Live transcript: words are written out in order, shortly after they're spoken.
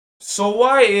So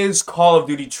why is Call of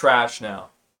Duty trash now?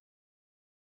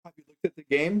 Have you looked at the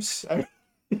games?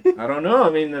 I don't know. I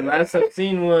mean, the last I've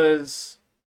seen was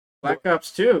Black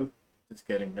Ops 2. Just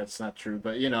kidding. That's not true.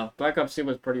 But, Black Ops 2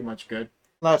 was pretty much good.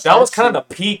 Last That I've was kind of seen-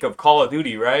 the peak of Call of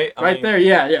Duty, right? I mean, There,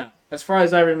 yeah. As far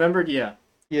as I remembered, yeah.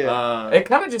 Yeah. It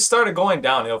kind of just started going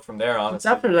downhill from there,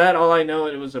 honestly. After that, all I know,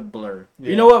 it was a blur.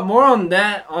 Yeah. You know what? More on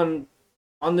that on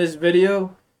this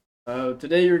video.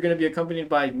 Today, you're going to be accompanied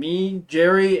by me,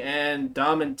 Jerry, and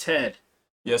Dom and Ted.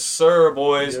 Yes, sir,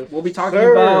 boys. Yes, We'll be talking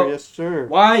sir. about Yes, sir.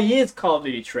 why is Call of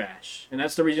Duty trash, and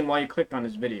that's the reason why you clicked on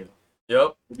this video.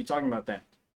 Yep. We'll be talking about that.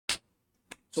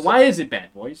 So why is it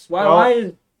bad, boys? Well- Why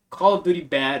is Call of Duty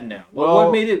bad now? Well-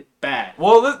 What made it bad?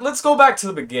 Well, let's go back to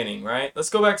the beginning, right? Let's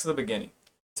go back to the beginning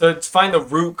to find the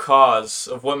root cause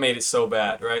of what made it so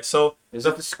bad, right? So Is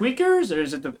it the squeakers, or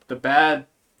is it the bad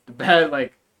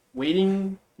like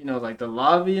waiting? Like the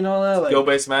lobby and all that. Like,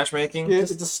 skill-based matchmaking. Yeah,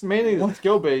 it's just mainly the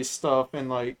skill-based stuff and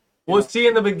like. Well, see,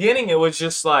 in the beginning, it was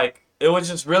just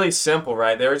really simple,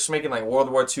 right? They were just making like World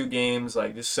War II games,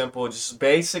 like just simple, just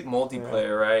basic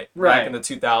multiplayer, right? Right. Back in the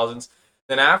 2000s.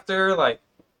 Then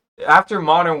after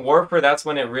Modern Warfare, that's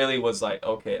when it really was like,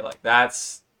 okay, like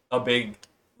that's a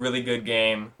really good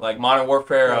game. Like Modern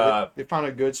Warfare, They found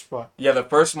a good spot. yeah, the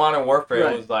first Modern Warfare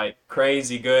Right. was like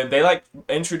crazy good. They like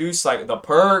introduced like the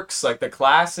perks, like the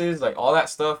classes, like all that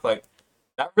stuff. Like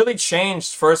that really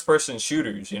changed first-person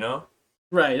shooters, you know?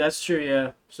 right, that's true.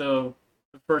 Yeah. So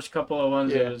the first couple of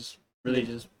ones, Yeah. it was really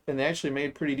just And they actually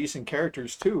made pretty decent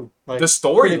characters too. Like The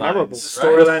pretty memorable. storylines, The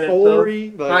storyline right?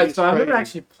 Story, like, right. it's So I've never crazy.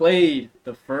 actually played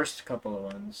the first couple of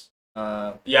ones.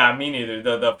 Yeah, me neither.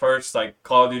 The first like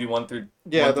Call of Duty 1 through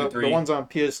Yeah, 1 through the 3. ones on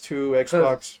PS2,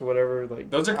 Xbox, whatever. Like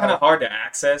Those are kind of hard to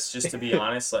access, just to be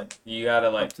honest. Like you gotta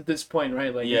Up like to this point,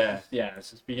 right? Like Yeah.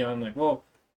 it's just beyond like, well,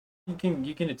 you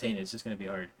can attain it. It's just gonna be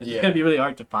hard. It's Yeah. just gonna be really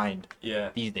hard to find yeah.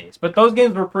 these days. But those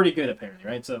games were pretty good, apparently,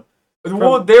 right? So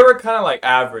Well, they were kind of like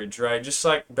average, right? Just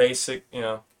like basic,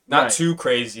 not Right. too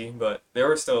crazy, but they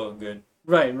were still good.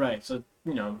 right. So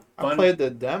I fun. played the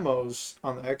demos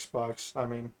on the Xbox. I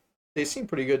mean, they seem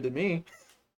pretty good to me.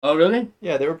 Oh, really?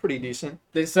 Yeah, they were pretty decent.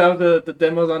 They sell the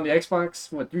demos on the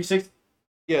Xbox. What 360?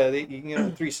 Yeah, you can get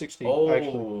them 360 Oh.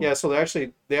 actually. Yeah, so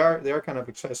they are kind of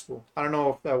accessible. I don't know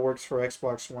if that works for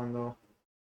Xbox One though.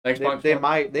 Xbox. They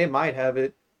One? might have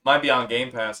it. Might be on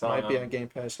Game Pass. I Might don't be know. on Game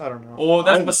Pass. I don't know. Well,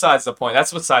 that's besides the point.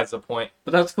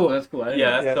 But that's cool. That's cool. I didn't Yeah,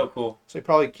 know. that's Yeah. still cool. So you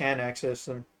probably can access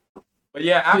them. But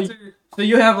yeah, So after So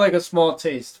you have like a small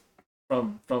taste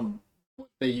from what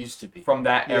they used to be. from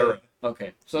that Yeah. era,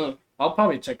 Okay, so I'll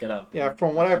probably check it out. Yeah,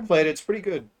 from what I've played, it's pretty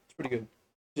good. It's pretty good.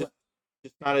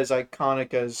 Just not as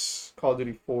iconic as Call of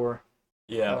Duty 4.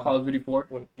 yeah. Call of Duty 4.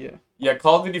 Yeah. Yeah,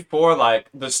 Call of Duty 4, like,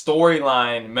 the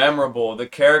storyline, memorable, the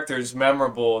characters,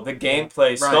 memorable, the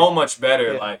gameplay, so Right. much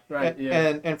better, Yeah. like, Right. And,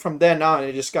 Yeah. and from then on,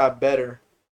 it just got better.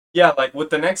 yeah, like, with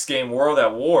the next game, World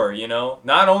at War,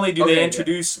 not only do Okay, they yeah.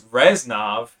 introduce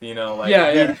Reznov, like,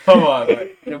 Yeah. come on,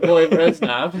 like, Your boy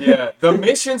Reznov. yeah, the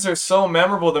missions are so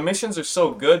memorable, the missions are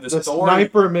so good, The story,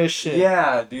 sniper mission.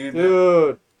 yeah, dude,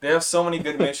 Dude. they have so many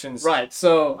good missions. Right.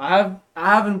 So I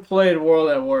haven't played World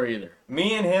at War either.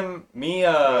 Me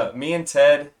and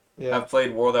Ted Yeah. have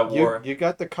played World at War. You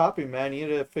got the copy, man. You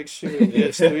need to fix your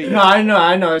PS3. No,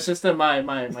 I know. It's just that my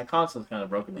console's kind of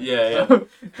broken. Yeah.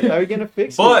 How are you gonna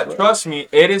fix it? But bro? trust me,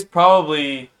 it is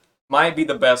might be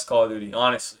the best Call of Duty,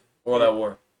 honestly. World at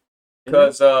War.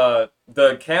 Because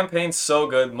the campaign's so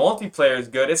good, multiplayer is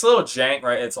good. It's a little jank,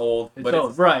 right? It's old, It's but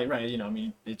old. Right.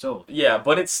 It's old. yeah,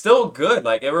 but it's still good.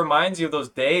 Like it reminds you of those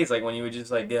days, like when you would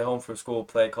just like get home from school,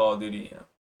 play Call of Duty.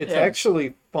 It's Yeah.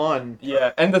 actually fun.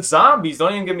 Yeah, and the zombies.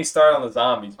 Don't even get me started on the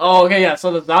zombies. Oh, okay, yeah.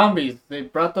 So the zombies, they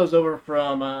brought those over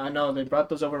from. I know they brought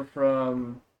those over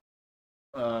from.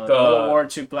 World War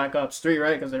II Black Ops 3,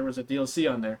 right? Because there was a DLC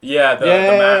on there. Yeah, the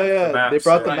They maps,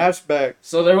 brought the right? maps back.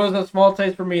 So there was a small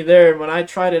taste for me there, and when I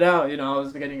tried it out, I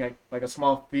was getting like a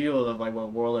small feel of like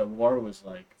what World at War was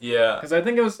like. Yeah, Because I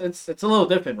think it's a little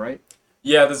different, right?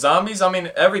 yeah. The zombies. I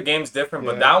mean, every game's different,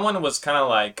 but Yeah. that one was kind of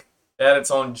like it had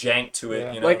its own jank to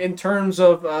it. Yeah. Like in terms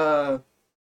of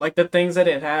like the things that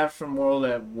it had from World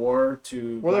at War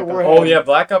to World at Black War Ops- had- Oh yeah,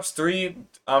 Black Ops 3.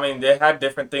 I mean, they had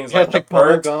different things It had, like the like,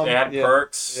 bubble perks. gum, They had yeah.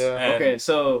 perks. Yeah. and- Okay,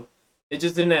 so it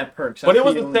just didn't have perks. but I it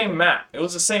was feel- the same map. It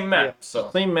was the same map. Yeah.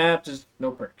 So Same map, just no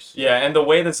perks. yeah, and the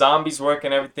way the zombies work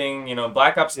and everything.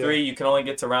 Black Ops Yeah. 3, you can only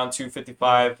get to round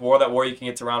 255. World at War, you can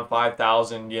get to round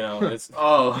 5,000. It's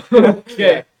Oh,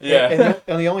 okay. yeah,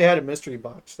 And they only had a mystery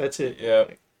box. That's it. yeah.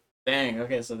 Dang.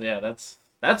 Okay, so yeah, that's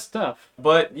tough.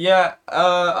 But yeah,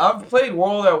 I've played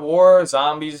World at War,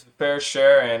 Zombies, fair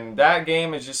share, and that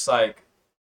game is just like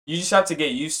You just have to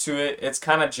get used to it. It's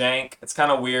kind of jank. It's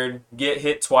kind of weird. Get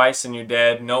hit twice and you're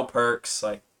dead. No perks.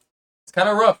 Like, it's kind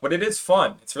of rough, but it is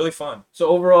fun. It's really fun. So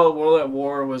overall, World at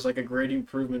War was like a great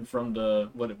improvement from the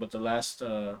last.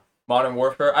 Modern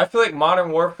Warfare. I feel like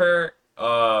Modern Warfare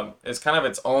is kind of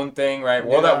its own thing, right?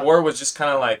 World at War was just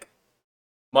kind of like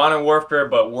Modern Warfare,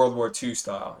 but World War II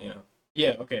style, you know.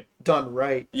 Yeah. Okay. Done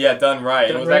right. Yeah, done right.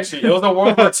 Done it was right? actually a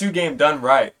World War II game done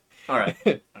right. All right.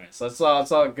 All right. So it's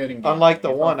all good and good. Unlike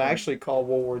the one actually called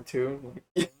World War II.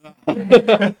 I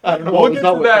don't know We'll what get was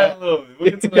up to with that that. in a little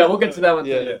bit. Yeah, we'll get to that one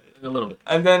Yeah. in a little bit.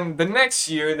 And then the next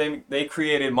year, they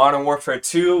created Modern Warfare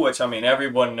 2, which, I mean,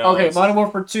 everyone knows. Okay, Modern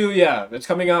Warfare 2, yeah. It's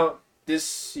coming out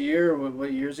this year.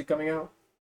 What year is it coming out?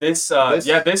 This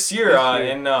This year, year.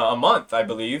 in a month, I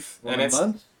believe. Well, And a it's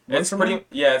month? it's Month from pretty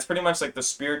now? it's pretty much like the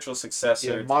spiritual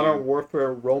successor. Yeah, Modern to,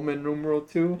 Warfare Roman numeral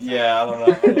 2. Yeah, I don't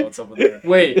know what's up with that.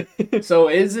 Wait, so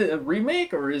is it a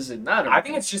remake or is it not? I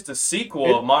think it's just a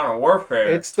sequel of Modern Warfare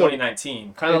it's the-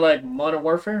 2019. kind of like Modern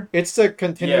Warfare. It's the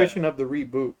continuation of the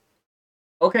reboot.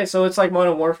 Okay, so it's like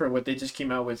Modern Warfare, what they just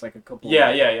came out with like a couple. Yeah.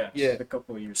 Yeah. a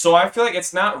couple of years. So I feel like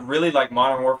it's not really like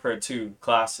Modern Warfare 2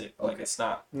 classic. Like Okay. it's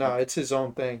not. No, it's his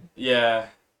own thing. Yeah.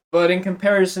 But in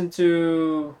comparison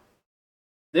to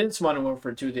this Modern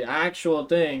Warfare 2, the actual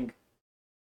thing,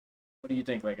 what do you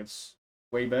think? Like it's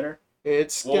way better?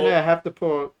 It's Well- gonna have to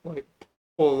pull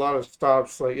a lot of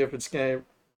stops. Like if it's gonna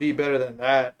be better than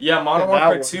that. Yeah, Modern Yeah, that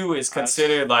Warfare one. 2 is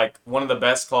considered like one of the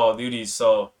best Call of Duties.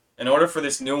 So in order for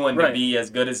this new one to Right. be as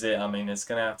good as it, I mean, it's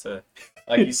gonna have to,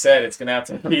 like you said, it's gonna have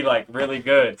to be like really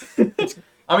good.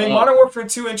 I mean, Modern Warfare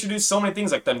 2 introduced so many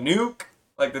things, like the nuke,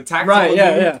 like the tactical Right?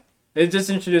 Yeah, nuke. yeah. It just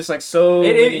introduced like so.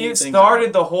 It, many it, new it things.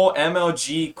 started the whole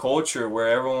MLG culture where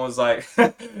everyone was like,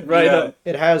 Right, yeah,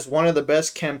 It has one of the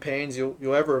best campaigns you'll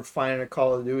ever find in a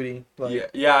Call of Duty.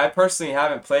 Like yeah. I personally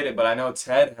haven't played it, but I know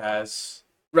Ted has.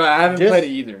 Right, I haven't Just- played it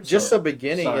either. just so the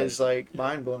beginning sorry. is like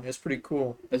mind blowing. It's pretty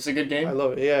cool. It's a good game. I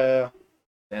love it. Yeah.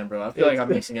 Damn, bro, I feel like I'm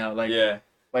missing out. Like, Yeah,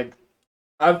 like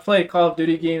I've played Call of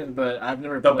Duty games, but I've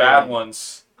never the played bad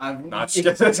ones. I've Not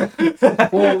just kidding.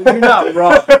 Well, you're not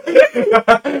wrong.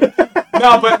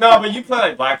 no, but you play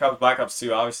like Black Ops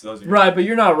 2. Obviously, those are Right, but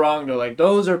you're not wrong though. Like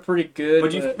those are pretty good.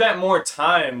 But you spent more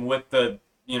time with the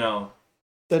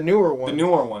The newer one. the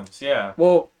newer ones. Yeah.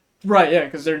 well, right, yeah,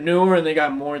 because they're newer and they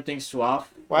got more things to Well,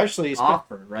 actually, you spent,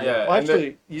 offer, right? Yeah. well, and the-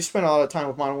 actually, you spent a lot of time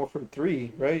with Modern Warfare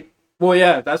 3, right? Well,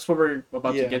 yeah, that's what we're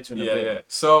about Yeah. to get to in a Yeah, bit. yeah.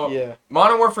 So Yeah.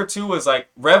 Modern Warfare 2 was like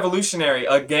revolutionary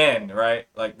again, right?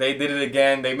 Like they did it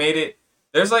again. They made it.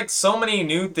 There's like so many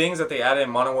new things that they added in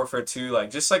Modern Warfare 2, like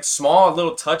just like small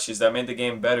little touches that made the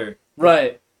game better.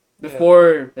 Right.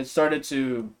 Before it started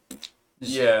to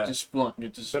Yeah. just blunt.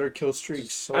 It just Better kill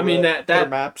streaks. So I mean, that- better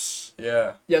maps.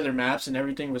 Yeah. yeah, their maps and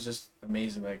everything was just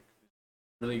amazing. Like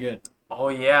really good. Oh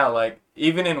yeah, like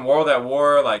even in World at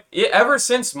War, like ever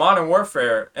since Modern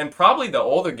Warfare and probably the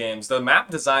older games, the map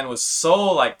design was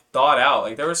so like thought out.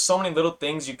 Like there were so many little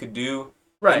things you could do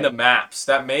Right. in the maps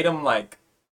that made them like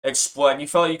explode. You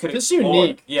felt like you could Just explore.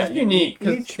 unique. Yeah, Just unique.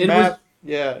 'Cause Each it map, was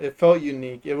yeah, it felt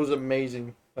unique. It was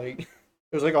amazing. Like it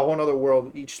was like a whole other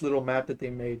world. Each little map that they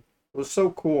made, it was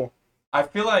so cool. I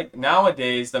feel like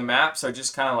nowadays the maps are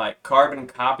just kind of like carbon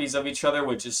copies of each other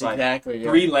with just like exactly yeah.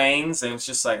 3 lanes, and it's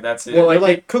just like that's it. Well, They're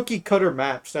like like cookie cutter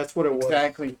maps. That's what it was.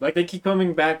 Exactly. Like they keep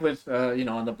coming back with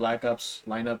on the Black Ops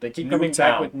lineup. They keep coming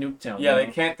back Nuketown. with Nuketown. yeah, you they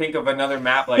know? can't think of another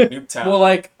map like Nuketown. Well,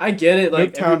 like I get it.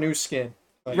 Like Nuketown, new skin.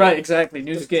 Like, right, exactly,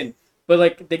 new skin. But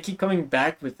like they keep coming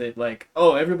back with it. Like,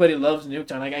 oh, everybody loves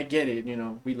Nuketown. Like I get it.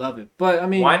 We love it. But I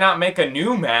mean, Why not make a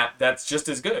new map that's just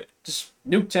as good? just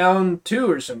Nuketown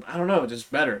 2 or something. I don't know, just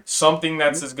better. Something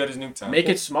that's as good as Nuketown. Make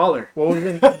it smaller. What was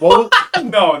in what,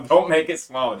 No, don't make it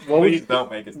smaller. What was- Please don't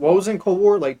make it smaller. what was in Cold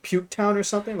War? Like Puke Town or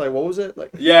something? Like what was it?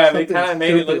 Like Yeah, they something kind of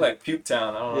made it look stupid. like Puke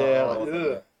Town. I don't know. Yeah, I don't know like,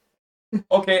 what that-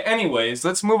 Okay, anyways,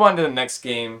 let's move on to the next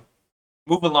game.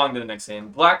 Move along to the next game.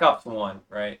 Black Ops 1,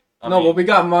 right? I No, mean, but we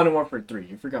got Modern Warfare 3.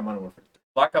 You forgot Modern Warfare 3.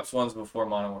 Black Ops 1's before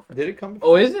Modern Warfare. Did it come?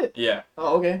 Oh, is it? Yeah.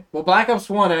 Oh, okay. Well, Black Ops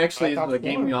 1 actually Black is the Ops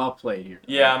game 1. we all played here.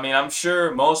 Yeah, I mean, I'm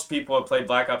sure most people have played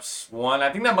Black Ops 1. I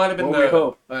think that might have been Well, the... we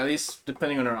hope. At least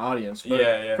depending on our audience. But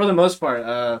Yeah. for the most part,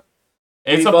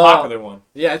 It's a we've all- popular one.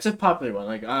 yeah, it's a popular one.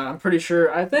 Like I'm pretty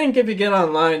sure. I think if you get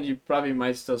online, you probably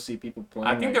might still see people playing.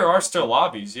 I think like, there are still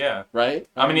lobbies, yeah. right.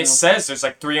 I mean, don't it know. says there's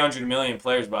like 300 million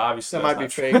players, but obviously That might be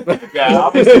that's fake. not but- true. Yeah,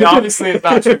 obviously it's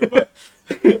not true, but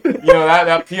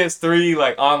that PS3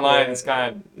 like online is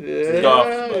kind Yeah.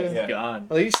 Tough, but yeah. God.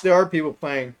 At least there are people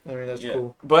playing. I mean, that's of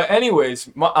cool. But anyways,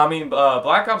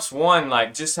 Black Ops 1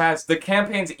 like just has the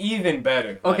campaign's even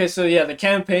better. Okay, so yeah, the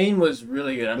campaign was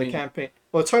really good. I The mean, campaign.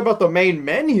 Well, talk about the main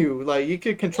menu. Like you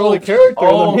could control the character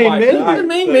oh in the main my menu. God. The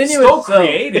main It's menu so itself.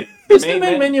 creative. Just the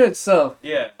main menu itself.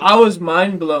 Yeah. I was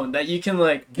mind blown that you can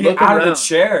like Get look out around. of the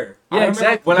chair. Yeah, I remember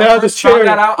exactly. When Get out I of the first found chair.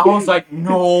 that out, I was like,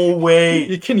 no way.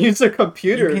 You can use a You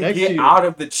computer can next get to you. out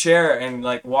of the chair and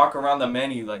like walk around the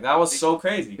menu. Like that was so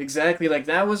crazy. Exactly, like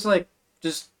that was like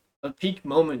just a peak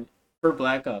moment for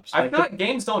Black Ops. I Like, feel like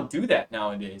games don't do that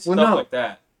nowadays. Well, Stuff no. like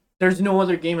that. there's no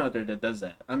other game out there that does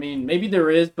that. I mean, maybe there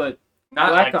is, but Not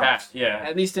Black like Ops. that. Yeah.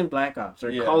 at least in Black Ops or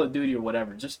Yeah. Call of Duty or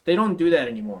whatever, just they don't do that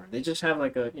anymore. They just have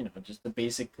like a just a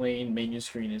basic plain menu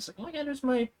screen. It's like, oh yeah, there's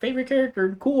my favorite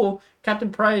character, cool, Captain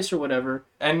Price or whatever.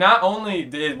 And not only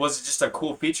was it just a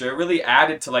cool feature, it really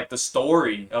added to like the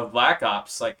story of Black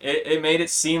Ops. Like it made it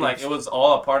seem like it was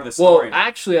all a part of the Well, story.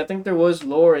 actually, I think there was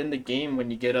lore in the game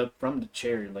when you get up from the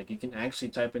chair. Like you can actually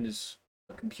type in this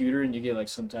computer and you get like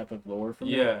some type of lore from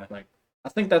Yeah. it. Like I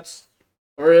think that's,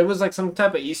 or it was like some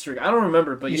type of Easter egg. I don't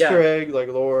remember, but Easter yeah, egg, like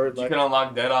Lord, you like can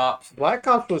unlock Dead Ops. Black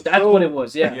Ops was that's so, what it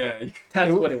was. Yeah, Yeah.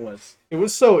 that's what it was. It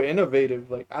was so innovative.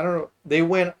 Like I don't know, they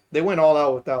went all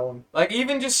out with that one. Like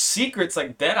even just secrets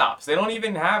like Dead Ops. They don't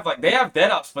even have like they have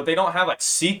Dead Ops, but they don't have like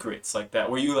secrets like that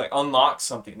where you like unlock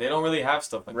something. They don't really have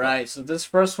stuff like Right. So this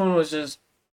first one was just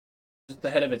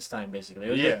ahead of its time, basically.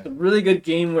 It was Yeah. just a really good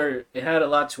game where it had a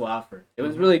lot to offer. It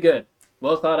was really good,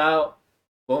 well thought out,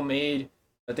 well made.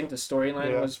 I think the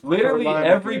storyline Yeah. was that. Literally Storyline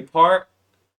was every good. part.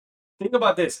 Think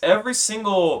about this. Every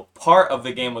single part of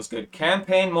the game was good.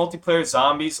 Campaign, multiplayer,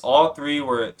 zombies, all three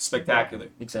were spectacular.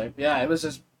 exactly. Yeah, it was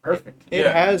just perfect. It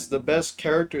Yeah. has the best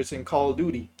characters in Call of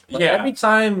Duty. Like, Yeah. every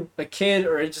time a kid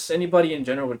or just anybody in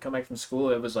general would come back from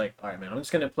school, it was like, all right, man, I'm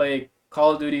just gonna play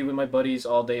Call of Duty with my buddies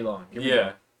all day long. Here we go.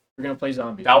 Yeah. We're gonna play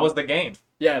zombies. That was the game.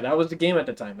 Yeah, that was the game at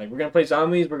the time. Like we're gonna play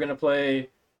zombies. We're gonna play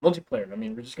multiplayer. I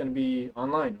mean, we're just gonna be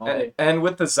online all day. And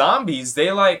with the zombies, they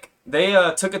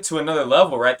took it to another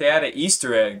level, right? They added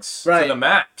Easter eggs to Right. the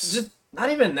maps. Just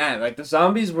not even that. Like the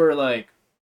zombies were like,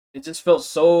 it just felt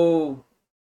so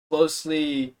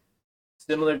closely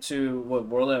similar to what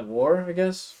World at War, I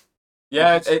guess.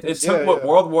 Yeah, it took Yeah, what yeah.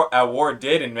 World War at War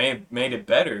did and made it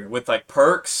better with like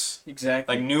perks,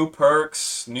 Exactly. like new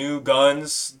perks, new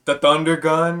guns, the thunder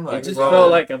gun. Like it just bro.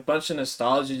 felt like a bunch of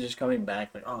nostalgia just coming back.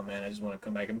 Like, oh man, I just want to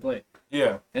come back and play.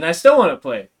 yeah. And I still want to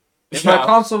play. If my Yeah.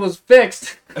 console was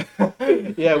fixed.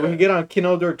 Yeah, we can get on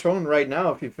Kino der Tone right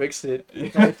now if you fix it.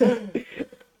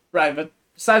 Right, but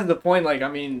besides the point, like I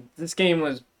mean, this game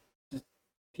was just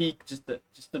peak, just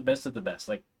the best of the best,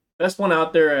 like best one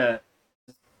out there.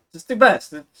 Just the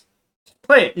best. Just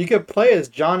play it. You could play as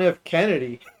John F.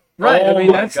 Kennedy. Right. Oh I mean,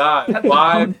 my that's god, that's the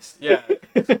vibes. bonus. Yeah,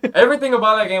 everything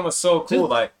about that game was so cool.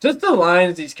 Like Just the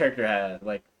lines these characters had.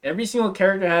 Like every single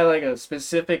character had like a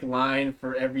specific line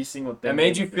for every single thing. it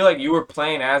made you feel like you were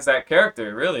playing as that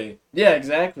character. Really. Yeah,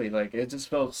 exactly. Like it just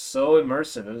felt so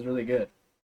immersive. It was really good.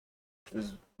 It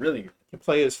was really good. You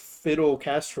play as Fidel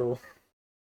Castro.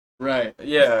 Right.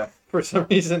 Yeah, For some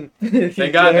reason.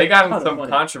 they got in Kinda some funny.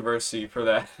 controversy for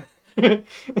that.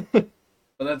 But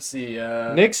let's see.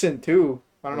 Nixon too.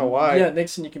 I don't know why. Yeah,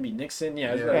 Nixon. You can be Nixon.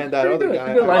 Yeah. Yeah. And that pretty other good.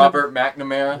 guy, Good lineup. Robert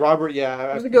McNamara. Robert, yeah.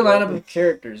 It was a good lineup of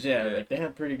characters. Yeah, Yeah. like they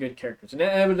had pretty good characters, and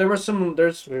there was some.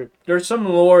 There's some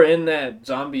lore in that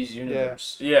zombies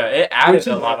universe. Yeah, it added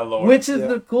a lot of lore. Which is Yeah.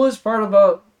 the coolest part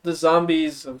about the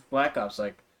zombies of Black Ops.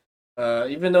 Like,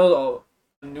 even though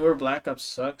the newer Black Ops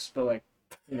sucks, but like,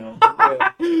 yeah.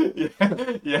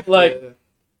 like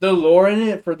the lore in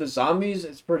it for the zombies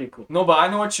is pretty cool. No, but I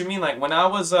know what you mean. Like when I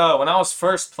was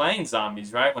first playing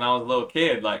zombies, right? When I was a little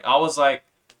kid, like I was like,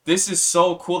 this is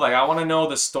so cool. Like I want to know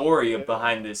the story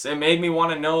behind this. It made me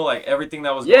want to know like everything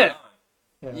that was going Yeah. on.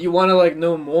 Yeah. You want to like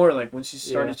know more, like once you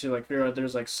started to like figure out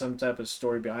there's like some type of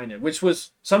story behind it, which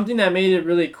was something that made it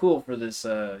really cool for this,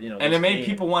 And this it made game.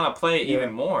 people want to play it Yeah.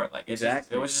 even more. Like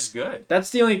Exactly. it was just good. That's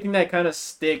the only thing that kind of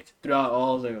sticked throughout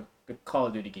all the Call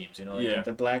of Duty games, like Yeah.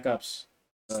 the Black Ops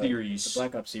Series. The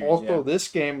Black Ops series. Also, yeah. this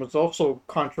game was also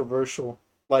controversial,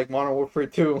 like Modern Warfare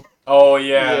 2. Oh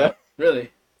yeah. Yeah.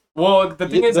 Really? Well, the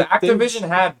thing Yeah, is, the Activision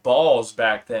things- had balls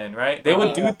back then, right? They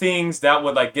would do Yeah. things that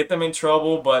would like get them in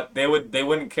trouble, but they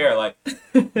wouldn't care. Like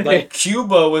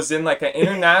Cuba was in like an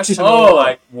international Oh.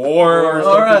 like war or War.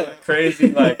 something Alright. like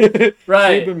crazy. Like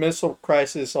Right. Cuban Missile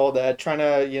Crisis, all that, trying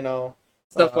to,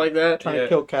 Stuff like that. trying Yeah. to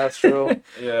kill Castro.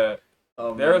 yeah,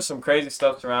 Oh, there was some crazy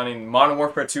stuff surrounding Modern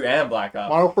Warfare 2 and Black Ops.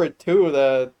 Modern Warfare 2,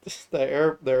 the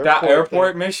airport. That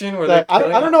airport thing. mission where That- they're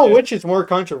I don't know killing- which is more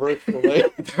controversial.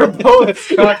 Like, They're both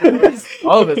controversial.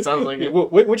 all of it sounds like it.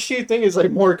 which do you think is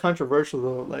like more controversial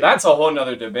though? Like, That's a whole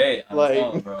nother debate. I'm Like-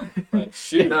 telling, bro. Like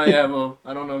shoot. No, yeah, well,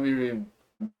 I don't know if you even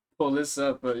pull this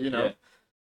up, but Yeah.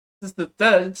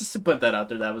 just to put that out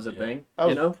there, that was a thing. That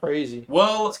was You know, crazy.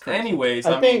 Well, crazy. anyways,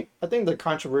 I think the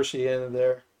controversy ended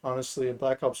there. Honestly,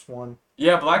 Black Ops 1.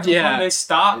 yeah, Black Ops 1, they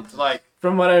stopped, like,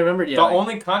 from what I remember, yeah. the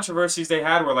only controversies they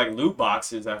had were, like, loot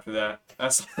boxes after that.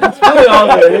 That's really all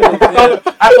it is.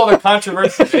 that's all the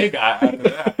controversies they got after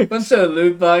that. Bunch of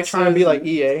loot boxes. Trying to be like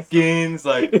EA. Skins,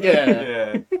 like,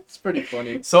 Yeah. It's pretty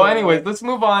funny. So, anyways, let's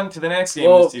move on to the next game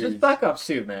in well, the series. just Black Ops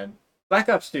 2, man. Black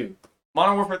Ops 2.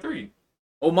 Modern Warfare 3.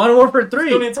 Oh, Modern Warfare 3.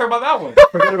 Still need to talk about that one.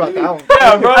 Forget about that one.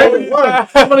 Yeah, bro. Favorite one.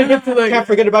 I'm gonna get to the. Can't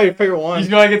forget about your favorite You one.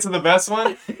 gonna get to the best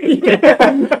one?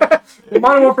 Yeah.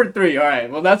 Modern Warfare 3. All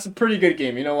right. Well, that's a pretty good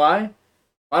game. You know why?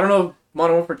 I don't know if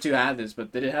Modern Warfare 2 had this,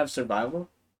 but did it have survival?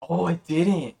 Oh, it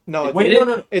didn't. No, it Wait, didn't.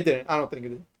 no. It didn't. I don't think it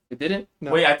did. It didn't.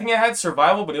 No. Wait, I think it had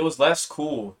survival, but it was less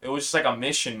cool. It was just like a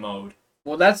mission mode.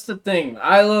 Well, that's the thing.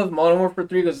 I love Modern Warfare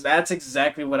 3 because that's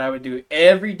exactly what I would do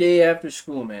every day after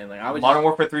school, man. Like I would. Modern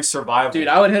Warfare 3 survival. Dude,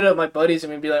 I would hit up my buddies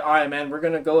and we'd be like, "All right, man, we're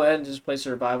gonna go ahead and just play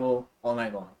survival all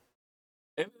night long."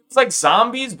 It's like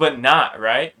zombies, but not,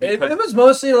 right? It was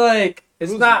mostly like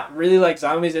it's not really like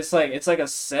zombies. It's like a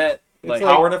set like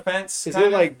tower defense. Is kinda?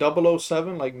 it like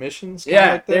 007, like missions? Kinda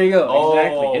yeah. like that? There you go.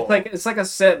 Oh. Exactly. It's like a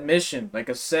set mission, like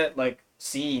a set like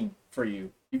scene for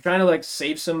you. You're trying to like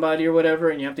save somebody or whatever,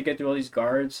 and you have to get through all these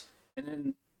guards, and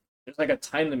then there's like a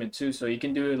time limit too, so you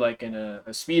can do it like in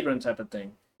a speed run type of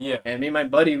thing. Yeah. And me and my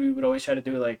buddy, we would always try to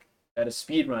do it like at a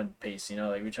speed run pace, you know,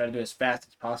 like we try to do it as fast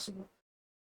as possible.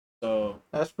 So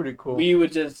That's pretty cool. we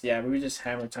would just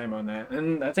hammer time on that,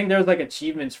 and I think there was like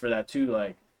achievements for that too.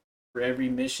 Like for every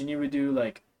mission you would do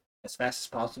like as fast as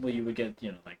possible, you would get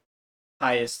like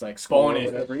highest like score Bonus.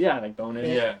 or whatever. Yeah, like bonus.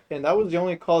 Yeah. And that was the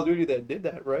only Call of Duty that did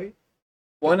that, right?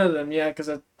 One of them, yeah, because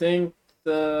I think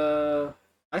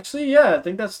I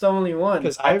think that's the only one.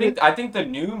 Because I think the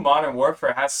new Modern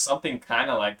Warfare has something kind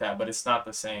of like that, but it's not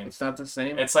the same. It's not the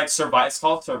same. It's like It's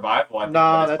called survival. I think,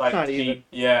 Nah, but it's that's like not cheap. even.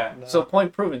 Yeah. No. So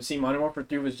point proven. See, Modern Warfare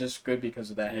 3 was just good because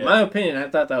of that. In Yeah. my opinion, I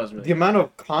thought that was really The amount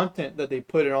of content that they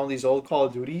put in all these old Call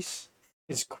of Duties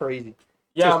is crazy.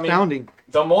 Yeah, It's I mean, astounding.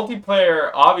 the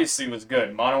multiplayer obviously was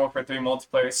good. Modern Warfare 3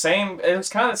 multiplayer, same. It was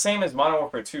kind of the same as Modern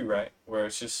Warfare 2, right? Where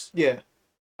it's just Yeah.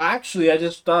 Actually, I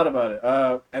just thought about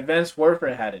it. Advanced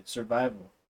Warfare had it, survival.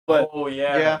 But oh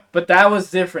yeah, Yeah. but that was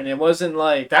different. It wasn't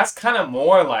like that's kind of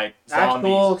more like zombies,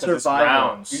 actual 'cause it's survival.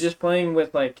 rounds. You're just playing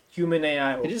with like human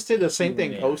AI. They just did the same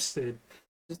thing Yeah. Ghost did.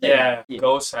 yeah,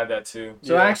 Ghost had that too.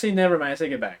 So Yeah. actually, never mind. I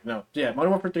take it back. No, yeah, Modern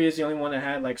Warfare 3 is the only one that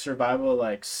had like survival,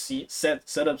 like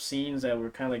set up scenes that were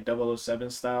kind of like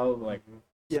 007 style, like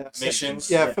Yeah.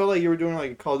 Missions. Yeah, I Yeah. felt like you were doing like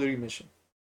a Call of Duty mission.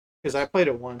 Because I played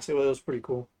it once. It was pretty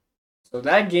cool. So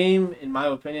that game, in my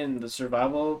opinion, the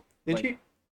survival. Didn't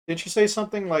you say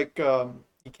something like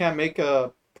you can't make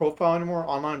a profile anymore,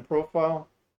 online profile,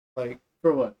 like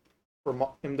For what? for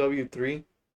MW3?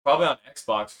 Probably on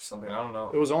Xbox or something. I don't know.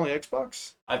 It was only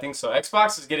Xbox. I think so.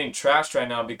 Xbox is getting trashed right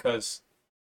now because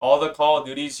all the Call of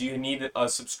Duties you need a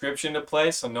subscription to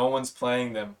play, so no one's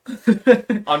playing them.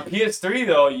 On PS3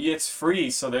 though, it's free,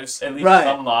 so there's at least Right.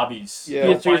 some lobbies. Yeah.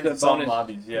 You'll PS3 is find the some bonus.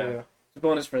 lobbies. Yeah.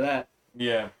 Bonus for that.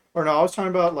 Yeah. Or no, I was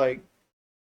talking about like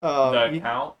The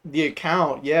account. the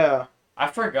account. Yeah. I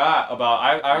forgot about.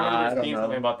 I I remember don't seeing know.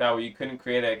 something about that where you couldn't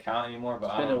create an account anymore. But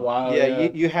It's I been don't a know. while. yeah,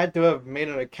 You had to have made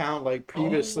an account like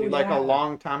previously, like yeah. a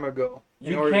long time ago.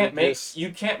 in You order can't to make. just-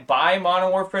 You can't buy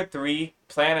Modern Warfare 3,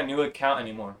 plan a new account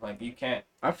anymore. Like you can't.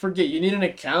 I forget. You need an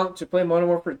account to play Modern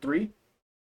Warfare 3.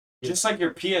 Just like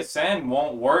your PSN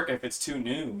won't work if it's too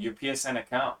new. Your PSN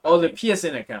account. Oh, the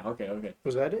PSN account. Okay.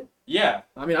 Was that it? Yeah.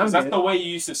 I mean, I'm 'Cause that's good. the way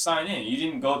you used to sign in. You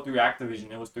didn't go through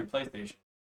Activision. It was through PlayStation.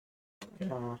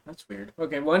 That's weird.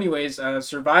 Okay, well, anyways,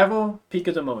 survival, peak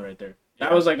of the moment right there. That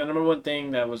Yeah. was like the number one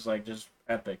thing that was like just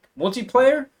epic.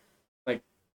 Multiplayer,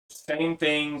 Same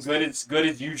thing. Good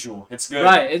as usual. It's good.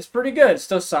 right? It's pretty good. It's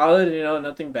still solid.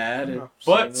 Nothing bad. Yeah.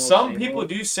 But some Same people old.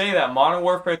 do say that Modern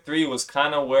Warfare 3 was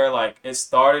kind of where like it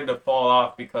started to fall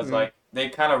off because Mhm. like they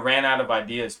kind of ran out of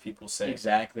ideas. People say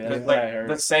Exactly. That's It's what I like heard.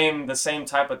 the same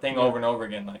type of thing Yeah. over and over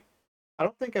again. Like I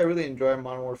don't think I really enjoy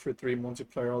Modern Warfare 3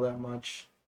 multiplayer all that much.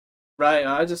 Right.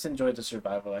 I just enjoyed the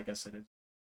survival. Like I said,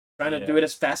 trying to Yeah. do it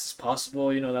as fast as possible.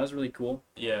 That was really cool.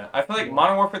 yeah, I feel like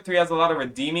Modern Warfare 3 has a lot of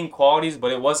redeeming qualities,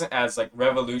 but it wasn't as like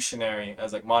revolutionary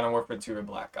as like Modern Warfare 2 or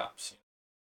Black Ops.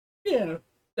 Yeah.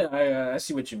 I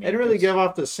see what you mean. It didn't really It's- give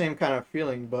off the same kind of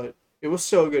feeling, but it was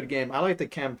still a good game. I like the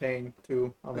campaign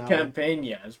too. On the that one. campaign.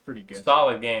 Yeah, it's pretty good.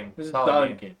 Solid game. It was a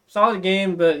solid game. Solid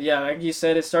game, but yeah, like you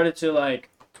said, it started to like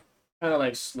kind of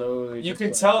like slowly. You just, could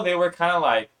like, tell they were kind of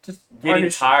like just getting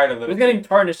tarnished. tired of It it. was getting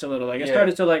tarnished a little. Like it Yeah.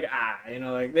 started to like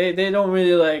like they don't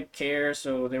really like care,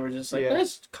 so they were just like Yeah.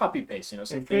 let's copy paste, same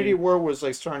Infinity thing. War was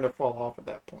like starting to fall off at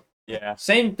that point. Yeah.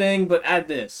 Same thing, but add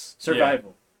this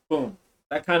survival. Boom.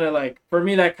 That kind of like for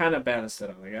me that kind of balanced it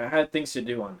out. Like I had things to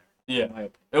do on there. Yeah. in my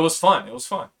opinion. It was fun. It was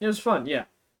fun. It was fun, yeah.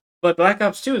 But Black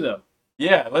Ops 2 though.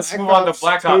 Yeah. Let's Black move on to Ops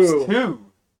Black 2. Ops 2.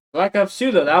 Black Ops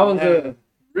 2 though, that was a Man.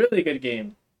 really good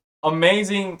game.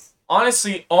 Amazing.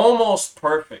 Honestly, almost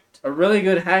perfect. A really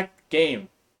good hack game.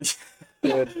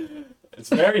 Good. It's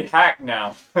very hacked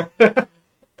now.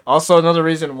 Also, another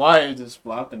reason why it just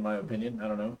flopped, in my opinion. I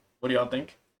don't know. What do y'all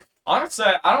think? Honestly,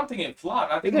 I don't think it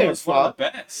flopped. I think it didn't was one of the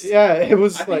best. Yeah, it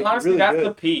was I like think honestly really that's good.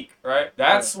 the peak, right?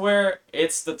 That's where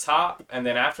it's the top, and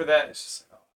then after that, it's just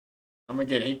I'm gonna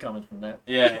get hate comments from that.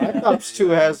 yeah. Black Ops 2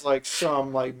 has like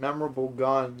some like memorable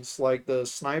guns, like the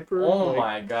sniper. Oh like,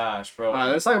 my gosh, bro! Alright,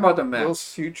 let's talk about the map. Those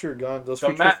future guns, those The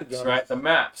futuristic maps, guns. right? The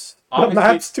maps. The Obviously,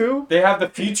 maps too. they have the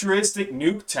futuristic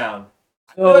Nuketown.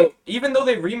 I feel So, like even though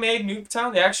they remade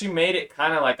Nuketown, they actually made it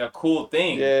kind of like a cool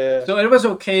thing. Yeah. so it was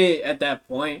okay at that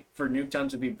point for Nuketown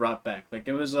to be brought back. Like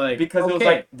it was like Because it was okay.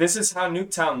 like, this is how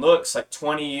Nuketown looks like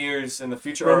 20 years in the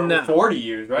future, From or now. 40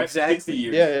 years, right? Exactly. 60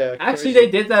 years. Yeah, yeah. Actually, crazy.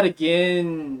 they did that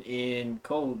again in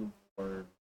Cold War.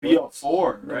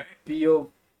 BO4, right?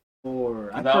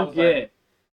 BO4. I That was forget.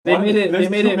 They One- made it. They there's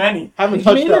made too it. many. Haven't They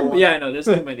touched made that it. one. Yeah, I know. There's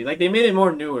too many. Like they made it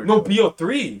more newer. No,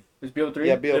 BO3. It's BO3.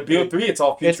 Yeah, The BO3. BO3, it's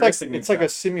all It's like futuristic. it's like a Nuketown.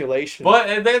 simulation. But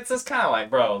it's just kind of like,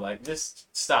 bro, like,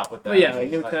 just stop with that. But yeah,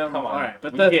 like Like, Nuketown. come on. All right,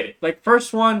 but we the get it. like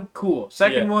first one, cool.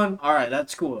 Second Yeah. one, all right,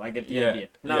 that's cool. I get the Yeah, idea.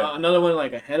 Now yeah. another one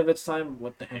like ahead of its time.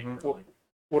 What the heck? Mhm. bro? Like,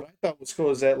 What I thought was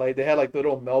cool is that like they had like the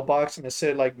little mailbox and it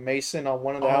said like Mason on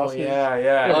one of the Oh, houses. yeah,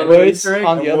 yeah. Oh, And the Woods Easter egg?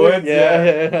 on the The other. Woods, yeah,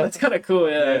 yeah. yeah. That's kind of cool.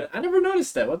 Yeah. Yeah. I never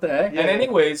noticed that. What the heck? Yeah. And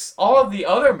anyways, all of the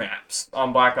other maps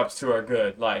on Black Ops 2 are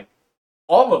good. Like,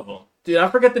 all of them. Dude, I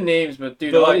forget the names, but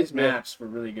dude, They're all like- these yeah. maps were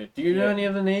really good. Do you know Yeah. any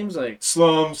of the names? Like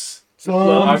Slums.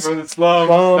 Slums. I'm from the slums.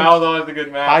 Slums. That was always a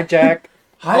good map. Hijack.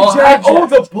 Hijack. Hijack. Oh,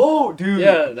 the boat, dude.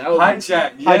 yeah, that was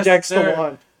Hijack. Yes, Hijack's sir. the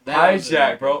one. that was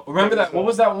Hijack, bro. Remember That was that? What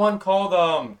was that one called?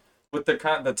 With the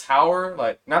tower,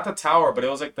 like not the tower, but it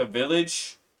was like the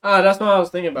village. Ah, that's what I was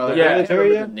thinking about. The Like, Yeah. I can't village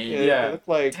remember area. the name. Yeah. It looked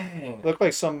like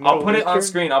Dang. some. I'll Middle put it on Eastern.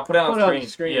 screen. I'll put it on Put it on screen. the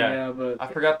screen, Yeah. yeah, but I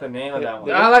forgot the name of that one.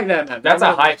 I like that map. That's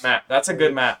That a one hype was- map. That's a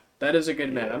good map. That is a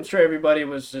good map. I'm sure everybody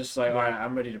was just like, all right,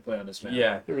 I'm ready to play on this map.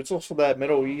 Yeah. There was also that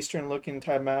Middle Eastern looking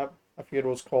type map. I forget what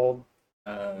it was called.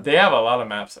 They have a lot of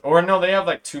maps. Or no, they have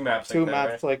like two maps. Two like that,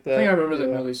 maps right? like I that. think I remember the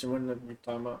yeah. Middle Eastern one that you're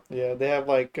talking about. Yeah, they have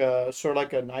like sort of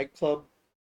like a nightclub.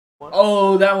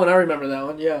 Oh, that one. I remember that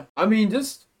one. Yeah. I mean,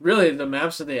 just really the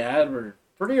maps that they had were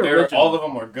pretty original. All of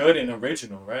them were good and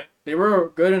original, right? They were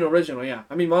good and original, yeah.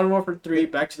 I mean, Modern Warfare 3,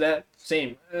 back to that,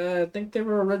 same. I think they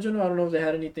were original. I don't know if they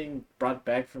had anything brought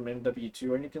back from MW2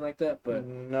 or anything like that, but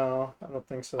No, I don't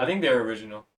think so. I think they're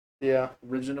original. Yeah,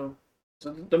 original.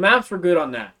 So the maps were good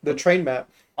on that. the train map.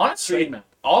 Honestly, Trade map.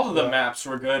 all of the Yeah. maps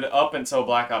were good up until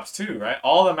Black Ops 2, right?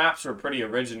 All the maps were pretty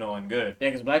original and good. Yeah,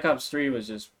 because Black Ops 3 was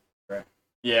just.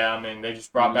 Yeah, I mean, they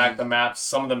just brought back the maps.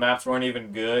 Some of the maps weren't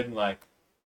even good. Like,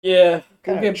 Yeah,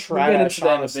 Kinda we'll get trash, into that in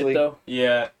a honestly. bit, though.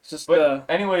 yeah. It's just, But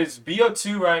anyways,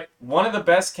 BO2, right? One of the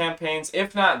best campaigns,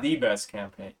 if not the best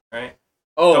campaign, right?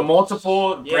 oh, The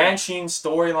multiple yeah. branching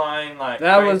storyline, like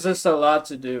that crazy. was just a lot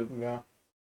to do. Yeah.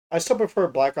 I still prefer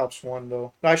Black Ops 1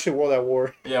 though. No, actually, World at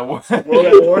War. yeah. World at War.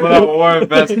 World at War,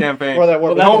 best campaign. World at War.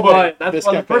 Well, that's No, but why, that's this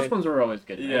why the campaign. first ones were always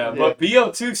good. Yeah, Yeah. but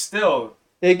BO2 still.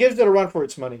 It gives it a run for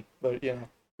its money, but you know.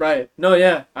 Right. No,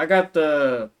 yeah. I got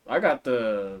the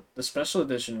special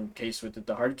edition case with it,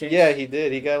 the hard case. Yeah, he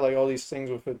did. He got like all these things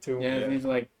with it too. Yeah, Yeah. these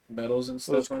like medals and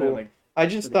stuff. was on cool. it, like, I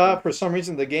just Pretty thought cool. for some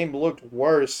reason the game looked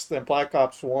worse than Black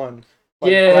Ops 1.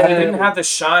 Yeah. But it didn't have the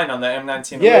shine on the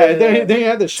M19. Yeah, Yeah. they didn't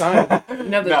have the shine.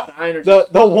 didn't have the No. shine or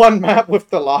the one map with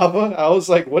the lava, I was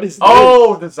like, what is this?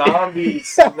 Oh, the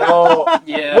zombies. No.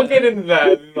 yeah. We'll get into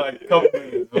that in like a couple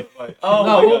minutes. But like, oh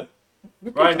No, my we'll- god.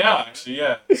 Right now, actually,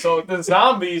 yeah. So the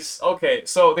zombies, okay.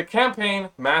 So the campaign,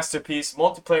 masterpiece.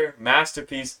 Multiplayer,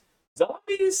 masterpiece.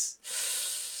 Zombies?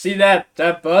 See that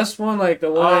bus one, like the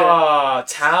one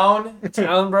Town. at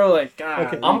town, bro. Like, God.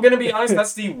 Okay. I'm gonna be honest,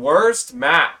 that's the worst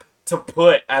map to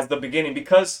put as the beginning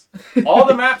because all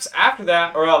the maps after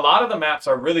that, or a lot of the maps,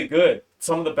 are really good.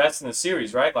 Some of the best in the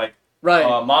series, right? Like Right.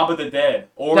 Mob of the Dead,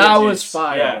 Origins. That was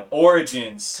fire. Yeah,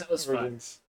 Origins, that was fine.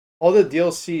 Origins. All the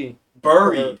DLC.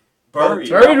 Buried. Buried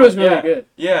Buried was really yeah. good.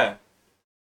 Yeah.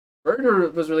 Burger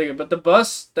was really good, but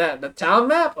the town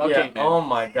map, okay, Yeah. man. Oh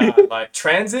my god. Like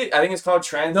Transit, I think it's called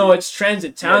Transit. No, it's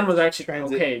Transit. Town Yeah, was actually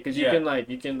Transit. okay because you Yeah. can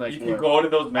you can what? go to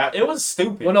those maps. It was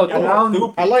stupid. Well, no, It was town-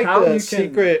 stupid. I like How you the can-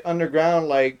 secret underground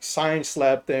like sign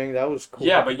slab thing. That was cool.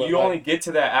 Yeah, but you like, only get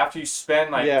to that after you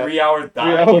spend like Yeah, 3 hours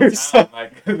dying hours. in town.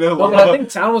 Like the No, but I lava. think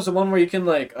town was the one where you can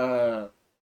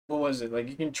what was it? Like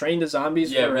you can train the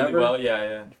zombies Yeah, forever. really well. Yeah,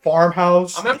 yeah.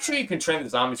 farmhouse. I'm sure you can train the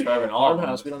zombies forever in all of them.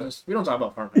 Farmhouse. We don't talk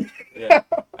about farmhouse. Yeah.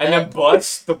 And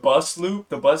the bus loop,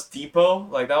 the bus depot,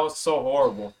 like that was so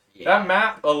horrible. That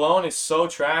map alone is so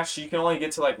trash. You can only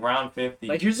get to like round 50.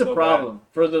 Like here's So the problem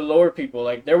for the lore people.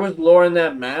 Like there was lore in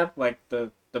that map, like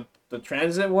the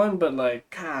transit one, but like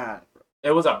God, bad.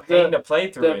 It was a pain to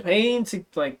play through the it. pain to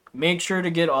like make sure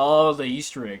to get all the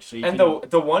Easter eggs. So you And can,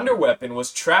 the wonder weapon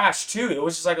was trash too. It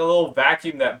was just like a little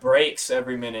vacuum that breaks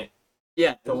every minute.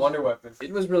 yeah, The wonder weapon.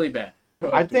 it was really bad.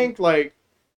 I think like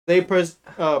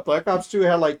Black Ops 2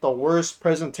 had like the worst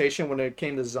presentation when it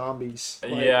came to zombies.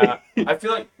 Like, Yeah, I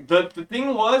feel like the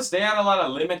thing was they had a lot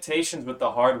of limitations with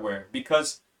the hardware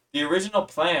because the original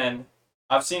plan,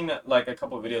 I've seen like a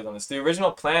couple of videos on this. The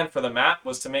original plan for the map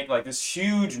was to make like this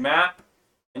huge map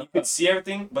and you could see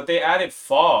everything, but they added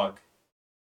fog,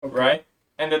 right?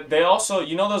 And they also,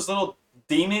 you know those little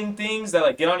demon things that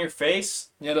like get on your face?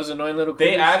 Yeah, those annoying little. They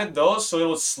critters. added those so it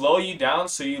would slow you down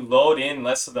so you load in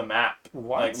less of the map,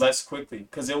 What? like less quickly,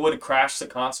 because it would crash the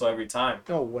console every time.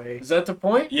 No way. Is that the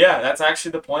point? Yeah, that's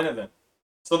actually the point of them.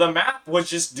 So the map was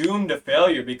just doomed to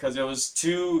failure because it was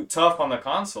too tough on the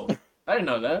console. I didn't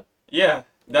know that. Yeah,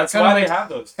 that's Kinda why they makes- have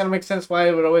those. Kind of makes sense why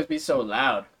it would always be so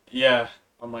loud Yeah,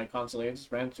 on my console. It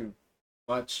just ran too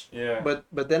much. yeah. But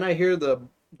then I hear the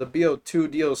BO2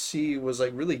 DLC was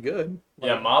like really good.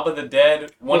 Yeah, Like, Mob of the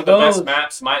Dead, one Well, of the best those-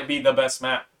 maps, might be the best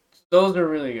map. Those are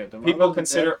really good. The People Marvel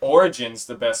consider Origins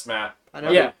the best map. I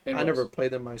never, Yeah, it I never was.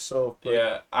 played them myself. But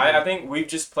Yeah, I think we've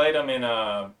just played them in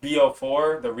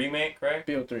BO4, the remake, right?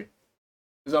 BO3.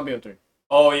 It's on BO3.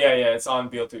 Oh, yeah, it's on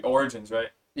BO3. Origins, right?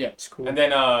 Yeah. it's cool. And then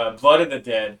Blood of the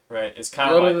Dead, right? It's kind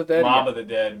Blood of of like the Dead, Mob yeah. of the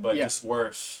Dead, but Yeah. just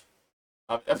worse.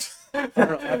 I don't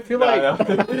know. I feel No,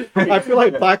 like no. I feel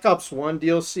like Black Ops 1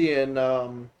 DLC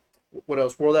and what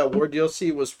else? World at War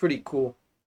DLC was pretty cool.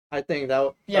 I think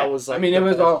that was like I mean, the it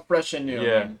was best. all fresh and new.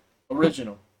 Yeah. I mean,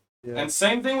 original. Yeah. And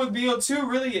same thing with BO2,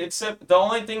 really, except the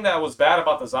only thing that was bad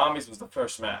about the zombies was the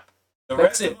first map. The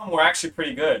That's rest of them were actually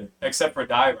pretty good, except for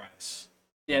Die Rise.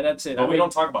 Yeah, that's it. But I we mean,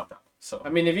 don't talk about that. So I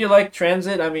mean, if you like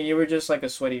Transit, I mean, you were just like a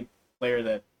sweaty player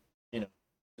that,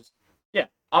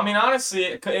 I mean, honestly,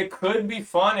 it could be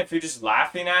fun if you're just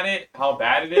laughing at it, how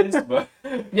bad it is. But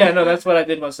yeah, no, that's what I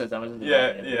did most of the time.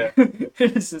 Yeah.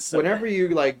 It's just so Whenever you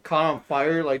like caught on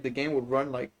fire, like the game would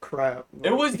run like crap.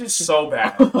 it was just so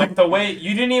bad. Like the way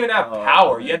you didn't even have Oh,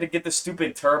 power. man. You had to get the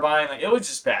stupid turbine. Like it was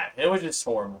just bad. It was just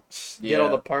horrible. Get all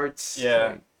Yeah. the parts. Yeah.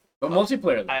 Like, But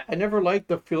multiplayer, though. I never liked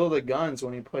the feel of the guns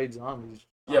when he played zombies.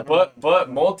 I Yeah, don't know.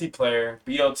 but multiplayer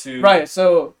BO2. Right,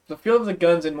 so the feel of the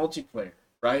guns in multiplayer,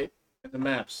 right? And the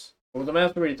maps. Well, the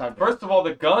maps we already talked about. First of all,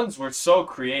 the guns were so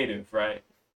creative, right?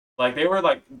 Like they were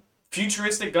like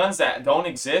futuristic guns that don't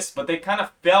exist, but they kind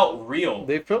of felt real.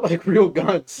 They felt like real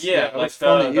guns. Yeah, it like was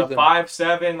fun to the use them.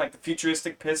 5.7, like the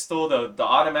futuristic pistol, the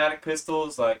automatic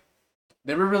pistols, like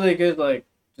They were really good, like,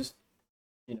 just,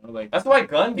 you know, like... that's why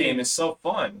gun game is so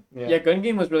fun. Yeah, gun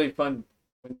game was really fun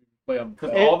when you play on...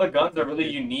 Because all the guns are really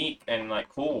unique and like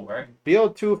cool, right?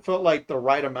 BO2 felt like the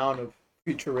right amount of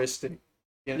futuristic.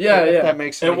 You know, Yeah, if yeah. That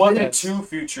makes It any wasn't sense. too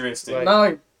futuristic. Right. Not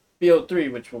like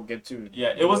BO3, which we'll get to.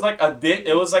 Yeah, it was like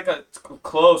it was like a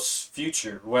close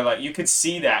future where like you could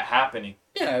see that happening,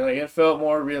 Yeah, like, it felt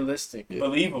more realistic. Yeah.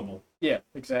 believable. Yeah,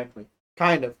 exactly.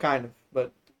 Kind of,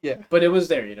 but yeah. But it was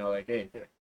there, you know, like, hey,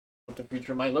 what the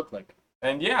future might look like.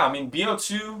 And yeah, I mean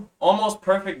BO2, almost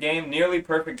perfect game, nearly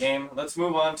perfect game. Let's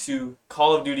move on to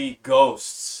Call of Duty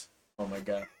Ghosts. Oh my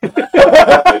god.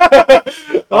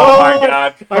 Oh my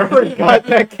god. I forgot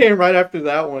that came right after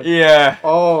that one. Yeah.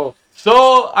 Oh,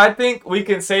 So I think we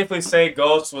can safely say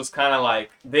Ghosts was kind of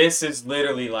like, this is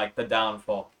literally like the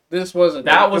downfall. This wasn't...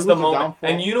 That was the was a moment. downfall.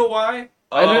 And you know why?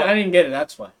 I didn't get it,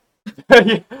 that's why.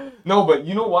 No, but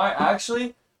you know why?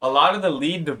 Actually, a lot of the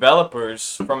lead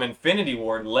developers from Infinity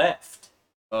Ward left.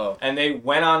 Oh. And they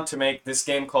went on to make this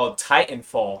game called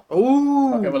Titanfall,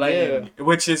 ooh, Okay, well, I yeah. didn't.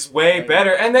 which is way Right.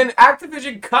 better. And then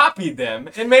Activision copied them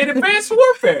and made Advanced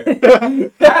Warfare.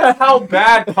 That's how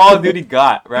bad Call of Duty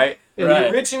got, right? Right.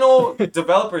 The original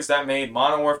developers that made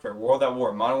Modern Warfare, World at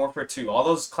War, Modern Warfare 2, all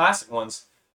those classic ones,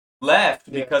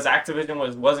 left because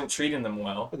Activision wasn't treating them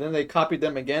well. And then they copied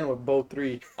them again with Boat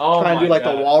 3. Oh Trying to do like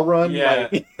God. the wall run. Yeah,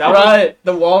 Like,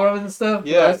 the wall run and stuff.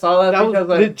 yeah, I saw that was because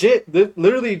like legit.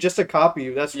 Literally just a copy.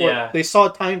 That's what they saw.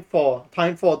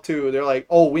 Timefall 2. They're like,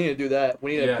 oh, we need to do that.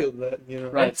 We need to kill that. You know,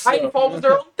 right? Timefall was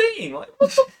their own thing. Like, what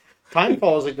the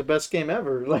Timefall is like the best game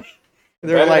ever. Like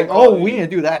they're Better like, than oh, Call we of need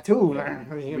to do that too.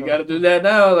 We got to do that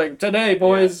now, like today,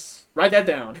 boys. Write that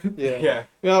down. Yeah.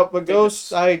 Yeah, but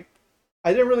Ghost, I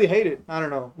didn't really hate it. I don't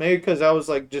know. Maybe because I was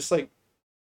like just like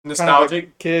nostalgic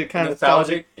kind of kid, kind of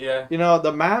nostalgic. Yeah. You know,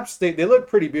 the maps they look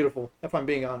pretty beautiful. If I'm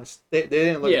being honest, they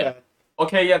didn't look bad.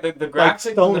 Okay, yeah, the graphics.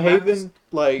 Like Stonehaven,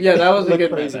 like that was a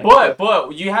good crazy.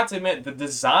 But you have to admit the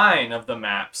design of the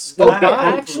maps.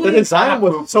 The design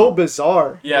was so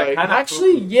bizarre. Yeah, like,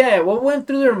 actually, what went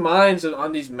through their minds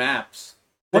on these maps?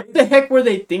 What the heck were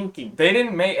they thinking? They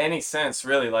didn't make any sense,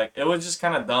 really. Like, it was just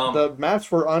kind of dumb. The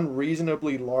maps were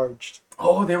unreasonably large.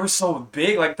 Oh, they were so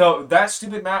big. Like, that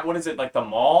stupid map, what is it, like the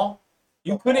mall?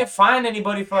 You couldn't find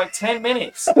anybody for like 10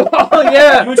 minutes. Oh,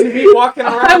 yeah. You would just be walking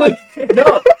around.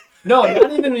 No,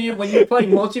 not even when you play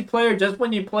multiplayer, just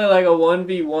when you play like a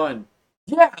 1v1.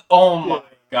 Yeah. Oh, my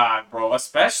God, bro.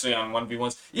 Especially on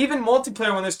 1v1s. Even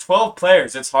multiplayer, when there's 12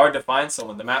 players, it's hard to find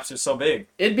someone. The maps are so big.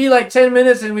 It'd be like 10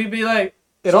 minutes and we'd be like...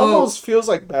 It almost feels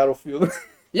like Battlefield.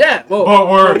 Yeah, well, but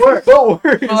worse. But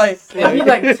worse. Like, it'd be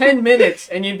like 10 minutes,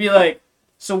 and you'd be like,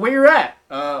 "So where you're at?"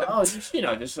 Just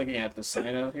looking at the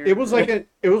sign out here. It was like an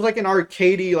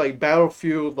arcadey like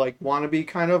Battlefield like wannabe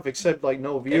kind of, except like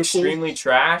no vehicles. Extremely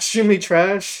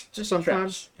trash. Just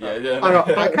sometimes. Yeah. I don't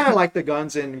know. I kind of like the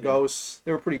guns in Ghosts.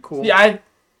 They were pretty cool. Yeah,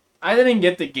 I didn't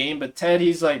get the game, but Ted,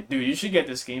 he's like, "Dude, you should get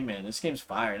this game, man. This game's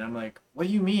fire." And I'm like, "What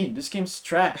do you mean? This game's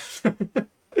trash."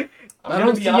 I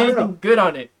don't see anything good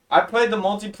on it. I played the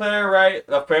multiplayer, right,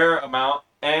 a fair amount,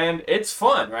 and it's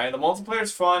fun, right? The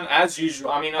multiplayer's fun, as usual.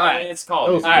 I mean, it's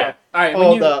called. All right.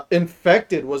 The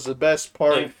Infected was the best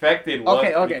part. Infected was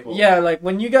okay. cool. Yeah, like,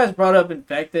 when you guys brought up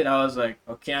Infected, I was like,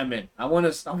 okay, I'm in. I want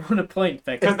to play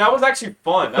Infected. Because that was actually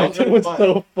fun. That was really fun.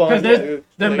 So fun. Because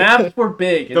the maps were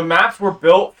big. The maps were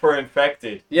built for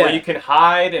Infected. Yeah. Where you can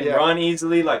hide and run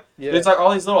easily. Like, there's like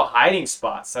all these little hiding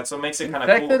spots. That's what makes it kind of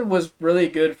cool. Infected was really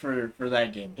good for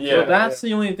that game. Yeah. So that's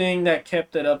the only thing that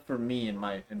kept it up for me in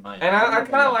my. And I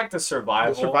kind of like the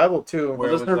survival. The survival too.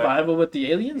 The survival with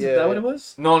the aliens? Yeah. Is that what it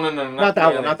was? No, not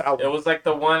that one. It was like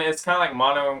the one. It's kind of like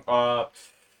Modern, not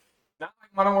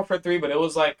like Modern Warfare 3, but it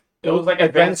was like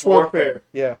Advanced Warfare.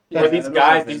 Yeah. Where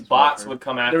these bots would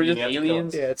come after you. They were just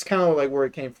aliens. Yeah, it's kind of like where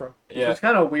it came from. Yeah. It's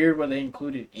kind of weird when they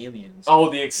included aliens. Oh,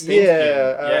 the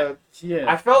extinction. Yeah.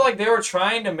 I felt like they were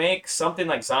trying to make something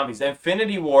like zombies. The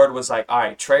Infinity Ward was like, all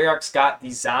right, Treyarch's got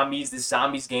this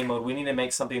zombies game mode. We need to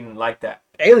make something like that.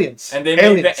 Aliens. And they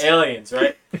made the aliens,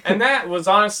 right? And that was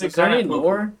honestly kind of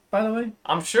lore, by the way.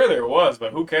 I'm sure there was,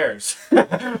 but who cares?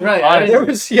 Right. There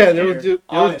was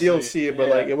DLC, but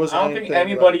like it wasn't. I don't think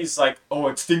anybody's like, oh,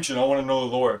 extinction. I want to know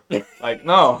the lore. Like,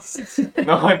 no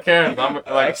one cares.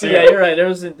 Actually, yeah, you're right.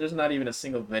 There's not even a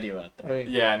single video out there. I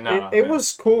mean, yeah, no. It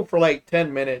was cool for like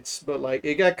 10 minutes, but like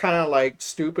it got kind of like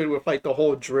stupid with like the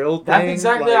whole drill thing. That's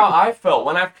exactly how I felt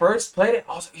when I first played it.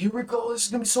 I was like, here we go. This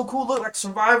is gonna be so cool. Look, like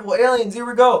survival aliens. Here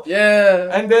we go. Yeah.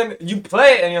 And then you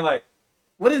play it and you're like,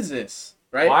 what is this?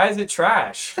 Right? Why is it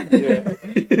trash? Yeah.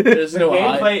 There's no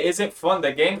gameplay isn't fun.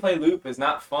 The gameplay loop is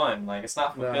not fun. Like, it's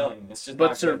not fulfilling. It's just.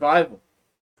 But survival.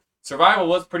 Survival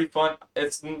was pretty fun.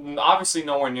 It's obviously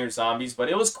nowhere near zombies, but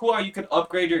it was cool how you could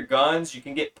upgrade your guns. You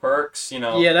can get perks.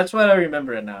 Yeah, that's what I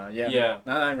remember it now. Yeah. Yeah.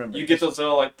 Now I remember. You get those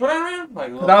little like. I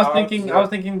was thinking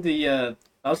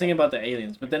about the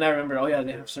aliens, but then I remember. Oh yeah,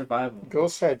 they have survival.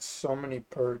 Ghost had so many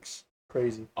perks.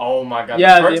 Crazy. Oh my god.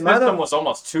 Yeah, the perk system was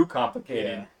almost too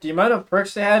complicated. Yeah. The amount of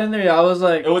perks they had in there, I was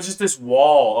like, it was just this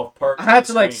wall of perks. I had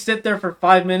to like sit there for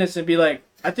 5 minutes and be like,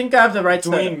 I think I have the right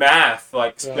doing math,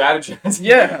 like strategizing.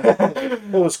 Yeah.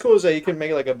 What was cool is that you can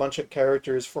make like a bunch of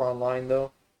characters for online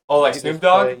though. Oh, like Snoop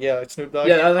Dogg? Yeah, like Snoop Dogg.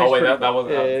 Yeah, that was oh wait, cool. that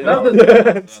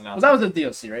wasn't. That was a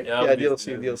DLC, right? Yeah,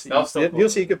 DLC. That was still cool.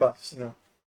 DLC you could buy. You know.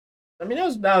 I mean,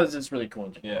 that was just really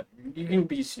cool. Yeah, you can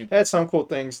be Snoop. It had some cool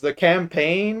things. The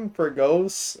campaign for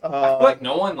Ghosts. I feel like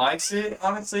no one likes it,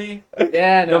 honestly.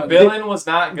 Yeah, no. The villain was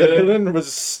not good. The villain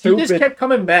was stupid. He just kept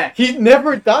coming back. He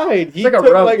never died. He like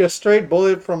took like a straight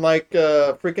bullet from like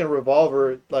a freaking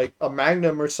revolver, like a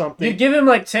Magnum or something. You give him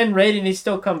like 10 rating, he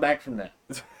still come back from that.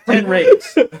 10 ratings.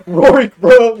 Rorik,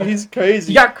 bro, he's crazy.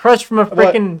 He got crushed from a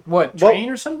freaking train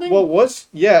or something?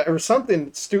 Or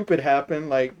something stupid happened.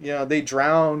 Like, they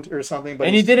drowned or something. But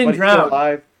and he didn't drown.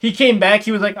 Alive. He came back.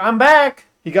 He was like, I'm back.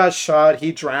 he got shot,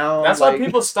 he drowned. That's like, why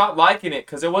people stopped liking it,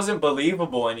 because it wasn't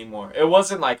believable anymore. It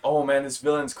wasn't like, oh man, this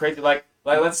villain's crazy. Like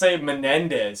let's say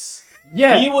Menendez.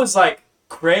 Yeah. He was like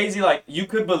crazy. Like you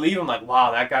could believe him. Like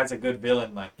wow, that guy's a good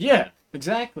villain. Like Yeah.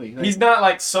 Exactly. Like, he's not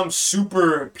like some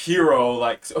superhero,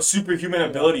 like superhuman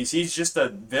abilities. He's just a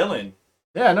villain.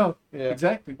 yeah. No. yeah.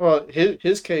 Exactly. Well,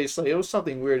 his case, like, it was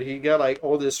something weird. He got like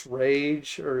all this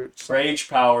rage or Rage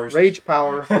powers. rage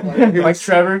power. Like, he Like was,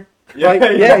 Trevor. like,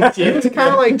 yeah, it's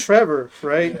kind of like Trevor,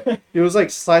 right? He was like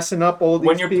slicing up all these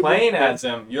When you're people. playing as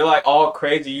him, you're like all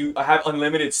crazy. You have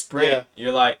unlimited sprint. Yeah.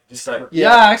 You're like just like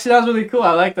Yeah. Actually, that was really cool.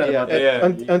 I like that. Yeah, about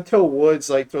that. Yeah. until Woods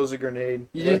like throws a grenade.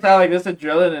 You just have like this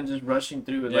adrenaline just rushing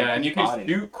through with yeah, like and you his can body.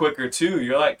 shoot quicker too.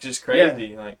 You're like just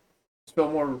crazy. Like Just feel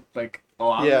more like,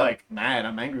 oh, I'm Yeah. like mad.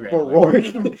 I'm angry right Well,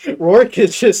 now. Rourke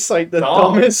is just like the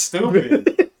Dumb, dumbest.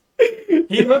 stupid.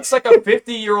 He looks like a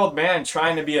 50-year-old man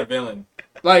trying to be a villain.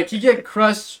 Like he get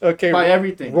crushed Okay, by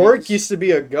everything. Rourke He used to be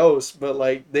a ghost, but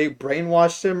like they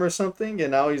brainwashed him or something,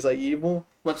 and now he's like evil.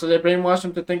 What? So they brainwash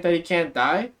him to think that he can't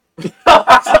die?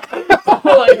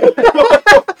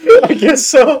 I guess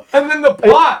so. And then the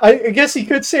plot. I guess he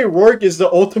could say Rourke is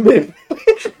the ultimate.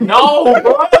 No,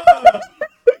 bro.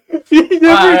 He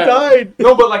never died.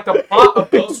 No, but like the plot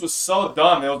of Ghost was so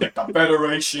dumb. It was like the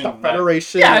Federation. The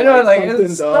Federation. Yeah, I know. Like something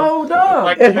it's so dumb.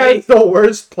 Like- It has the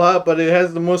worst plot, but it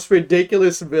has the most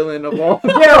ridiculous villain of all.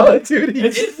 Yeah, dude.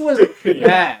 it was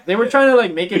bad. They were trying to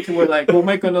like make it to where like we'll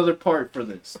make another part for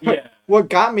this. Yeah. What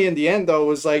got me in the end though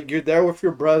was like you're there with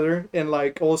your brother, and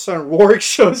like all of a sudden Rourke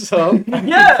shows up,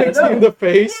 Yeah, I kicks you know. in the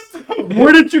face,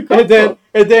 Where did you come from?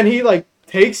 and then he like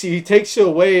takes you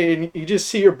away, and you just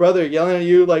see your brother yelling at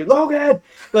you like Logan,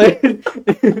 like,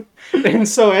 and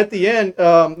so at the end,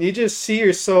 you just see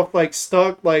yourself like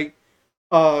stuck like,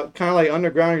 kind of like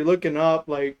underground. You're looking up,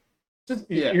 like,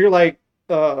 Yeah. you're like,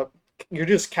 you're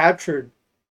just captured.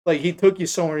 Like he took you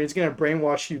somewhere. He's gonna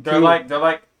brainwash you. They're too.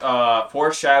 like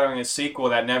foreshadowing a sequel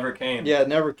that never came. Yeah, it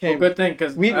never Well, came. good thing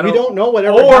because we don't know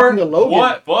whatever Or happened to Logan.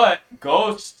 what? But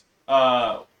Ghost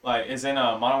like is in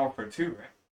Modern Warfare 2,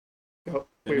 right? Oh,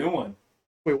 The wait, new one.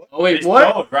 wait, what? Oh wait, They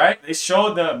what? showed, right? They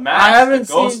showed the mask. I haven't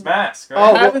the Ghost seen- mask, right? I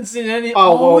Oh, well- haven't seen any. Oh,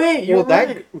 Oh, well, wait, you're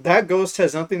right. that ghost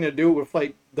has nothing to do with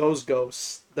like those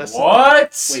ghosts. That's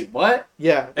What? Wait, what?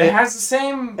 yeah. It has the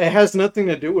same. It has nothing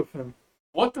to do with him.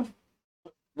 What the?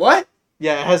 What?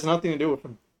 Yeah, it has nothing to do with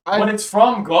him. But it's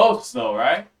from Ghost, though,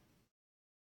 right?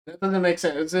 That doesn't make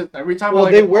sense. Is it? Are we talking Well,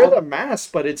 about? they Like wear the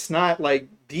mask, but it's not like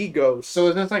the ghost. So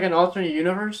is this like an alternate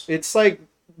universe? It's like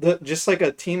just like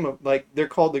a team of like they're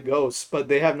called the ghosts, but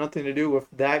they have nothing to do with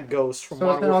that ghost from So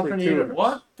it's Modern an Warfare alternate 2. universe.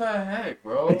 What the heck,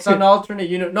 bro? It's an alternate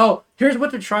universe. No, here's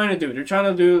what they're trying to do. They're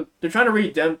trying to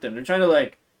redeem them. They're trying to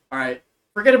like, all right,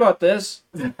 forget about this.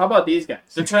 How about these guys?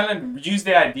 They're trying to use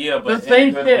the idea, The but same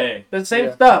in a good shit, way. the same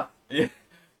Yeah. stuff, Yeah.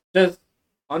 just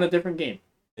on a different game.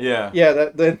 Yeah. Yeah,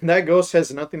 that ghost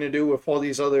has nothing to do with all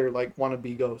these other like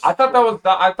wannabe ghosts. I thought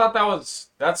that was.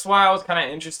 That's why I was kind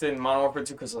of interested in Modern Warfare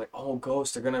 2, because like, oh,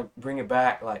 Ghost, they're gonna bring it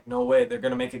back. Like, no way, they're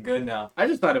gonna make it good now. I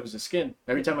just thought it was a skin.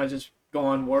 Every time I just go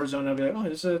on Warzone, I'll be like, oh,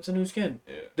 it's a new skin.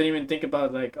 Yeah. Didn't even think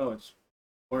about like, oh, it's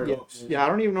Yeah, Warzone. yeah, I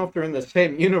don't even know if they're in the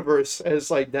same universe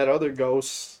as like that other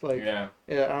ghost. Like, Yeah.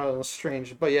 yeah, I don't know,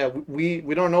 strange. But yeah, we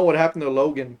don't know what happened to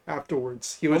Logan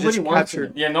afterwards. He was Nobody just wants to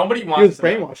captured. Yeah. Nobody He wants was to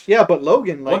know. brainwashed. Yeah, but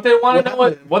Logan, like, What they want to know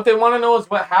happened to him? what they want to know is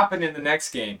what happened in the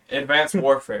next game, Advanced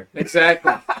Warfare.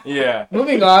 Exactly. Yeah.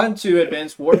 Moving on to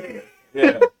Advanced Warfare.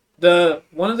 Yeah.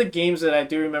 One of the games that I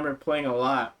do remember playing a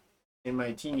lot in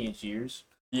my teenage years.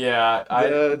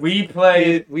 Yeah. We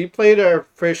played. we played our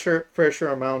fair share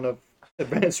amount of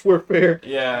Advanced Warfare.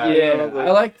 Yeah. Yeah,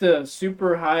 I like the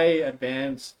super high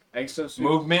advanced exosuit. The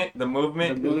movement. The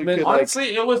movement.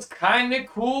 Honestly, it was kind of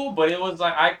cool, but it was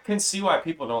like I can see why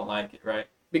people don't like it, right?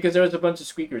 Because there was a bunch of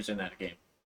squeakers in that game.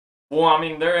 Well, I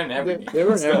mean, they're in every game. They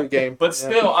were in every game. But Yeah.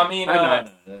 still, I mean, I know.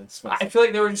 That's I feel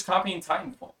like they were just copying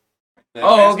Titanfall.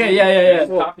 Oh, okay, yeah.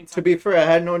 Well, Copying to be fair, I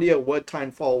had no idea what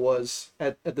Timefall was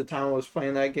at the time I was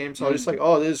playing that game, so I was just like,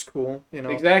 "Oh, this is cool," you know.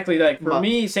 Exactly. Like for My-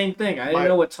 me, same thing. I didn't my-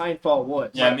 know what Timefall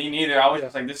was. Yeah, me neither. I was Yeah.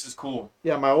 just like, this is cool.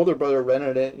 Yeah, my older brother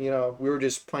rented it. You know, we were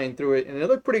just playing through it, and it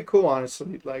looked pretty cool,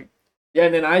 honestly. Like, Yeah,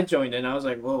 and then I joined and I was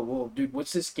like, whoa, dude,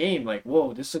 what's this game? Like,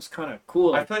 whoa, this looks kind of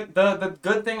cool. I Like, feel like the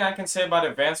good thing I can say about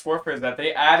Advanced Warfare is that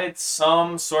they added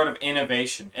some sort of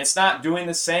innovation. It's not doing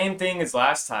the same thing as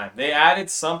last time. They added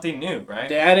something new, right?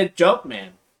 they added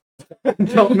Jumpman,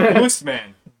 Jumpman, Boost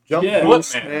Man. Jump Yeah.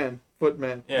 Boost Footman. Man,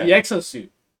 Footman. Yeah. the exosuit.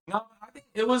 No, I think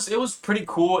it was pretty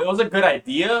cool. It was a good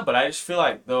idea, but I just feel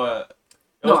like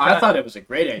No, I thought it was a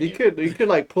great idea. You could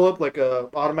like pull up like a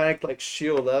automatic like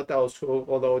shield. That was cool,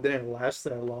 although it didn't last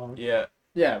that long. Yeah.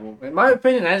 Yeah, well, in my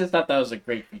opinion, I just thought that was a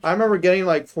great feature. I remember getting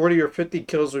like 40 or 50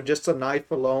 kills with just a knife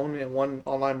alone in one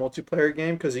online multiplayer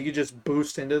game because you could just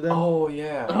boost into them. Oh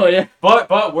yeah. Oh yeah, But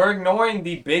we're ignoring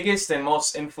the biggest and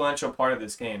most influential part of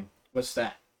this game. what's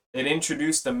that? It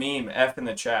introduced the meme F in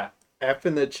the chat. F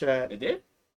in the chat. It did.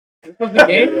 This was the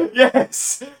game.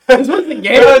 Yes. This was the game.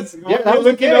 Because Yeah, when that you're was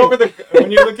the looking game. over the when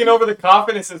you're looking over the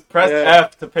coffin, it says press Yeah.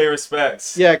 F to pay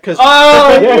respects. Yeah, because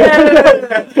Oh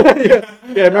yeah, yeah.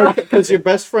 yeah, remember because your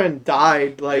best friend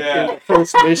died like Yeah. in the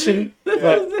first mission. Yeah.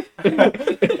 But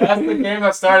That's the game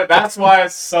that started. That's why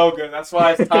it's so good. That's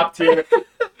why it's top tier.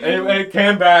 It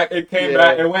came back. It came Yeah.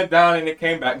 back. It went down and it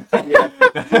came back. Yeah.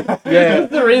 That's yeah,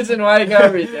 the reason why I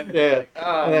got redemption. yeah.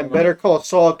 Oh, And then Better Call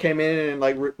Saul came in and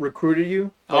like recruited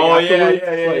you. Like, Oh yeah, afterwards.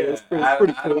 yeah, yeah, Like, yeah. It was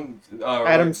pretty cool.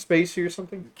 Adam Spacey or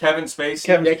something. Kevin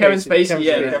Spacey. Yeah, Kevin Spacey,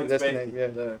 yeah. Kevin that's the Spacey.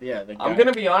 name. Yeah. The guy. I'm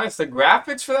gonna be honest. The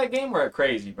graphics for that game were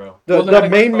crazy, bro. The, Well, the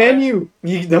like, main bro, menu.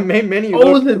 The main menu.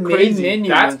 Oh, looked the main crazy. menu.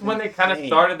 That's was when they kind of insane.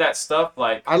 started that stuff,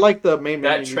 like I like the main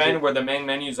that menu. trend where the main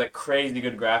menu is like crazy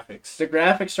good graphics. The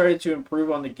graphics started to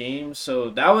improve on the game, so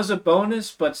that was a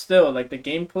bonus. But still, like the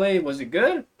gameplay, was it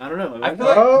good? I don't know. I feel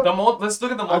like let's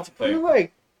look at the I feel multiplayer.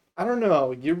 like I don't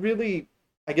know. You really.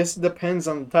 I guess it depends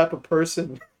on the type of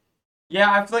person. Yeah,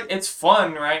 I feel like it's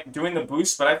fun, right, doing the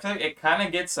boost, but I feel like it kind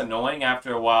of gets annoying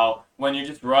after a while when you're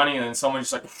just running and then someone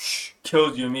just like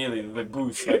kills you immediately, like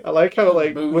boost. Like, I like how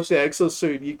like Boost. with the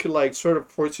exosuit you could like sort of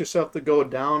force yourself to go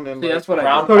down and See, like that's what I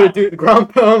Ground did. sort of do the ground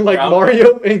pound like Ground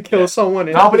Mario and kill Yeah. someone.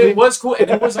 no, but instantly. it was cool, and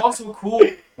it was also cool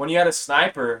when you had a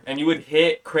sniper and you would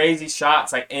hit crazy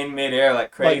shots like in midair, like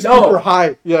like crazy. No. super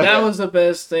high. Yeah. That was the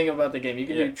best thing about the game. You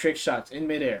could Yeah. do trick shots in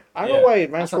midair. I don't know Yeah. why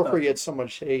Advanced I thought that Warfare was- gets so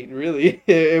much hate. Really,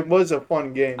 it was a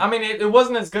fun game. I mean, it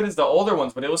wasn't as good as the older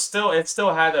ones, but it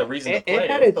still had a reason to It, play. it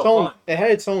had was its still own. fun. It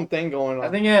had its own thing going on. I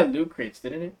think it had loot crates,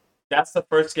 didn't it? That's the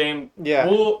first game. Yeah.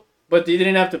 Well, But you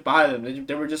didn't have to buy them.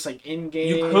 They were just like in game.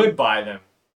 you could buy them.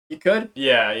 You could.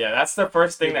 Yeah, yeah. That's the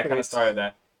first thing that kind of Crates. started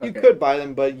that. You Okay. could buy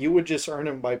them, but you would just earn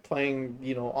them by playing,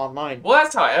 online. Well,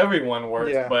 that's how everyone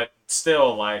works, Yeah. but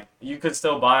still, like, you could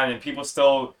still buy them, and people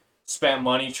still spent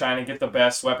money trying to get the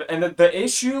best weapon. And the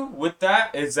issue with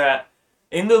that is that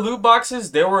in the loot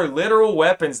boxes, there were literal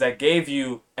weapons that gave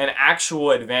you an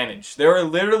actual advantage. There were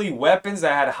literally weapons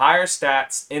that had higher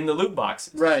stats in the loot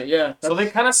boxes. Right. Yeah. So they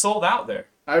kind of sold out there.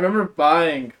 I remember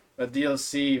buying a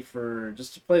DLC for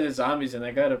just to play the zombies, and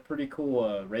I got a pretty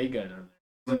cool ray gun on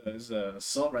there. It was an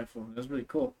assault rifle. It was really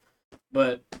cool,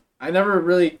 but I never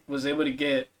really was able to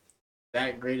get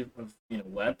that great of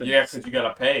weapons. Yeah, because you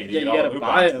gotta pay. to Yeah, get you all the gotta loot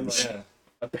buy boxes. them.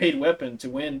 A paid weapon to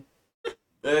win.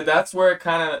 That's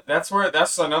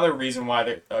another reason why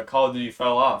the Call of Duty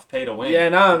fell off. Pay to win. Yeah,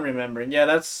 now I'm remembering. Yeah,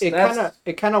 that's It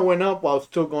kind of went up while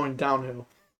still going downhill.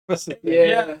 That's the thing.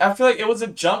 Yeah. I feel like it was a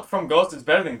jump from Ghost. It's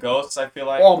better than Ghosts. I feel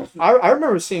like. Well, I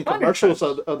remember seeing 100 commercials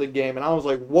times. of the game, and I was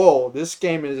like, "Whoa, this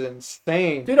game is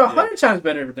insane!" dude, 100 times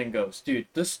better than Ghost. Dude,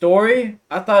 the story,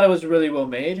 I thought it was really well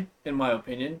made, in my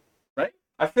opinion.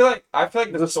 I feel like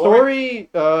The story,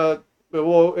 well, it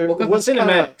Well, was because the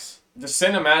kinda- cinematics. the the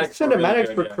cinematics. were really cinematics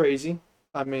good, were yeah. crazy.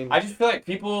 I mean, I just feel like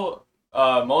people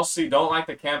mostly don't like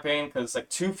the campaign because it's like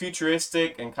too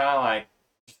futuristic and kind of like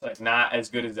just like not as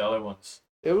good as the other ones.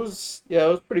 it was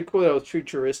pretty cool. That it was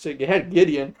futuristic. It had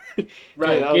Gideon.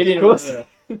 Right, that was Gideon cool. was a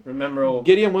memorable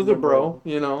Gideon was a bro,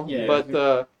 Yeah.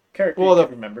 But character Well, you the-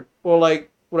 could remember. well, like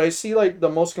what I see, like the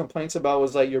most complaints about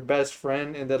was like your best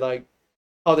friend, and that like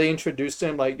how they introduced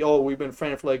him, like, oh, we've been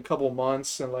friends for like a couple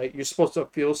months, and like you're supposed to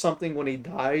feel something when he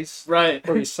dies Right.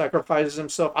 or he sacrifices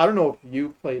himself. I don't know if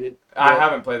you played it. I but-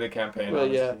 haven't played the campaign. Well,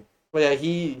 honestly. yeah. But yeah,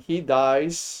 he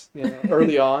dies,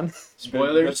 early on, Good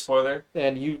Spoilers. spoiler.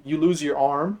 and you lose your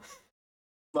arm.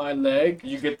 My leg.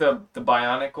 You get the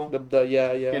bionicle, The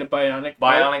yeah Get a bionic.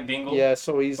 bionic dingle. yeah.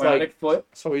 So he's Bionic like foot.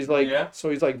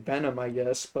 Yeah. Venom, I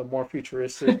guess, but more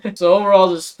futuristic. So overall,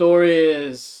 the story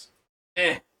is,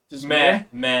 just Meh,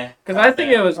 meh. Because I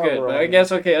think it was good, Overall, but I yeah.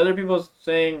 guess other people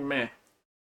saying meh.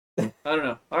 I don't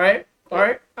know. All right.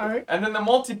 And then the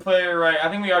multiplayer, right? I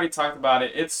think we already talked about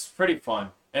it. It's pretty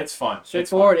fun. It's fun. It's fun.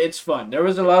 Straightforward. It's fun. There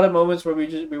was a lot of moments where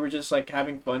we were just like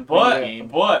having fun playing the game.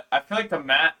 But I feel like the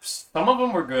maps, some of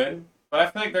them were good, but I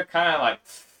feel like they're kind of like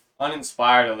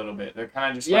uninspired a little bit. They're kind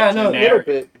of just Yeah, like no, a generic,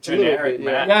 a little generic bit,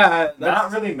 yeah. maps. Yeah, Not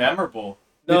that's really memorable.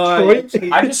 no.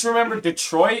 Detroit? I just remember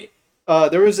Detroit.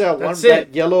 There was that one That's that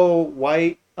it. yellow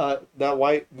white that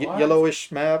white What? yellowish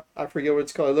map. I forget what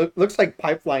it's called. Looks like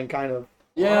Pipeline kind of.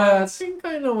 Yeah, I What? think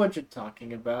I know what you're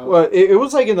talking about. Well, it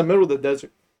was like in the middle of the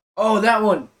desert. Oh, that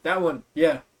one.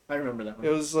 Yeah, I remember that one. It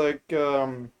was like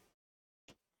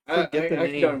forget the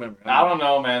actually name. don't remember. I don't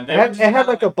know, man. It had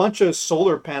like a bunch of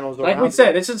solar panels like around we it.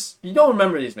 said, it's just you don't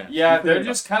remember these maps. Yeah, You they're forget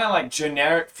just kind of like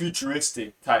generic,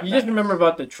 futuristic type. about- You just remember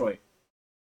about Detroit.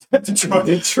 Detroit.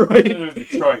 Detroit.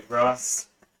 Detroit, bro.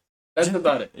 That's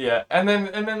about it. Yeah, and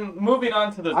then moving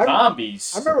on to the I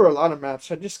zombies. I remember a lot of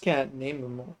maps. I just can't name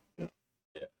them all.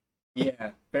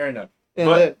 Yeah, fair enough. And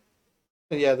But-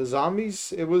 yeah, the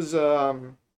zombies. It was I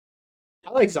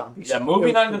like zombies. Yeah, moving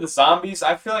It was on to the zombies,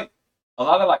 I feel like a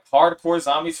lot of like hardcore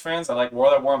zombies fans that like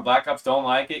World at War and Black Ops don't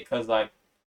like it because like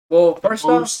Well, first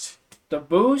off, boost. the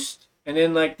boost, and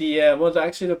then like the well,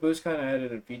 actually the boost kind of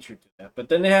added a feature to that, but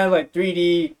then they had like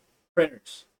 3D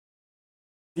printers.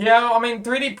 Yeah, I mean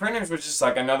 3D printers was just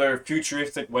like another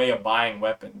futuristic way of buying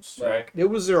weapons, right? It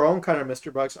was their own kind of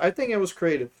Mr. Box. I think it was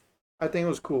creative. I think it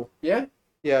was cool. Yeah,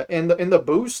 Yeah, and the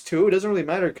boost too. It doesn't really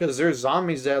matter because there's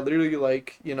zombies that literally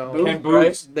like Can right?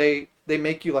 boost. they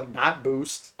make you like not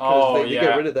boost. Oh, they yeah.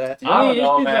 get rid of that. The I only don't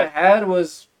know, issues man. I had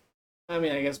was, I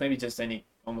mean, I guess maybe just any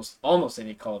almost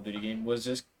any Call of Duty game was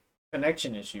just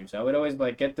connection issues. I would always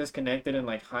like get disconnected in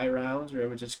like high rounds, or it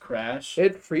would just crash.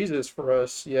 It freezes for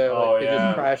us. Yeah, Oh like, it yeah,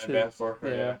 just crashes. Advanced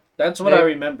Warfare. Yeah. That's what I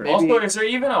remember. Maybe- Also, is there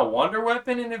even a wonder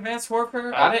weapon in Advanced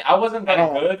Warfare? I- I wasn't that I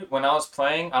don't- good when I was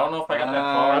playing. I don't know if I got that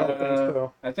I far. don't think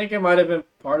so. I think it might have been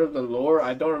part of the lore.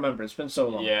 I don't remember. It's been so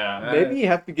long. Yeah. Maybe you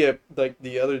have to get like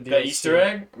the other DLC. The Easter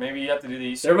egg? Maybe you have to do the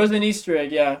Easter There egg. was an Easter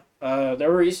egg, yeah.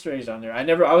 There were Easter eggs on there.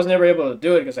 I was never able to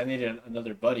do it because I needed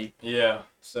another buddy. Yeah.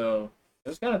 So it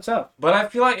was kind of tough. But I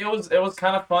feel like it was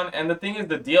kind of fun. And the thing is,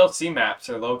 the DLC maps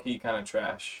are low key kind of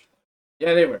trash.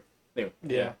 Yeah, they were.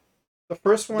 Yeah. The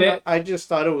first one, They- I just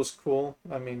thought it was cool.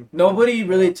 I mean, Nobody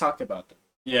really talked about them.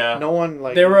 Yeah. no one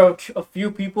like. There were a few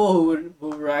people who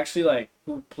were actually like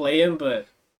who play them, but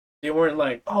they weren't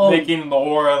like Making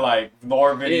lore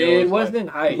videos. It wasn't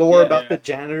hype. lore yeah. about the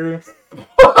janitor.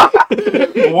 What?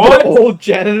 The old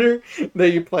janitor that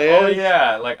you play Oh as.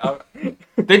 yeah, like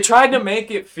they tried to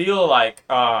make it feel like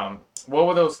what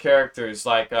were those characters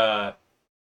like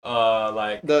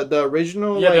like The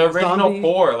original. yeah, like, the original zombie,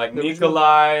 four like the original-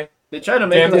 Nikolai, They tried to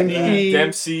make it like Dempsey, that.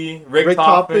 Dempsey, Rick Rick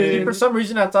Toppin, Toppin. For some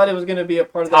reason, I thought it was gonna be a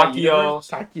part of that Takio. universe.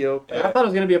 Takio. I thought it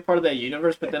was gonna be a part of that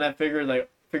universe, but then I figured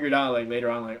out like later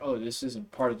on, like, oh, this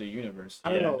isn't part of the universe. I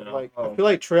don't Yeah, know. no. Like Oh. I feel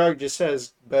like Treyarch just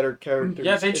has better characters.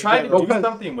 Yeah, they in tried to general. do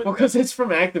something with Because it's from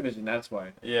Activision, that's why.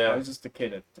 I yeah. was just a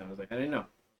kid at the time. I was like, I didn't know.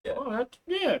 Yeah. Oh,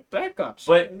 yeah, Black Ops.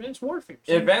 But- Advanced Warfare.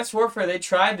 Advanced Warfare, they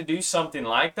tried to do something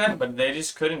like that, but they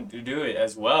just couldn't do it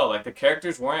as well. Like the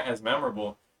characters weren't as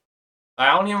memorable. I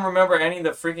don't even remember any of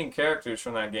the freaking characters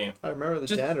from that game. I remember the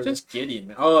janitor. just Gideon,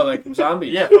 man. Oh, like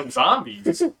zombies. Yeah, from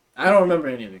zombies. I don't remember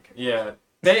any of the characters. Yeah.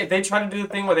 They tried to do the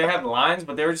thing where they had lines,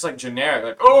 but they were just like generic,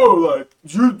 like, oh, like,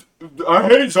 I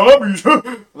hate zombies.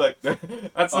 Like,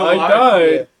 that's the I line.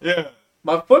 died. Yeah.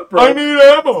 My foot I broke. need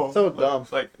ammo. So dumb.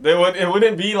 Like, it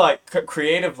wouldn't be like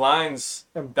creative lines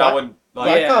And that Black, would, like,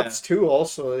 Black Yeah. Ops 2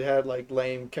 also they had like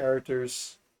lame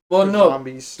characters. Well, for no,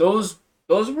 zombies. those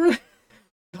were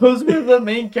the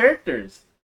main characters.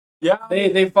 yeah.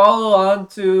 They follow on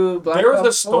to Black There was a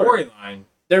Ops 4. storyline.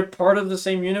 They're part of the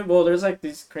same unit. Well, there's like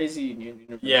these crazy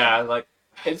universes. Yeah, like,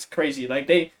 It's crazy. Like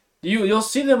you'll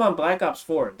see them on Black Ops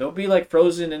 4. They'll be like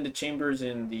frozen in the chambers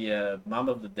in the Mob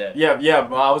of the Dead. yeah,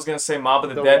 well, I was gonna say Mob of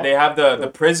the The Dead. what? They have the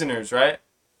prisoners, right?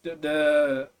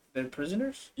 The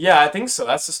prisoners. Yeah, I think so.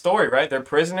 That's the story, right? They're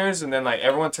prisoners, and then like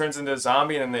everyone turns into a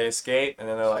zombie, and then they escape, and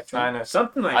then they're like trying to.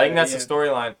 Something like I think that. that's the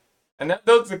storyline, and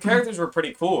the characters were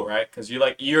pretty cool, right? Because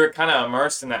you're kind of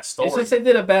immersed in that It's story. just they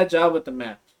did a bad job with the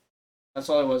map. That's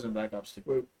all it was in Black Ops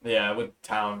 2. Yeah, with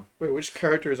town. Wait, which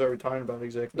characters are we talking about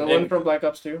exactly? The They- one from Black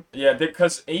Ops 2? Yeah,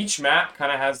 because each map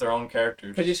kind of has their own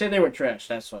characters. Because you say they were trash,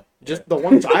 that's why. Just the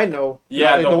ones I know.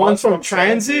 Yeah, Like, the ones from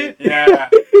Transit. Yeah.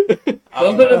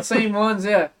 Those are the same ones,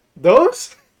 yeah.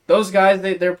 Those? Those guys,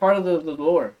 they're part of the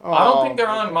lore. I don't think Oh, they're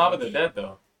on Mob of the Dead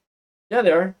though. Yeah,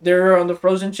 they are. They're on the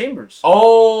frozen chambers.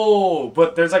 Oh,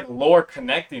 but there's like lore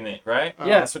connecting it, right? Oh,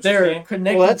 yeah, that's what you're they're saying?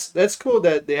 connected. Well, that's cool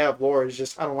that they have lore. It's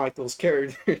just I don't like those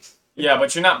characters. Yeah,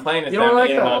 but you're not playing as You don't them like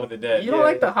in the- Mob of the Dead. you don't yeah.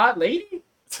 like the hot lady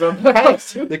from Black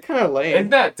Ops 2? They're kind of lame. Isn't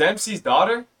that Dempsey's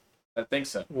daughter? I think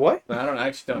so. What? I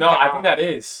actually don't No, I think that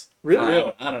is.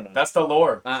 Really? I don't know. That's the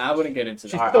lore. I wouldn't get into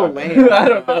She's that. so Alright. lame. I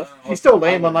don't know. She's still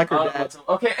lame, unlike her dad.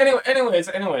 Okay.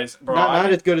 Anyways, bro.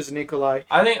 Not as good as Nikolai.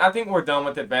 I think we're done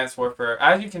with Advanced Warfare.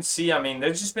 As you can see, I mean,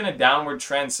 there's just been a downward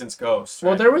trend since Ghost.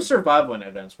 Well, right? there was survival in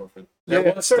Advanced Warfare. There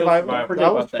Yeah, was still Survival. Survival.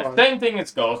 That was about that. fun. Same thing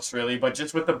as Ghost, really, but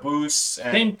just with the boosts.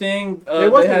 And, Same thing.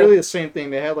 It wasn't really the same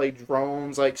thing. They had like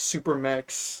drones, like super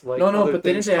mechs, like No, other but didn't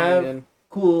things they coming have- in.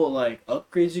 cool like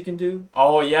upgrades you can do.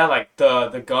 oh yeah, like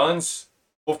the guns.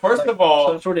 Well, first Like, of all,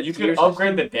 some sort of you tier could upgrade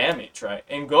system? the damage, right?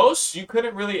 In Ghosts, you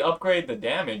couldn't really upgrade the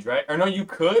damage, right? Or no, you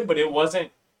could, but it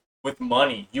wasn't with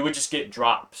money. You would just get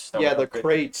drops. That Yeah, would the upgrade.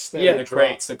 crates. That Yeah, would The drop.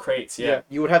 crates, the crates, Yeah. yeah.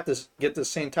 You would have to get the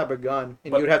same type of gun,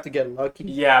 and But- you would have to get lucky.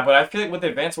 Yeah, but I feel like with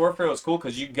Advanced Warfare, it was cool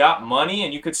because you got money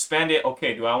and you could spend it.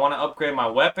 Okay, do I want to upgrade my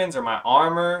weapons or my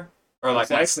armor or like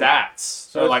Exactly. my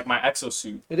stats or it's- like my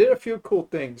exosuit? It did a few cool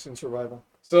things in survival.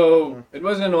 So it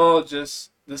wasn't all just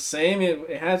the same.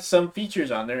 It had some features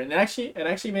on there, and it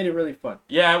actually made it really fun.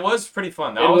 Yeah, it was pretty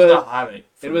fun. That It was the was- highlight.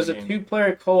 for It was the a game.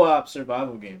 2-player co-op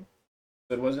survival game.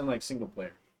 So it wasn't like single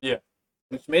player. Yeah.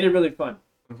 Which made it really fun.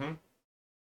 Mhm.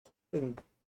 And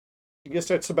I guess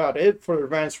that's about it for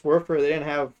Advanced Warfare. They didn't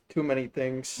have too many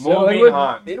things. Moving it was,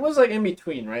 on. It was like in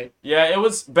between, right? Yeah, it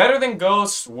was better than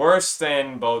Ghost, worse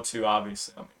than Bow 2,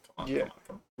 obviously. I mean, come on, Yeah.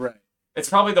 come on. Right. It's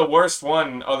probably the worst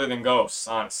one other than Ghosts,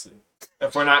 honestly.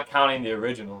 If we're not counting the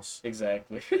originals.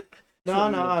 Exactly. No,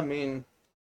 I mean,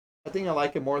 I think I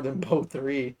like it more than Bow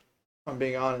 3. If I'm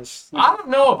being honest. I don't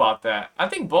know about that. I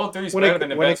think Bow 3 is better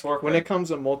than Advanced Warfare. when it comes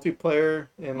to multiplayer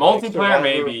and like, Multiplayer, survival-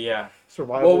 maybe, yeah.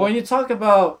 Survival. Well, when you talk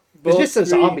about it's Bow just the 3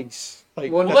 zombies.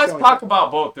 Like, Well, that's Let's the only talk thing.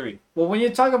 about Bow 3. Well, when you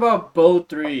talk about Bow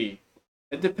 3,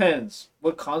 it depends.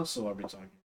 What console are we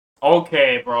talking?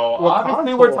 Okay, bro. What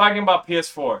Obviously, we're console? talking about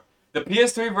PS4. The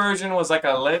PS3 version was like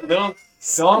a little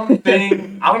dumb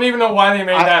thing. I don't even know why they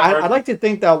made that version. I'd like to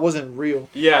think that wasn't real.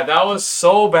 Yeah, that was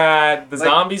so bad. The Like-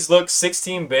 zombies look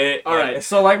 16-bit. All right,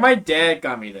 so like my dad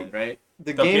got me that, right?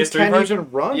 The The game PS3 can't version?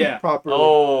 even run Yeah. properly.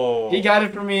 Oh. He got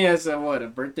it for me as a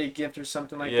birthday gift or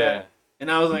something like Yeah. that.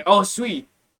 And I was like, oh sweet,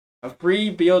 a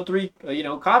free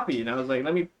BO3 copy. And I was like,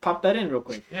 let me pop that in real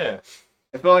quick. Yeah.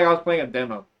 I felt like I was playing a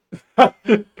demo. Oh,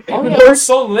 yeah, it was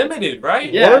so limited,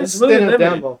 right? Yeah, Worse it's really than a limited.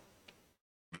 demo.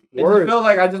 It just Worse. felt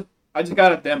like I just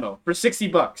got a demo for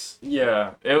 $60.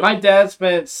 Yeah. My dad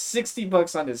spent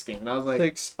 $60 on this game, and I was like,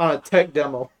 Takes on a tech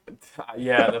demo.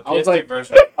 Yeah, the I was PS3 like-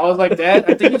 version. Dad,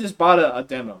 I think you just bought a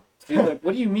demo. He's like,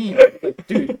 what do you mean? I was like,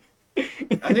 dude,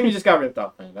 I think you just got ripped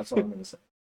off, man. That's all I'm gonna say.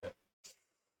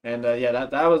 And yeah,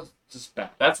 that was just bad.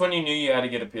 That's when you knew you had to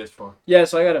get a PS4. Yeah,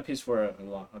 so I got a PS4 a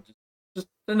lot. Just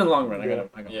in the long run, I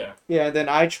got. Yeah. Yeah, and then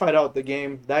I tried out that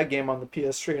game on the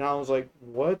PS3, and I was like,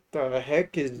 "What the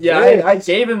heck is Yeah, this?" I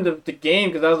gave him the game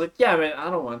because I was like, yeah, man, I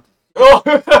don't want. Oh!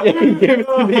 Yeah, he gave it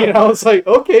to me, and I was like,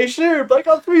 "Okay, sure, Black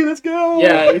Ops 3, let's go."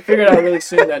 Yeah, we figured out really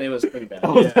soon that it was pretty bad. I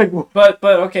was Yeah. like, But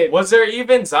okay, Was there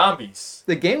even zombies?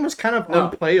 the game was kind of No.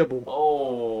 unplayable.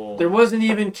 Oh. there wasn't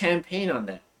even campaign on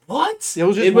that. What? It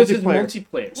was just It was just multiplayer.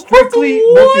 multiplayer. Strictly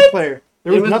What? multiplayer.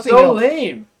 There was, It was nothing so else.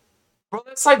 lame. Bro,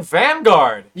 that's like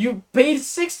Vanguard. You paid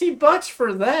 $60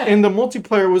 for that. And the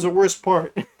multiplayer was the worst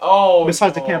part. Oh.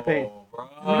 Besides the no, campaign. bro.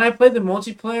 when I played the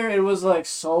multiplayer, it was like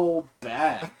so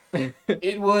bad.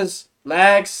 It was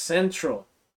lag central.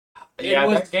 Yeah, it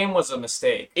was that game was a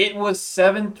mistake. it was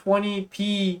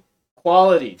 720p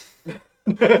quality.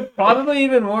 Probably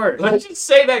even worse. Let's just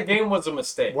say that game was a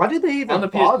mistake. Why did they even On the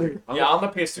bother? PS3. Yeah, on the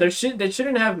PS3. They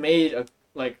shouldn't have made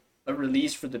a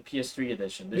release for the PS3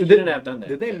 edition. They Did shouldn't have done that.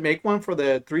 Did they make one for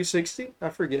the 360? I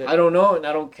forget. I don't know, and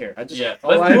I don't care. Yeah, all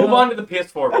let's I move know- on to the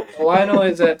PS4. All I know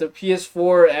is that the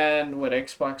PS4 and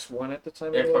Xbox One at the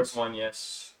time. it was, Xbox One,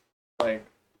 yes. Like,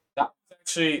 That was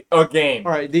actually a game.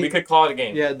 All right, We could call it a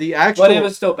game. yeah, the actual but it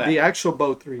was still bad. the actual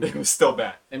Bow 3. It was still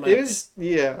bad. in my It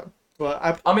opinion. was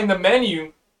but I mean, the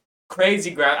menu,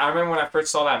 crazy. I remember when I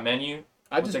first saw that menu.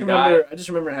 I just the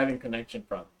remember having connection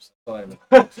problems. That's all I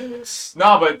know.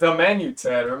 No, but the menu,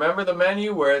 Ted. Remember the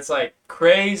menu where it's like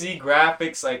crazy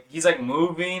graphics, like he's like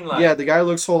moving, like yeah, the guy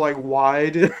looks so like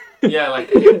wide. yeah,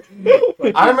 like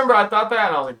I remember I thought that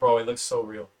and I was like, bro, it looks so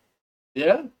real.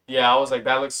 Yeah. Yeah, I was like,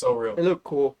 that looks so real. It looked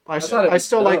cool. thought it I was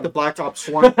still like dumb. the Black Ops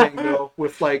 1 thing though,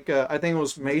 with like I think it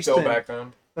was Mason. Still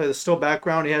background. The still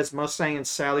background. He has Mustang and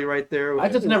Sally right there. I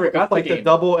just never got the like the game.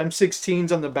 double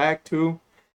M16s on the back too.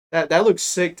 That looks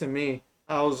sick to me.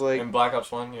 I was like, In Black Ops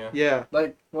 1, yeah. yeah,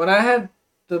 Like when I had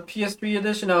the PS3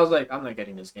 edition, I was like, I'm not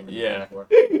getting this game. Yeah.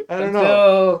 I don't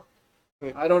know.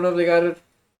 I don't know if they got it.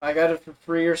 I got it for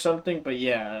free or something, but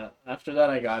yeah, after that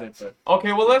I got it.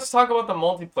 Okay, well let's talk about the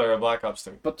multiplayer of Black Ops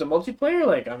 3. But the multiplayer,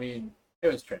 like, I mean, it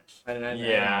was trash.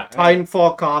 Yeah.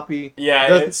 Titanfall copy Yeah,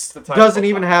 Does- it's the type doesn't of-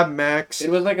 even have mechs.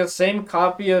 It was like a same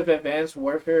copy of Advanced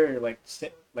Warfare, like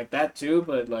that too,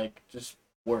 but like just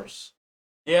worse.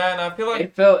 Yeah, and I feel like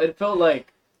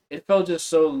It felt just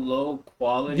so low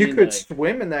quality. You could like,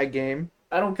 swim in that game.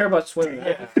 I don't care about swimming.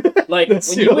 Yeah. Like That's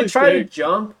when the you only would try to thing.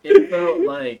 jump, it felt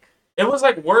like it was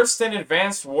like worse than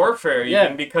Advanced Warfare even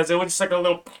Yeah. because it was just like a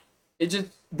little it just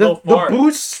The Go far.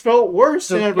 boosts felt worse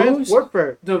The than Advanced boost-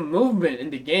 Warfare. the movement in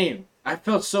the game I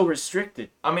felt so restricted.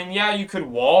 I mean, yeah, you could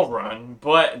wall run,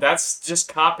 but that's just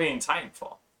copying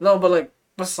Titanfall. No, but like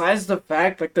besides the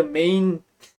fact, like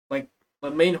like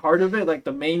the main heart of it, like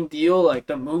the main deal, like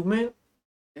the movement,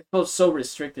 it felt so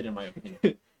restricted in my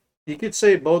opinion. You could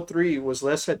say Boat 3 was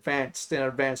less advanced than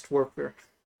Advanced Warfare.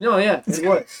 No, yeah, it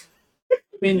was. I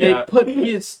mean, Yeah. they put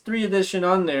PS3 edition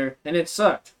on there, and it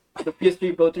sucked. The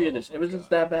PS3 Boat 3 edition, it was just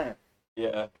that bad.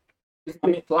 Yeah. Just I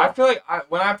mean, I feel like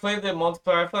when I played the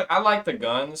multiplayer, I feel like I like the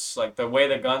guns, like the way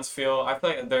the guns feel. I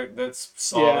feel like that's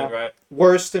solid, Yeah. right?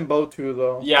 Worse than Boat 2,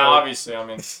 though. Yeah, Like, obviously. I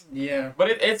mean, yeah. but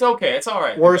it's okay. It's all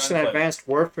right. The worse than gunplay. Advanced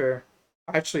Warfare.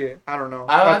 Actually, I don't know.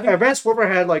 I think- Advanced Warfare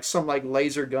had like some like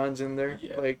laser guns in there.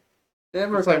 Yeah. Like They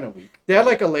were It's like- kind of weak. they had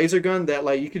like a laser gun that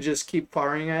like you could just keep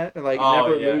firing at and like Oh,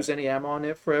 never yeah. lose any ammo on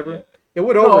it forever. Yeah. It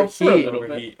would Oh, for a overheat. little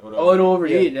Overheat. Oh, it'll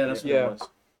overheat. Yeah, that's what Yeah. it was.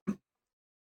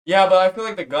 Yeah, but I feel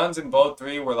like the guns in both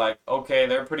 3 were like, okay,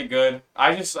 they're pretty good.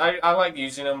 I like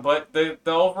using them, but the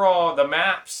overall, the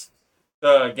maps,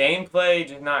 the gameplay,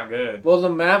 just not good. Well, the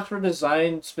maps were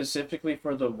designed specifically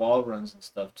for the wall runs and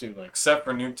stuff too, like Except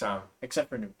for Nuketown. except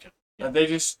for Nuke. Yeah. They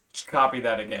just copied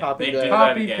that again. Copied They that. did that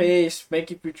Copy again. paste,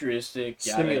 make it futuristic.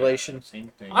 yada, yada, Simulation. same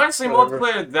thing. Honestly, Whatever.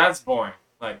 multiplayer, that's boring.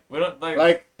 Like, we don't,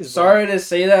 Like, Is sorry to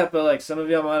say that, but like some of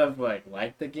y'all might have like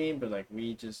liked the game, but like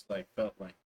we just like felt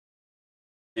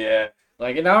yeah.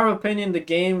 like in our opinion, the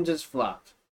game just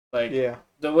flopped. Like Yeah.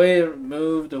 the way it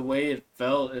moved, the way it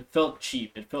felt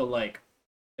cheap. It felt like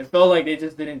they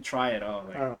just didn't try at all. I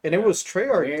Like, don't know. And it was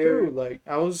Treyarch Where- too. Like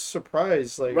I was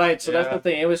surprised. Like right, so that's Yeah. the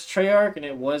thing. It was Treyarch, and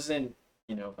it wasn't,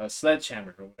 a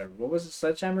Sledgehammer or whatever. What was it,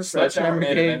 Sledgehammer? Sledgehammer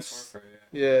made games. Advanced Warfare,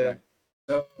 yeah,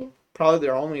 So, probably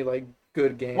their only like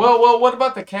good game. Well, what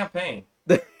about the campaign?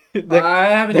 the, I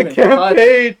haven't the even touched.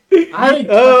 campaign. I haven't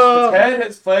touched Ted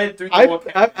has played through the I've, whole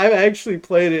I've, campaign. I've actually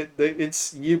played it.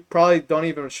 It's you probably don't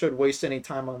even should waste any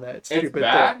time on that. It's It's stupid.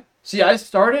 bad? See, I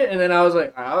started, and then I was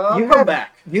like, I'll You come have-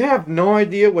 back. You have no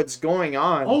idea what's going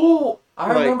on. Oh, I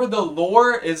Like- remember the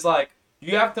lore is like,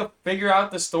 you have to figure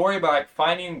out the story by like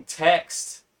finding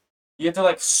text. You have to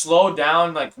like slow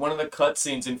down like one of the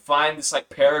cutscenes and find this like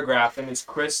paragraph in this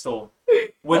crystal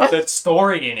with What? the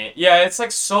story in it. Yeah, it's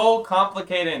like so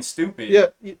complicated and stupid. Yeah,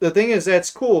 the thing is that's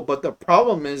cool, but the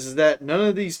problem is that none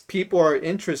of these people are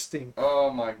interesting. Oh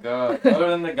my god. Other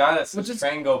than the guy that says Which is-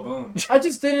 train go boom. I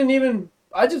just didn't even.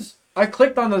 I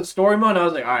clicked on the story mode, and I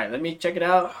was like, all right, let me check it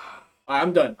out. All right,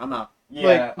 I'm done. I'm out.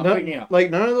 Yeah. I'm picking out.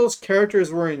 Like none of those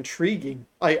characters were intriguing.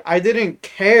 Like I didn't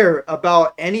care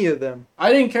about any of them.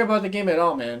 I didn't care about the game at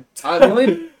all, man.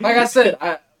 Like I said,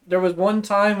 there was one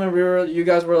time when you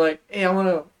guys were like, hey, you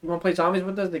wanna play zombies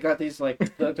with us? They got these like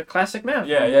the classic maps.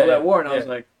 Yeah, from yeah, World at yeah, War, and I was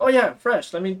yeah. like, oh yeah,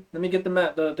 fresh. Let me get the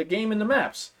map, the game and the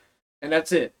maps, and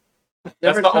that's it. That's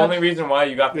Never the touched- only reason why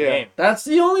you got the Yeah. game. That's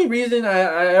the only reason I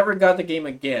ever got the game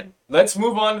again. Let's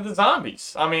move on to the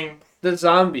zombies. I mean, The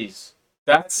zombies.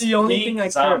 that's the only peak thing I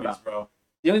care zombies, about. bro.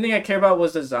 The only thing I care about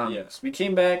was the zombies. Yeah. We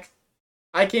came back.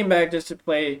 I came back just to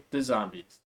play the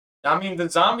zombies. I mean, the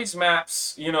zombies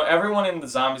maps, everyone in the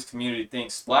zombies community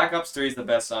thinks Black Ops 3 is the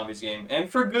best zombies game. And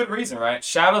for good reason, right?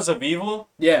 Shadows of Evil,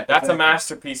 Yeah, that's a exactly.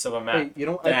 masterpiece of a map. Hey,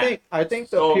 Yeah. I think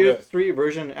the So good. PS3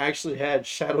 version actually had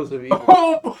Shadows of Evil.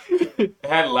 Oh! It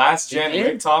had last gen It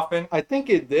did? Richtofen. I think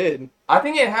it did. I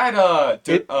think it had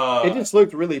It just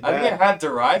looked really I think it bad. had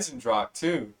Horizon Drop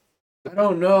too. I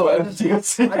don't know. I But-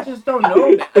 just don't know,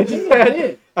 man. I just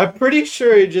did. I'm pretty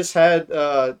sure it just had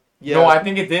yeah. No, I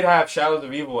think it did have Shadows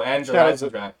of Evil and Shadows Horizon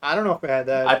of- Drop. I don't know if it had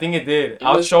that. I think it did. It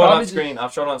I'll was show it on probably screen. just- I'll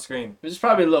show it on screen. It was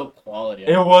probably low quality.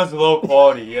 It was low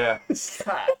quality, yeah.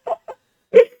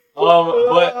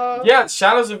 But yeah,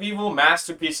 Shadows of Evil,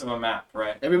 masterpiece of a map,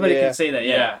 right? Everybody Yeah. can say that.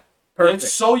 Yeah, Yeah. perfect.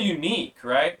 It's so unique,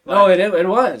 right? No, Like, it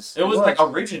was. it was like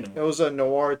original. It was a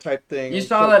noir type thing. You It was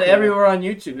saw so that cool. everywhere on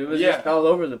YouTube. It was Yeah. just all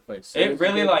over the place. It was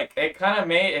really good. it kind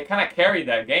of carried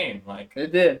that game. Like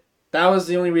It did. That was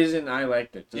the only reason I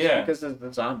liked it. Just Yeah. because of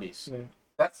the zombies. Yeah.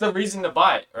 that's the reason to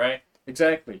buy it, right?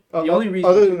 Exactly. The only reason.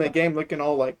 other than the game looking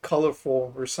all like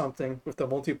colorful or something with the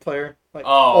multiplayer, like Oh,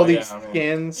 all these yeah, I mean,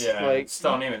 skins, Yeah, like just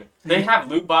don't even. They have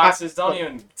loot boxes. Don't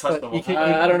even touch but the you wall. can-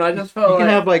 I don't know. I just you felt can like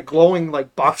have like glowing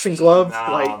like boxing gloves,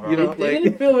 Nah, like bro. you know, it like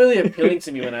didn't feel really appealing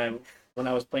to me when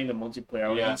I was playing the multiplayer. I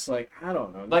was Yeah. just like, I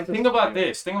don't know. Like This think is- about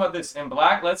this. Think about this. In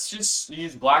Black, let's just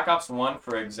use Black Ops 1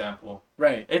 for example.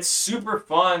 Right. It's super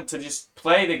fun to just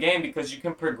play the game because you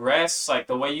can progress like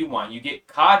the way you want. You get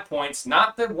COD points,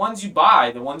 not the ones you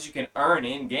buy, the ones you can earn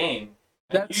in game.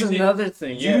 And That's use another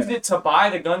thing. Use yeah. it to buy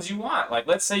the guns you want. Like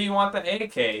let's say you want the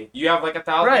AK, you have like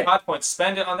 1,000 Right. COD points.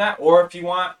 Spend it on that. Or if you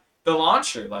want the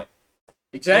launcher, like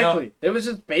Exactly. It was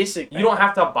just basic. You don't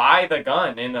have to buy the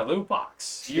gun in the loot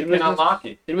box. You It can was just- unlock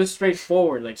it. It was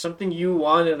straightforward, like something you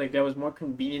wanted, like that was more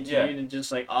convenient to Yeah. you than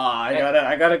just like,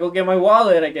 I gotta go get my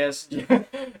wallet, I guess.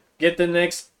 Get the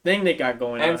next thing they got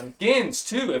going And on. skins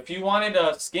too. If you wanted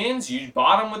skins, you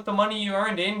bought them with the money you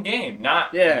earned in game,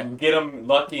 not Yeah. get them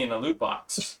lucky in a loot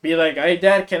box. Be like, hey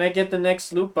dad, can I get the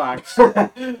next loot box?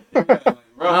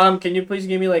 Bro. Can you please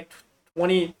give me like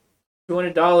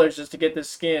 $200 just to get this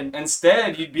skin?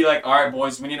 Instead, you'd be like, all right,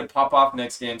 boys, we need to pop off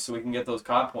next game so we can get those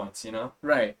COD points, you know?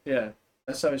 Right, yeah.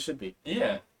 That's how it should be.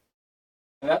 Yeah.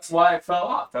 And that's why it fell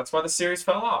off. That's why the series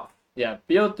fell off. Yeah,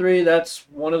 BO3, that's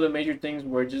one of the major things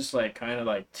where it just like kind of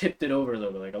like tipped it over a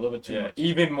little bit, like a little bit too Yeah, much.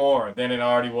 even more than it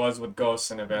already was with Ghosts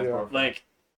and Advanced Yeah. Warfare. Like,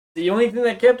 the only thing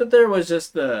that kept it there was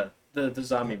just the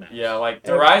zombie map. Yeah, like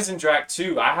the Rise and Drac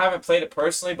 2. I haven't played it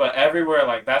personally, but everywhere,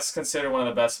 like, that's considered one of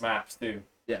the best maps, too.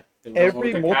 Yeah. It was- Every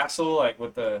With the multi- castle, like,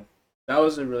 with the... that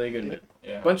was a really good map.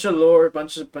 Yeah. Bunch of lore,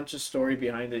 bunch of story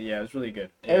behind it. Yeah, it was really good.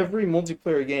 Yeah. Every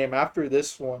multiplayer game after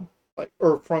this one, like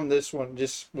or from this one,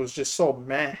 was just so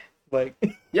meh. Like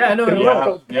Yeah, I know. it I was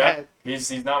know. Yeah. so bad.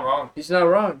 He's not wrong. He's not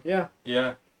wrong. Yeah.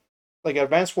 Yeah. Like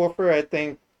Advanced Warfare, I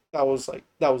think that was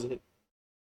it.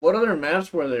 What other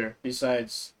maps were there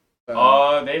besides? They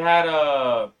had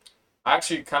I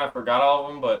actually kind of forgot all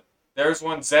of them, but there's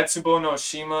one Zetsubo no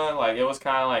Shima. Like it was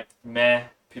kind of like meh.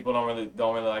 People don't really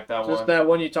like that just one. that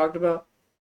one you talked about.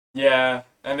 Yeah,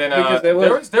 and then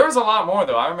Because there was a lot more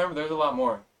though. I remember there was a lot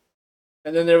more.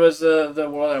 And then there was the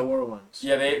World at War ones.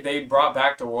 Yeah, they brought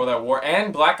back the World at War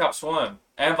and Black Ops 1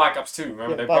 and Black Ops 2. Remember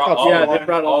Yeah, they Black brought Ops all, Yeah, of they them,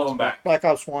 brought all all of those them back. Black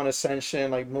Ops 1,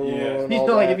 Ascension, like Moon. Yeah. And You all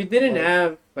know, like that. if you didn't Like,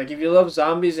 have, like if you love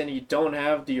zombies and you don't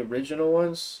have the original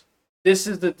ones, this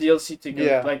is the DLC to get.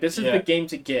 Yeah. Like this is Yeah. the game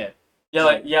to get.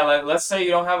 Like let's say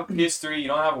you don't have a PS3, you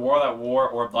don't have World at War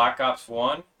or Black Ops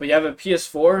 1. But you have a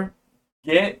PS4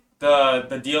 Get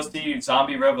the DLC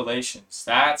Zombie Revelations.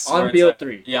 That's on where it's at.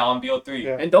 BO3. Yeah, on BO3.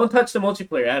 Yeah. And don't touch the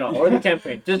multiplayer at all or the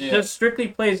campaign. Just Yeah. just strictly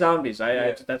play zombies. I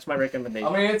Yeah. that's my recommendation.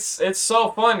 I mean, it's so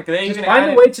fun because they just even find a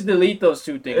added... way to delete those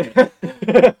two things.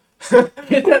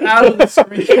 Get that out of the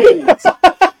screen. please.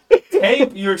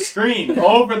 Tape your screen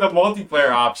over the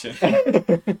multiplayer option.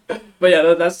 But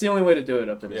yeah, that's the only way to do it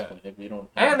up to this Yeah. point. If you don't.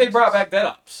 And they brought back Dead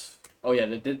Ops. Oh yeah,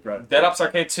 they did, bro. Dead Ops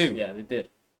Arcade 2. Yeah, they did.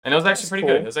 And it was actually That's pretty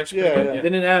cool. good. It was actually Yeah, pretty They good.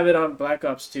 didn't have it on Black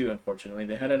Ops 2, unfortunately.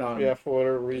 They had it on. yeah, for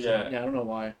whatever reason. Yeah. Yeah, I don't know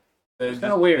why. They It's just,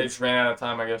 kinda weird. They just ran out of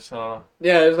time, I guess. I don't know.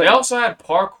 Yeah, it was They like. also had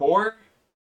parkour.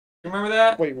 You remember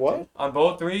that? Wait, what? On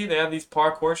both 3, they had these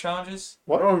parkour challenges.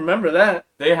 I don't remember that.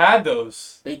 They had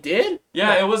those. They did?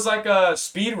 Yeah, it was like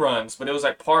speed runs, but it was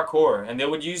like parkour, and they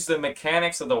would use the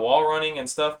mechanics of the wall running and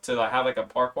stuff to like, have like a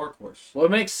parkour course. Well,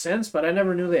 it makes sense, but I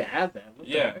never knew they had that. What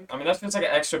the Yeah, heck? I mean that's just like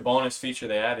an extra bonus feature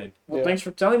they added. Well, Yeah. thanks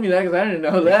for telling me that because I didn't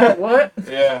know that. What?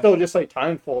 Yeah, Still just like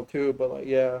Timefall too, but like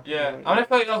yeah. yeah. I mean I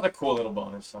feel like that was a cool little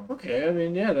bonus. So. Okay, I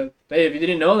mean, yeah. Hey, if you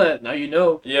didn't know that, now you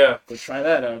know. Yeah, Go try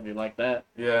that out if you like that.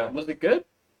 yeah. Was it good?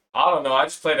 I don't know. I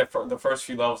just played it for the first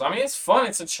few levels. I mean, it's fun.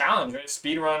 It's a challenge, right?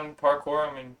 Speed run parkour.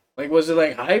 I mean, Like, was it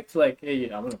like hyped? Like, hey,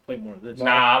 I'm gonna play more of this.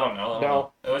 nah, I don't know. I don't No.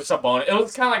 know. It was just a bonus. It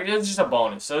was kind of like it was just a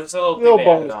bonus. So it's a little, Little thing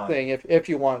they added bonus on. thing if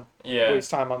you want to Yeah. waste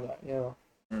time on that, you know.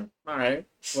 All right.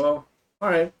 Well, all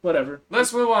right. Whatever.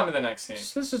 Let's move on to the next game.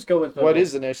 Let's just go with What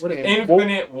is the next What is- game?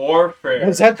 Infinite Warfare.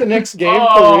 Was that the next game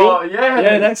Oh, for real? yeah.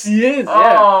 Yeah, that's he is.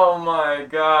 Yeah. Oh my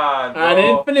god. On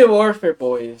bro. Infinite Warfare,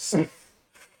 boys.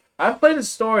 I played the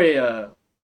story a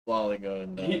while ago.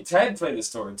 And, Ted played the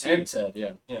story too. and Ted,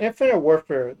 yeah. Infinite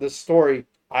Warfare, the story,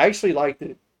 I actually liked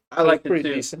it. I liked it pretty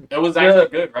too. decent. It was actually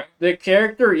good, right? The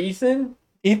character Ethan,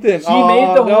 Ethan, he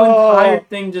made the whole no. entire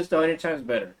thing just 100 times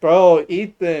better. Bro,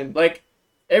 Ethan. Like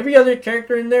every other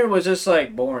character in there was just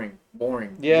like boring.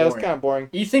 Yeah, it's boring. kind of boring.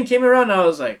 Ethan came around and I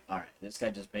was like, all right, this guy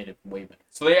just made it way better.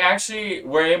 So they actually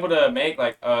were able to make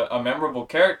like a memorable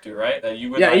character, right? That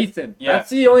you would Yeah, like, Ethan. yeah. That's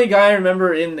the only guy I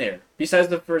remember in there. Besides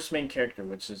the first main character,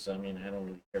 which is, I mean, I don't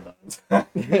really care about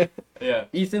him. Yeah.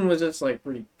 Ethan was just like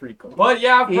pretty cool. But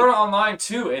yeah, I've heard it online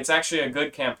too. It's actually a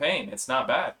good campaign. It's not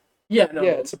bad. Yeah, no.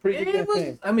 Yeah, it's a pretty good it was,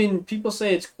 campaign. I mean, people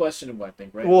say it's questionable, I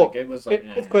think, right? Well, like, it was like,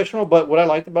 It's questionable, but what I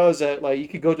liked about it is that like you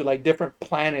could go to like different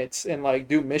planets and like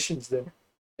do missions there.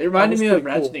 it reminded that me was of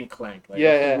pretty Ratchet cool. and Clank. Like,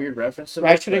 Yeah, it's a yeah. weird reference to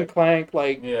Ratchet it, and Clank,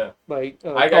 like Yeah. Call I get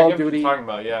of what you're Duty. talking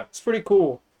about. Yeah. It's pretty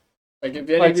cool. but, like if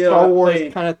any Like of you Star have Wars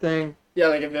played, kind of thing. yeah,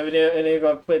 like if any of you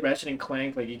have played Ratchet and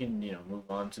Clank, like you can move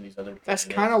on to these other. That's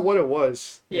planets. kind of what it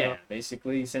was. you yeah, know?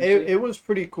 basically. Essentially. It was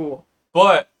pretty cool.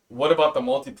 But what about the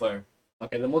multiplayer?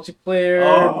 Okay, the multiplayer.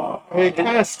 Oh. It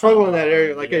kind of struggled in that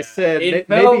area, like I Yeah. said. It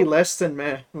Maybe felt- less than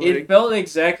meh. It Like, felt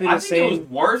exactly I the think it was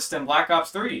same. worse than Black Ops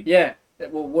 3. Yeah,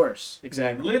 well, worse.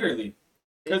 Exactly. Literally.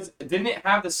 Because didn't it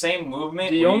have the same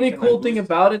movement? The where you only can, cool like, thing boost-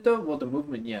 about it though, well, the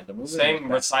movement, yeah, the movement. same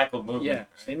was bad. recycled movement. Yeah,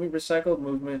 same recycled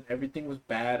movement. Everything was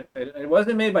bad. It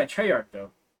wasn't made by Treyarch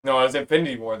though. No, it was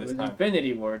Infinity War It this was time.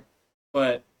 Infinity Ward,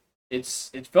 but it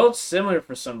felt similar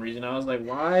for some reason. I was like,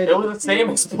 why? It was the same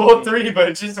as Bull 3, but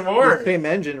it just The worked. same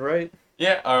engine, right?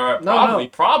 Yeah, No.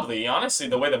 probably. Honestly,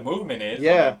 the way the movement is.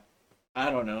 Yeah. I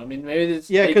don't know. I mean, maybe it's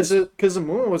Yeah, because the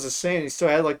movement was the same. You still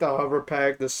had like the hover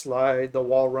pack, the slide, the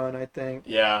wall run, I think.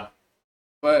 Yeah.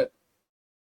 But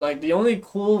like the only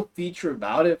cool feature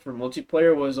about it for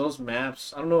multiplayer was those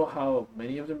maps. I don't know how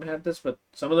many of them had this, but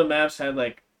some of the maps had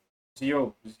like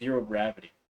zero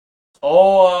gravity.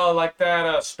 Oh, like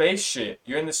that spaceship.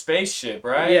 You're in the spaceship,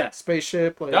 right? Yeah.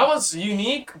 Spaceship. Like, That was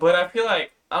unique, but I feel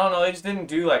like I don't know. They just didn't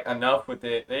do like enough with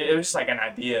it. It was just like an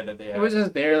idea that they had. It was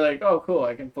just there, like, oh, cool,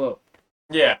 I can float.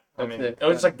 Yeah, I That's mean, it. it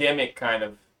was just a gimmick kind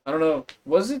of. I don't know.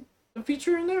 Was it a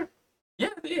feature in there? Yeah,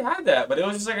 they had that, but it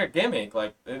was just like a gimmick.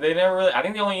 Like they never really. I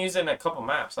think they only used it in a couple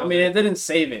maps. That I was mean, it. it didn't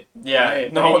save it. Yeah,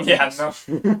 Right, no, right. yeah, no.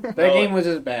 That No. game was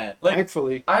just bad. Like,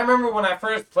 thankfully. I remember when I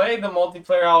first played the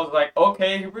multiplayer, I was like,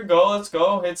 okay, here we go, let's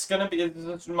go. It's gonna be,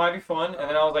 it might be fun. And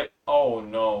then I was like, oh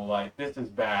no, like this is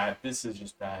bad. This is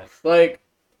just bad. Like,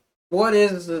 what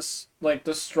is this? Like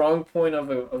the strong point of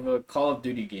a Call of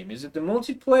Duty game? Is it the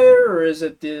multiplayer or is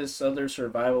it this other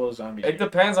survival zombie? It game?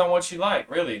 depends on what you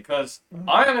like, really. Because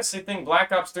I honestly think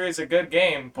Black Ops 3 is a good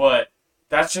game, but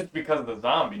that's just because of the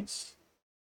zombies.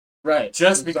 Right.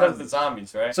 Just the because of the zombies.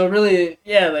 zombies, right? So really,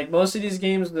 yeah, like most of these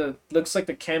games, the looks like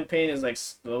the campaign is like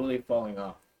slowly falling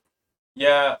off.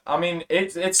 Yeah, I mean,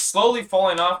 it's slowly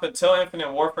falling off until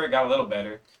Infinite Warfare got a little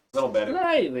better. A little better.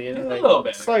 Slightly, Just like, a little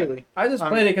better. Slightly. I just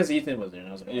played it because Ethan was there, and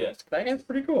I was like, Yeah. that game's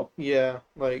pretty cool. Yeah,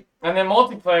 like And then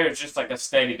multiplayer is just like a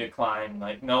steady decline.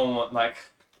 Like, no one, like,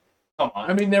 come on.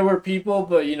 I mean, there were people,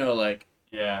 but you know, like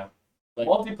Yeah. Like-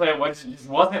 Multiplayer just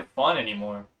wasn't fun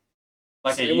anymore.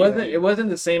 Like it wasn't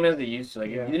the same as it used to. Like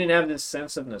Yeah. you didn't have this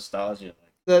sense of nostalgia. Like,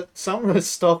 that. Some of the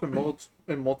stuff in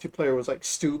multiplayer was like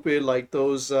stupid. Like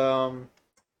those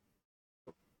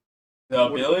the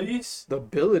abilities. the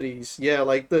abilities. Yeah,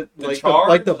 like the charge?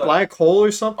 like the Like- black hole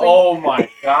or something. Oh my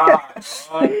god!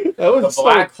 that the was so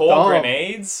black hole dumb.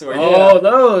 grenades. Or, oh,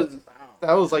 those.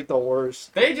 That was like the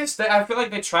worst. I feel like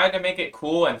they tried to make it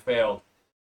cool and failed.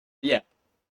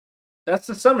 That's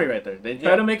the summary right there. They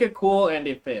try to make it cool and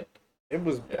they failed. It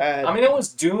was bad. I mean, it was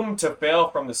doomed to fail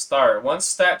from the start.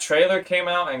 Once that trailer came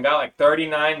out and got like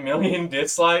 39 million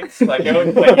dislikes, like it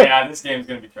was like, yeah, this game's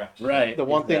gonna be trash. Right. the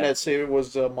one thing that saved it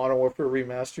was Modern Warfare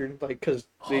Remastered, like because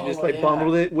they just Oh, like yeah.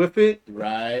 bundled it with it.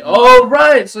 Right. Oh,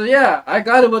 right. So yeah, I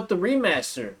got it with the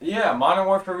remaster, Yeah, Modern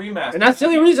Warfare Remastered. and that's the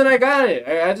only reason I got it.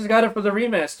 I just got it for the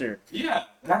remaster. Yeah,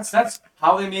 that's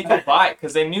how they made you buy it,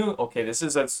 because they knew, okay, this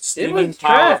is a steaming was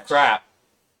pile of trash. crap.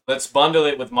 Let's bundle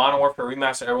it with Modern Warfare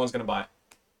Remastered. Everyone's gonna buy it.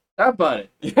 I bought it.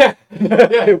 Yeah,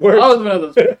 It I worked. was one of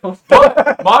those people.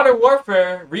 but Modern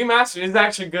Warfare Remastered is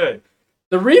actually good.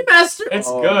 The remaster. It's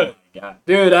Oh good. my God.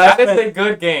 Dude, That is a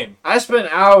good game. I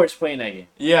spent hours playing that game.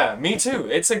 Yeah, me too.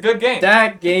 It's a good game.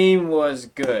 That game was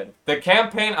good. The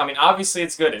campaign, I mean, obviously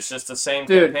it's good. It's just the same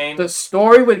Dude, campaign. the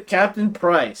story with Captain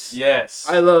Price. Yes.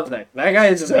 I love that. That guy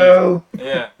is amazing. So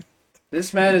Yeah.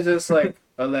 This man is just like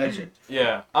a legend.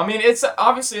 Yeah. I mean, it's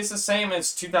obviously it's the same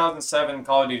as 2007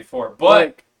 Call of Duty 4, but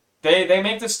Like, they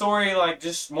make the story like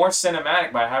just more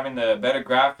cinematic by having the better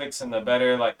graphics and the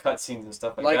better like cutscenes and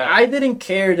stuff like that. I didn't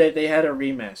care that they had a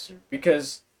remaster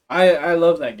because I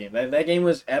love that game. That game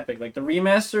was epic. Like the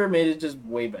remaster made it just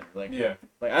way better. Like Yeah.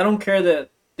 like I don't care that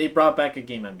they brought back a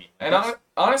game. I mean, And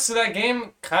honestly, that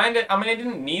game kind of, I mean, it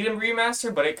didn't need a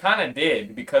remaster, but it kind of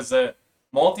did because the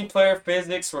multiplayer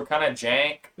physics were kind of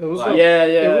jank. it was Like, the, yeah,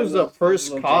 it was the first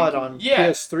a little COD janky. on Yeah,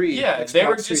 PS3. Yeah, they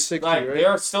were Xbox just 360, like right? they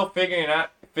were still figuring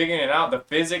it out. The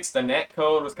physics, the net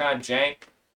code was kind of jank.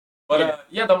 But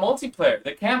yeah, the multiplayer,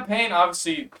 the campaign,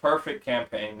 obviously perfect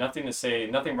campaign. Nothing to say,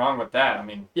 nothing wrong with that. I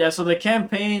mean, yeah. So the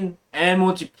campaign and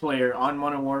multiplayer on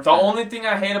Modern Warfare. the only thing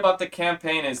I hate about the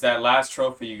campaign is that last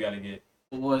trophy you got to get.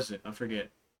 What was it? I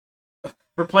forget.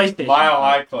 For PlayStation. Mile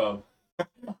High Club.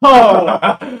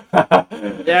 Oh.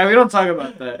 Yeah, we don't talk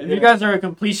about that. If you guys are a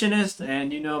completionist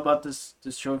and you know about this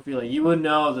trophy, like you would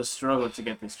know the struggle to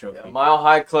get this trophy. Mile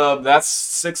High Club. That's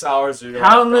 6 hours. You're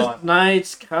Countless gone.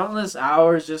 nights, countless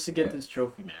hours just to get this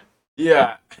trophy, man.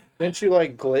 Yeah, Didn't you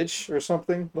like glitch or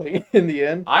something like in the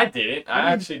end? I did it.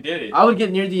 I actually did it. I would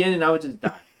get near the end and I would just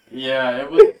die. Yeah, it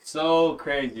was so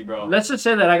crazy, bro. Let's just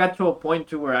say that I got to a point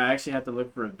to where I actually had to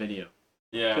look for a video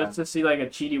Yeah. just to see like a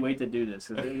cheaty way to do this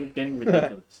because it was getting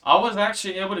ridiculous. I was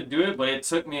actually able to do it, but it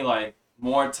took me like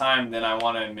more time than I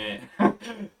want to admit.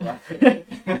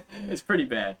 It's pretty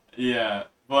bad. Yeah,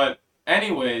 but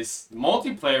anyways,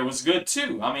 multiplayer was good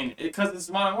too. I mean, because it's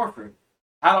Modern Warfare.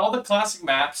 Had all the classic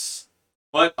maps,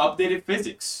 but updated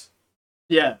physics.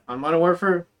 Yeah, on Modern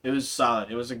Warfare, it was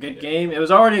solid. It was a good game. It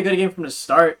was already a good game from the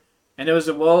start, and it was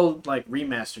a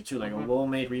remaster too, like a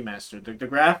well-made remaster. The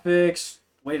graphics,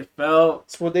 the way it felt.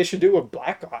 That's what they should do with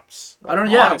Black Ops. I don't.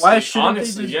 Yeah, why Honestly, shouldn't they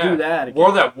just do that? Again?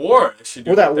 World at War. They should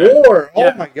do Or that that. war. Oh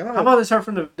Yeah. my god. How about they start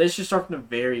from the? They should start from the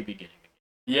very beginning.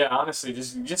 Yeah, honestly,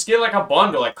 just get like a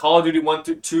bundle, like Call of Duty 1,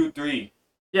 2, 3.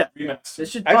 Yeah, Remaster. they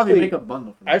should probably Actually- make a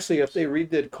bundle. For Actually, if they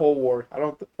redid Cold War, I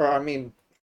don't. Or I mean,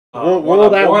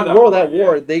 World at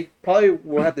War, yeah. they probably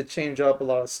will have to change up a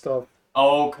lot of stuff.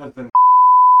 Oh, because the.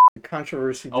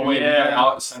 Controversy. Oh dude. wait, Yeah. yeah,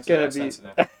 I'll censor Gotta that, be-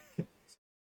 censor that.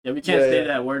 Yeah, we can't Yeah, say yeah.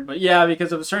 that word, but yeah,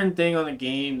 because of a certain thing on the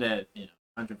game that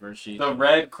controversy. The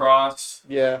Red Cross.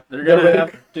 Yeah. They're gonna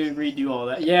have to redo all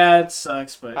that. Yeah, it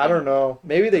sucks, but I don't know.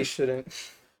 Maybe they shouldn't.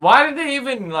 Why did they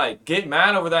even like get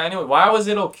mad over that anyway? Why was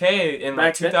it okay in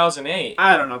like Back then? 2008?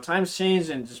 I don't know. Times change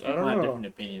and just I people don't have know. different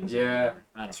opinions. Yeah.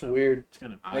 I don't It's know. weird. It's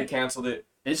kind of They canceled it.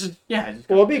 It's just it's just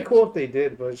Well, it'd be cool if they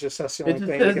did, but it's just that's the It only just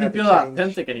thing. they can doesn't have to feel change.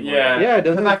 authentic anymore. Yeah. Yeah, it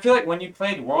Because doesn't. I feel like when you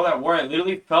played World at War, it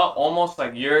literally felt almost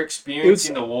like you're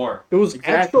experiencing the war. It was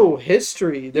Exactly. actual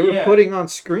history they were Yeah. putting on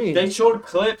screen. They showed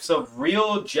clips of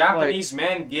real Japanese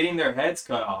men getting their heads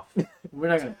cut off. We're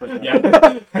not gonna put that.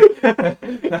 Yeah.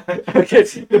 Okay,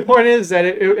 the point is that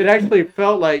it actually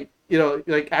felt like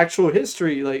like actual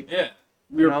history. Like Yeah.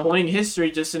 We were You know? playing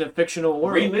history just in a fictional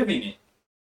world. Reliving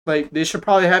it. they should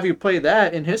probably have you play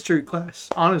that in history class.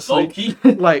 Low Honestly, key.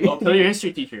 like Low Tell your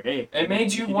history teacher, hey. It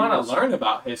made you want to learn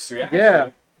about history. Actually. Yeah.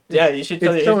 Yeah, you should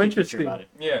tell It's your so history teacher interesting. about it.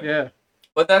 Yeah. yeah.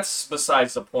 But that's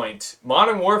besides the point.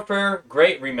 Modern Warfare,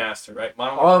 great remaster, right?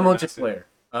 Modern All Warfare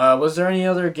multiplayer. Was there any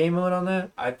other game mode on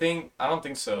that? I don't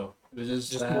think so. It was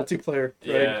just, Just that. multiplayer.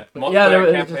 Yeah. Right? Multiplayer Yeah, there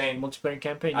was campaign. just multiplayer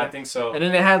campaign. I Yeah. think so. And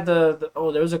then they had the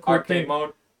there was a cool Arcade thing.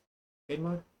 mode. Arcade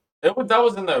mode. That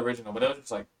was in the original, but it was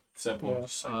just like simple. Yeah.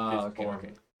 Just, like, Okay, boring. okay.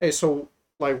 Hey, so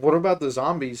like, what about the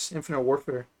zombies? Infinite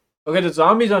Warfare. Okay, the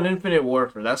zombies on Infinite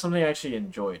Warfare. That's something I actually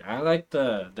enjoyed. I like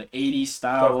the 80s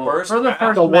style. The first for the map?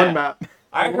 first The map. one map.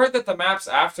 I heard that the maps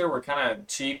after were kind of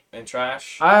cheap and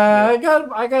trash. I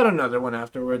got another one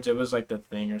afterwards. It was like the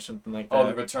thing or something like that. Oh,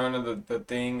 the return of the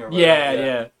thing or whatever.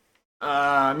 yeah.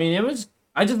 I mean, it was.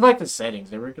 I just like the settings.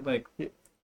 They were like Yeah.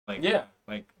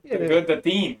 like Yeah, The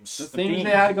themes. the things they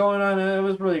had going on. It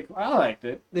was really cool. I liked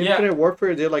it. The Yeah. Infinite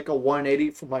Warfare did like a 180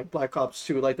 from like Black Ops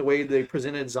 2, like the way they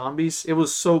presented zombies. It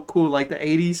was so cool, like the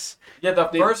 80s. Yeah, the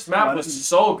first map was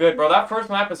so good, bro. That first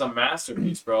map is a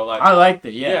masterpiece, bro. Like I liked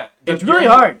it. Yeah, it's You're really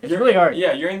in- hard. It's you're- really hard.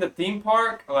 Yeah, you're in the theme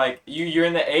park. Like you're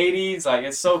in the '80s. Like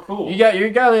it's so cool. You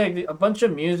got like a bunch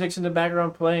of musics in the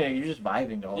background playing. And you're just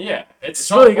vibing the whole. Yeah, it's It's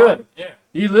so really fun. good. Yeah,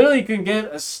 You literally can get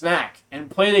a snack and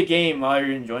play the game while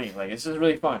you're enjoying it. Like it's just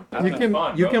really fun. That's You can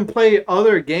fun, you bro. can play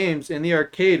other games in the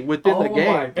arcade within Oh the my game.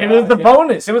 God. And it was the Yeah.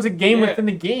 bonus. It was a game Yeah. within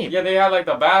the game. yeah. They had like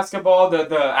the basketball, the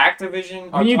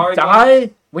Activision. When you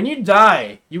Atari games.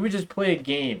 die, you would just play a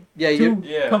game. Yeah, to you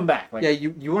Yeah. come back. Like, yeah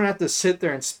you wouldn't have to sit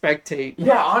there and spectate.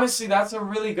 Yeah, honestly, that's a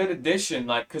really good addition.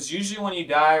 Like, cause usually when you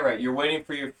die, right, you're waiting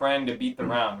for your friend to beat the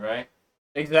round, right?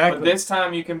 exactly. But this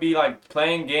time you can be like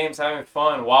playing games, having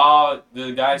fun while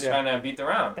the guy's Yeah. trying to beat the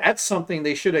round. That's something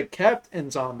they should have kept in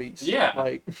zombies. Yeah.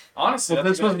 Like Honestly, Well,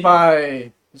 that's this a was good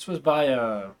by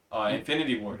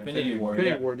Infinity Ward. Infinity Ward.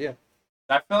 Infinity Yeah. Ward, yeah.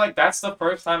 I feel like that's the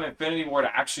first time Infinity Ward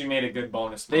actually made a good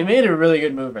bonus. They mode. made a really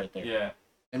good move right there. Yeah,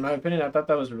 In my opinion, I thought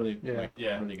that was really Yeah.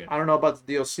 Yeah. really good. I don't know about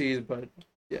the DLCs, but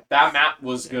that map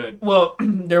was good. Well,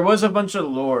 there was a bunch of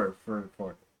lore for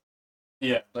it.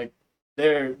 Yeah. Like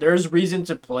there's reason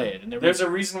to play it, and There's a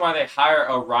reason why they hire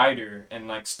a writer and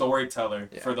like storyteller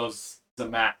Yeah. for the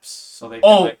maps, so they.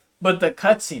 Oh, Can, like, but the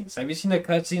cutscenes. Have you seen the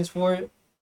cutscenes for it?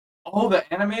 the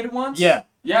animated ones. Yeah.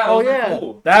 Yeah. Oh, Those are yeah.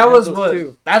 cool. That Yeah, was those what.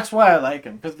 too. That's why I like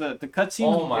them because the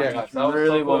cutscenes. Oh my Yeah. gosh, that was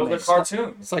really so cool. well It made. was a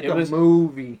cartoon. it's like It a was-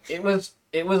 movie. It was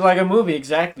like a movie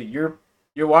exactly. You're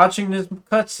watching this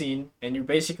cutscene and you're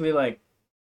basically like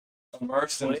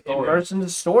Immersed in the story. immersed in the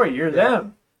story. You're Yeah.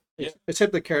 them. Yeah.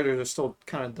 Except the characters are still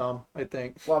kind of dumb, I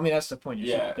think. Well, I mean that's the point.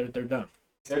 Yeah. They're done.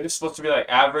 They're just supposed to be like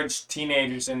average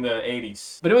teenagers in the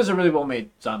 '80s. But it was a really well made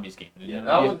zombies game. Yeah,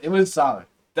 that It was solid.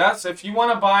 That's if you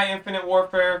want to buy Infinite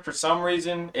Warfare for some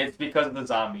reason, it's because of the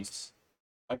zombies.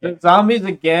 The Okay. zombies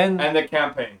again And the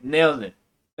campaign. nailed it.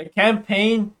 The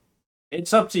campaign,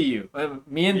 it's up to you.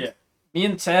 Me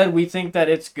and Ted, we think that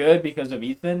it's good because of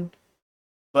Ethan,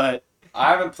 but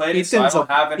I haven't played it, so I Ethan's don't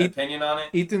a- have an Et- opinion on it.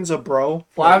 Ethan's a bro.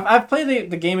 Well, I've played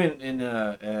the game in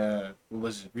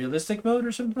was it realistic mode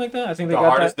or something like that? I think they The got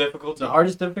hardest that difficulty. the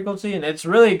hardest difficulty, and it's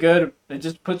really good. It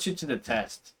just puts you to the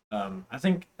test. I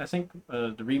think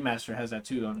the remaster has that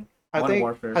too on I Modern think-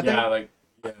 Warfare. I think- Yeah, like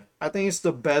yeah. I think it's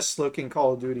the best looking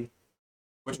Call of Duty.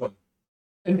 Which one?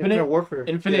 Infinite Warfare.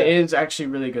 Infinite Yeah. is actually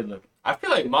really good looking. I feel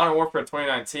like Modern Warfare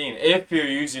 2019, if you're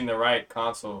using the right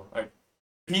console, like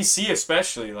PC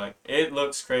especially, like it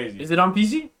looks crazy. Is it on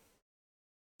PC?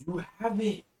 You have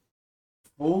it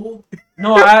full?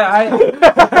 No, I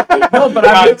no, but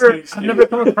I've never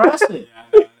come across it.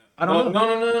 I don't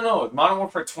know. No. Modern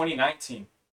Warfare 2019.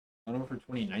 Modern Warfare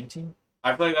 2019.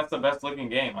 I feel like that's the best looking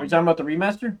game. Are you talking about the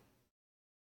remaster?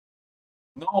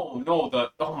 No,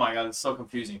 oh my god, it's so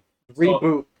confusing.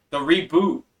 Reboot. The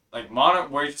reboot, like modern,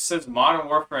 where it just says Modern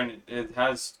Warfare and it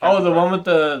has. Oh, the one with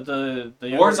the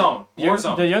younger,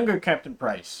 Warzone. the younger Captain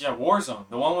Price. Yeah, Warzone.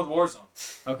 The one with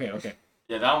Warzone. Okay.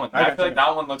 Yeah, that one. I I got feel you. like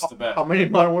that one looks the best. How many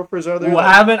Modern Warfares are there? Well,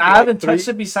 Like, I haven't three? touched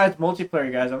it besides multiplayer,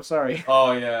 guys. I'm sorry.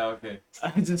 Oh yeah, okay.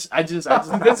 I just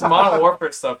This Modern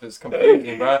Warfare stuff is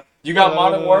confusing, bro. You got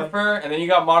Modern Warfare, and then you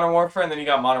got Modern Warfare, and then you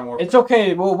got Modern Warfare. It's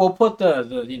okay. We'll put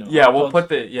the you know. Yeah, we'll put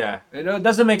the It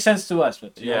doesn't make sense to us,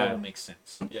 but Yeah. it makes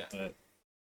sense. Yeah. But,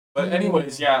 But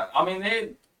anyways, yeah. I mean, they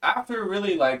after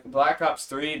really like Black Ops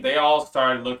 3, they all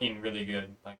started looking really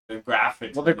good. Like the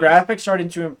graphics. well, the graphics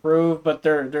started to improve, but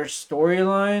their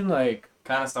storyline, like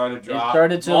kind of started to drop.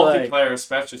 started to, multiplayer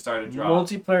especially started to drop.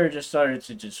 multiplayer, just started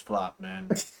to just flop, man.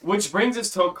 Which brings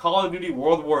us to Call of Duty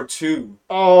World War II.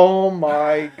 Oh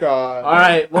my god. All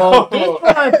right, well, this one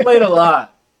I played a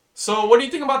lot. So, what do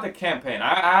you think about the campaign?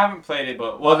 I haven't played it,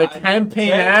 but Well, the I-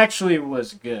 campaign Okay. actually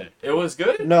was good. It was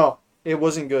good. No, it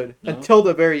wasn't good No? until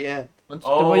the very end.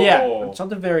 Well, yeah, Oh. until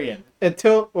the very end.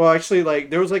 Well, actually, like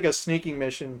there was like a sneaking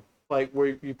mission, like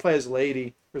where you play as a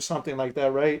lady or something like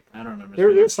that, right? I don't remember.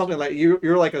 There's something like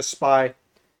you're like a spy,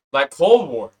 Like Cold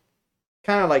War,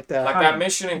 kind of like that. like that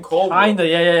mission in Cold War. Kinda,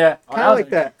 yeah. Oh, Kinda was like a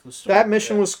that. cool story. That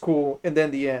mission Yeah. was cool, and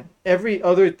then the end. Every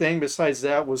other thing besides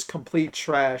that was complete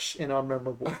trash and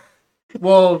unmemorable.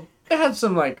 Well, it had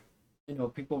some like,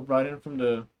 people brought in from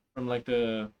the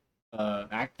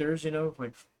actors,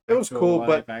 like. It was actual cool,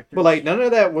 live actors. But like none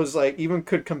of that was like even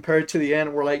could compare to the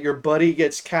end where like your buddy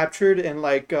gets captured and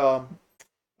like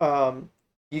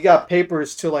you got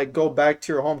papers to like go back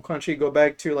to your home country, go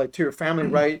back to like to your family,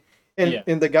 right? And Yeah.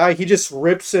 and the guy he just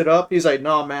rips it up. He's like,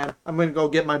 "No, man, I'm gonna go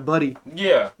get my buddy."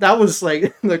 Yeah, That was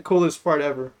like the coolest part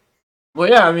ever. Well,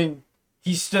 yeah, I mean,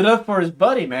 he stood up for his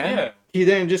buddy, man. yeah, He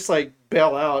didn't just like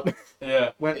bail out.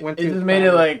 yeah. went It to just his made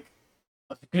it family. like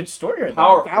a good story. Right there.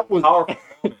 Powerful, That was- powerful.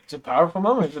 It's a powerful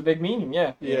moment. It's a big meaning.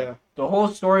 Yeah. Yeah. The whole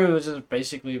story was just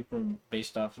basically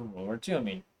based off of World War II. I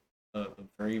mean, a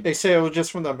very They say it was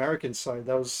just from the American side.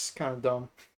 That was kind of dumb.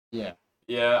 yeah.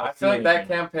 Yeah, I feel like that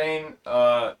campaign.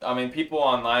 I mean, people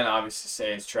online obviously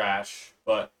say it's trash,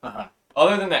 but Uh-huh.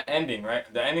 other than the ending, right?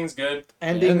 The ending's good.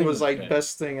 Ending ending was was like good.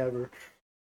 best thing ever.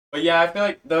 But yeah, I feel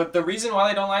like the reason why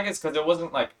they don't like it is because it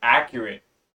wasn't like accurate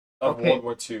of Okay. World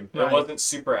War II. Right. It wasn't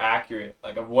super accurate,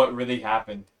 like of what really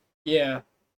happened. Yeah.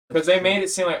 Because they made it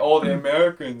seem like, oh, the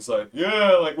Americans, like,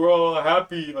 yeah, like we're all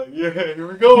happy, like, yeah, here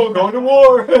we go, going to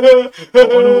war, Going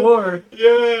to war.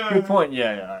 yeah. Good point.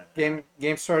 Yeah. All right.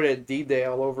 Game started at D-Day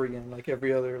all over again, like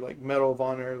every other like Medal of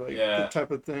Honor, like Yeah. that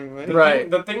type of thing. Like, Right.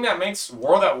 The thing that makes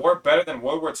World at War better than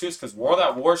World War II is because World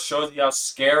at War shows you how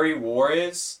scary war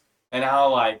is and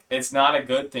how like it's not a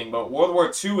good thing. But World War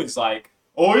II is like,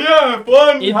 oh yeah,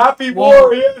 fun, happy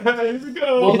war, yeah, here we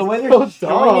go. Well, the way they're so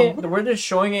showing dumb. it, the way they're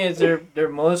showing it is they're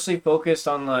mostly focused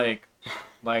on like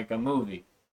a movie.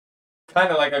 Kind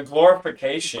of like a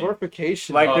glorification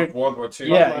glorification. Like of they're- World War II.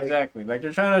 Yeah, like- exactly. Like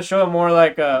they're trying to show it more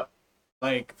like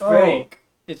Fake,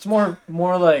 it's more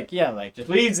like like just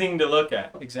pleasing to look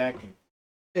at. exactly.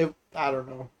 I don't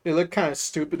know. It looked kind of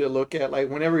stupid to look at. Like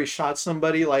whenever he shot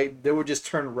somebody, like they would just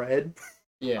turn red.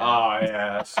 Yeah. Oh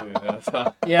yeah, that's true.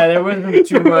 Yeah, there wasn't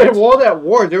too much In World at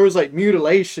War, there was like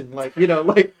mutilation, like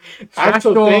like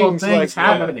actual things, like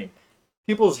happening.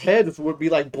 people's heads would be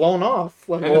like blown off.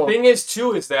 Like And the thing is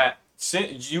too is that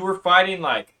since you were fighting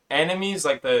like enemies,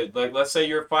 like let's say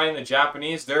you're fighting the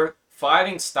Japanese, their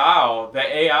fighting style, the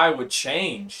AI would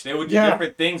change. They would do Yeah.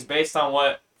 different things based on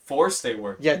what force they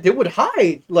were. yeah, they would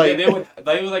hide. Like they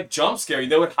would like jump scare you.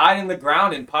 They would hide in the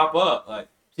ground and pop up. Like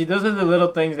See, those are the little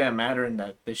things that matter and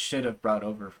that they should have brought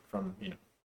over from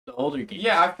the older games.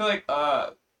 yeah, I feel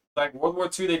like World War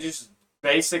II, they just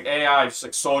basic AI, just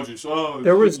like soldiers. Oh,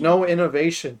 there was no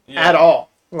innovation Yeah. at all.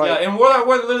 Like yeah, and World at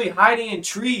War, they're literally hiding in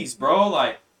trees, bro.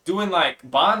 Like doing like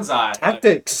bonsai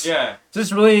Tactics. Like, yeah,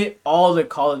 Just really all the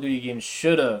Call of Duty games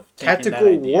should have taken Tactical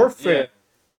that idea. warfare.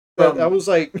 From- That was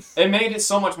like it made it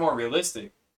so much more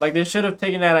realistic. Like they should have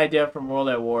taken that idea from World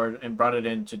at War and brought it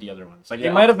into the other ones. Like Yeah,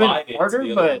 it might have been applied it to harder,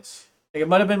 the other but ones. like, it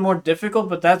might have been more difficult.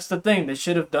 But that's the thing; they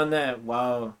should have done that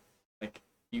while like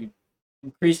you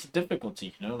increase the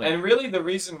difficulty. You know, like, And really, the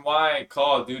reason why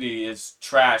Call of Duty is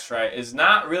trash, right, is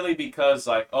not really because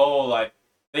like, oh, like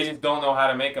they just don't know how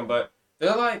to make them, but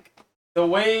they're like the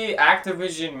way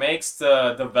Activision makes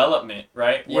the development,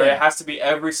 right, where Yeah. it has to be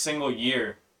every single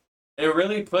year. It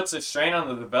really puts a strain on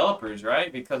the developers,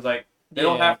 right? Because like they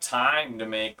don't Yeah. have time to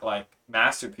make like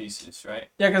masterpieces, right?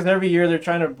 yeah, because every year they're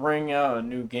trying to bring out a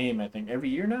new game. I think every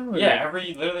year now. Or Yeah,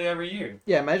 like- literally every year.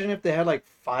 yeah. Imagine if they had like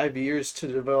 5 years to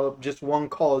develop just one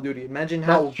Call of Duty. Imagine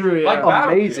how. that's true. Yeah. Like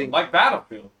Amazing.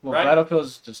 Battlefield, well, right?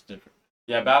 Battlefield's just different.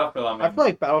 Yeah, Battlefield. I mean, I feel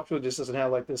like Battlefield just doesn't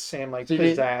have like the same like See,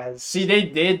 they- pizzazz. See, they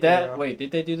did that. Yeah. Wait,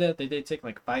 did they do that? Did they take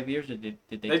like 5 years, or did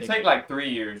they they take like 3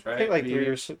 years, I right? think like 3 3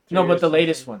 years. years. No, but the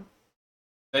latest one,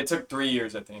 They took 3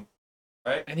 years, I think,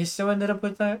 and he still ended up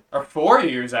with that. or 4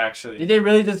 years actually. Did they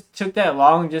really just took that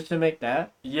long just to make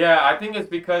that? Yeah, I think it's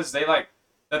because they like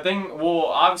the thing. Well,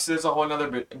 obviously, there's a whole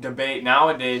other debate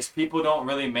nowadays. People don't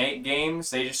really make games;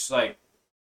 they just like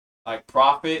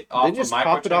profit off just of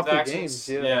profit off the microtransactions. games,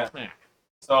 yeah. Yeah.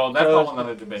 So that's a So- whole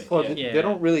other debate. Well, Yeah. they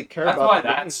don't really care That's about. why the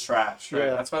that's games. trash, right? Yeah.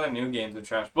 That's why the new games are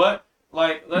trash. But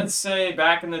like, let's say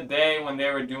back in the day when they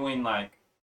were doing like,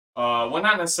 well,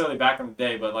 not necessarily back in the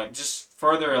day, but like just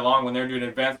further along when they were doing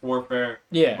Advanced Warfare,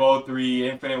 Yeah. Bow 3,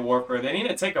 Infinite Warfare, they need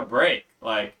to take a break.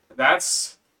 Like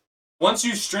that's once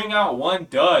you string out one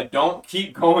dud, don't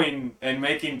keep going and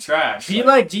making trash. Be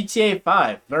like GTA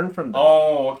 5. Learn from them.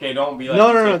 oh, okay, don't be like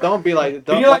No, GTA. don't be like. Be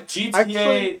Don't, like GTA,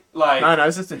 actually- like No,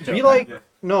 it's just a joke. Be like Yeah.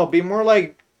 no, be more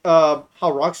like how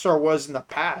Rockstar was in the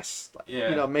past. Like, Yeah.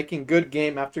 You know, making good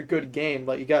game after good game.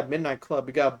 Like you got Midnight Club,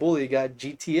 you got Bully, you got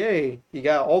GTA, you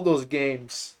got all those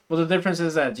games. Well, the difference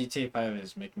is that GTA 5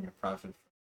 is making a profit.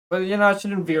 But you know, I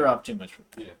shouldn't veer off too much from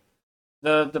that.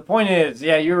 Yeah. The point is,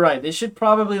 yeah, you're right. They should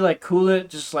probably like cool it.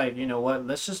 Just like, you know what?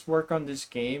 Let's just work on this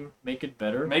game, make it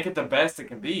better. make it the best it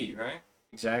can be, right?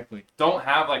 Exactly. Don't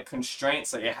have like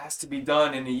constraints like it has to be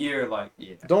done in a year. Like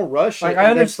Yeah. Don't rush Like it.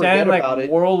 I and then forget understand, like about it.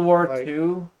 World War Like-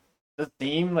 II, the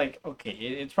theme. Like, okay,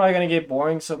 it's probably gonna get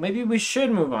boring. So maybe we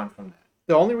should move on from that.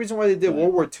 The only reason why they did Right.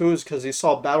 World War II is because they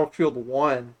saw Battlefield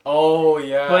 1. oh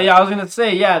yeah, But yeah, I was gonna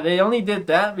say, yeah, they only did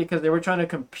that because they were trying to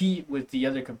compete with the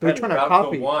other They're competitors. trying to Battlefield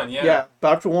copy. 1, yeah.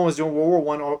 Battlefield 1 was doing World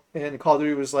War 1, and Call of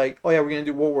Duty was like, oh yeah, we're going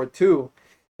to do World War 2.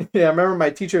 Yeah, I remember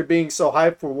my teacher being so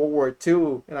hyped for World War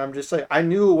 2, and I'm just like, I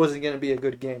knew it wasn't going to be a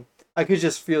good game. I could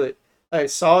just feel it. I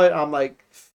saw it, I'm like,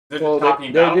 They're well, just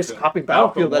copying they're Battlefield. just copying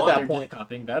Battlefield at 1, that They're just point.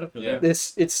 copying Battlefield. Yeah. Yeah.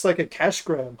 It's like a cash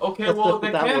grab. Okay, That's well what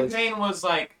the that was. campaign was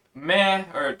like meh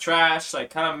or trash,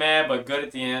 like kind of meh but good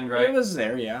at the end, It right? was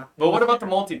there, yeah. But what about the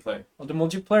multiplayer? Well, the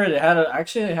multiplayer? They had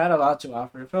a lot to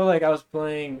offer. It felt like I was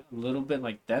playing a little bit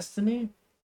like Destiny,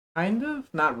 kind of.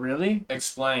 Not really.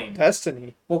 Explain.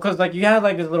 Destiny. Well, cause like you had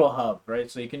like this little hub, right?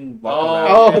 So you can walk around.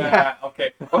 Oh, Oh, yeah.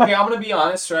 Okay. Okay, I'm gonna be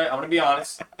honest, right? I'm gonna be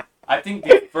honest. I think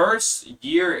the first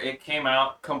year it came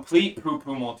out, complete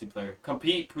poo-poo multiplayer.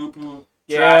 Complete poo-poo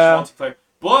Yeah. trash multiplayer.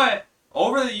 But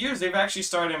over the years, they've actually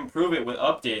started to improve it with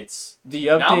updates. The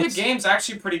Now the updates. game's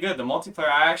actually pretty good. The multiplayer,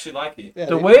 I actually like it. Yeah,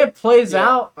 The they- way it plays Yeah.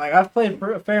 out, like I've played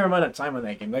a fair amount of time on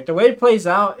that game. Like the way it plays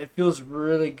out, it feels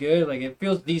really good. Like it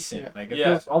feels decent. Yeah. Like it Yeah.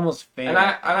 feels almost fair. And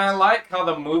I like how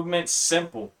the movement's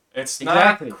simple. It's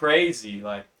Exactly. not crazy.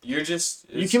 Like you're just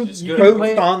You it's can- just you good. can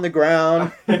play Coast on the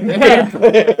ground. Yeah.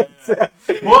 but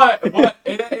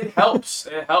it helps.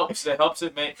 It helps. It helps.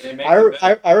 It makes it better.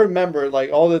 I remember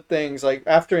like all the things like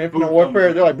after Infinite Boots on Warfare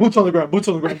the they're like boots on the ground, boots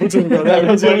on the ground, boots on the ground. That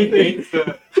was Everybody everything. hates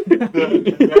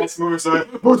the advanced mover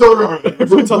side. Boots on the ground.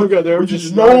 Boots on the ground. They were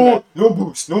just no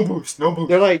boost, no boost, no boost.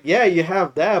 They're like, yeah, you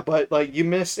have that, but like you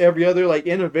missed every other like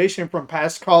innovation from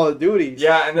past Call of Duties.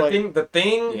 Yeah, and Like, the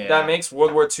thing Yeah. that makes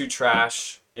World War II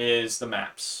trash is the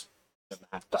maps. the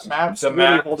maps The really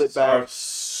maps hold it are back.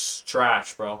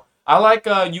 trash, bro. I like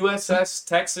USS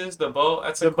Texas, the boat.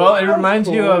 That's a the cool boat. It map. reminds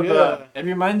you cool, of. yeah. It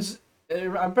reminds.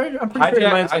 I'm pretty sure it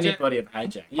reminds anybody of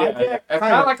Hijack. Yeah, Hijack, it's kind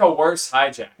kinda. of like a worse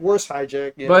hijack. Worst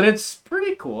hijack. Yeah. But it's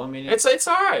pretty cool. I mean, It's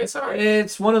all right. It's all right.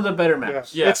 it's one of the better yeah.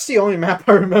 maps. Yeah. That's the only map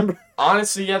I remember.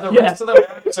 Honestly, yeah, the Yeah. rest of the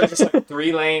maps are just like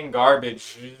 3-lane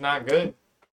garbage. It's not good.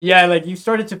 Yeah, like you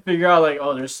started to figure out like,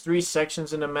 oh, there's 3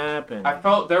 sections in the map, and I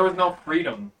felt there was no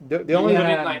freedom. The only You Yeah.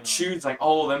 didn't like choose like,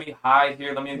 oh, let me hide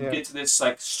here. Let me Yeah. get to this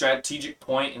like strategic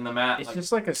point in the map. it's Like,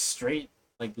 just like a straight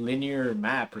like linear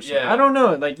map or something. Yeah. I don't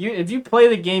know. Like if you play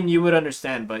the game, you would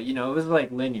understand. But you know, it was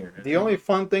like linear. The only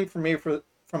fun thing for me from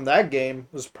that game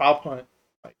was prop hunt.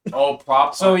 Oh,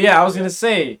 prop. So hunt. yeah, I was gonna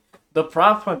say the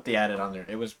prop hunt they added on there.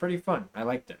 It was pretty fun. I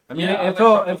liked it. I mean, Yeah, I it like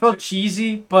felt prop it hunt felt too.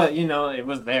 cheesy, but you know, it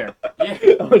was there. Yeah.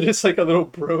 Oh, just like a little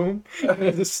broom,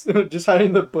 just hiding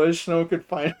in the bush. No one could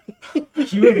find me.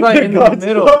 He was like in the God's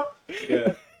middle. up.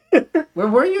 Yeah. Where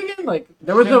were you again? Like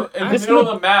there was In no. the middle of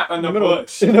the map in the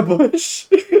bush. In the bush.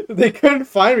 They couldn't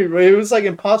find me, bro. It was like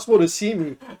impossible to see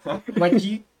me. Like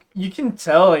you can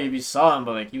tell like if you saw him,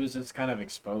 but like he was just kind of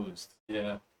exposed,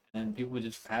 Yeah. and people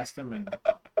just passed him, and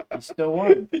he still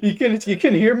won. You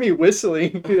can hear me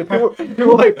whistling.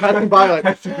 People like passing by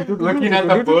like Looking at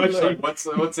the bush, like what's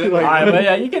it? Like- Alright, but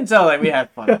yeah, you can tell like we had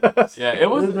fun. Yeah, it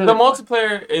was It was really the fun.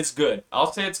 multiplayer is good.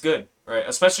 I'll say it's good, right?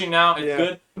 Especially now, it's Yeah.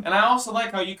 good. And I also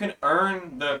like how you can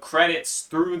earn the credits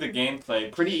through the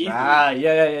gameplay pretty easily. Yeah.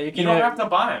 You You can don't earn, have to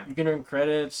buy them. you can earn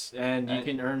credits, and you And-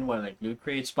 can earn what like loot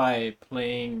crates by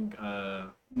playing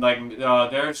Like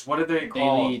there's what are they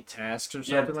called? daily tasks or Yeah,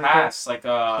 something like that. tasks like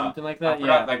Something like I that.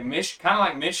 forgot, Yeah, like mission, kind of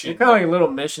like mission. they're kind of like little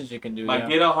missions you can do. Like Yeah.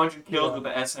 get 100 kills Yeah. with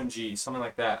the SMG, something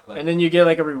like that. Like And then you get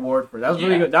like a reward for it. That was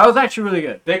really Yeah. good. That was actually really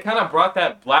good. they kind of brought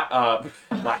that black cut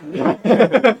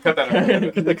that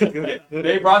out.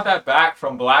 They brought that back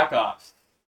from Black Ops.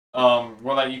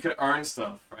 Where like you could earn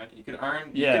stuff, right? You can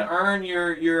earn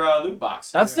your loot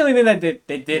box. That's the only thing that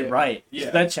they did Yeah. right.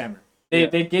 Yeah. Sledgehammer. Yeah.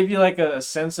 They gave you like a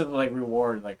sense of like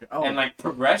reward, like and like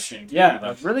progression. too, yeah, a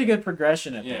like- really good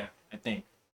progression at yeah. that, I think.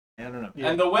 I don't know. Yeah.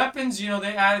 And the weapons, you know,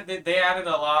 they added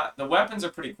a lot. The weapons are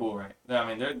pretty cool, right?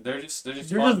 I mean, they're just You're fun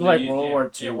just to like use, World yeah. War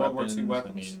II Yeah, World War weapons. II I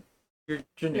weapons. mean, you're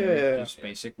generic, Yeah. just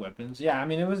basic weapons. Yeah, I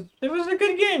mean it was a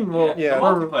good game. Yeah, Well, Yeah. The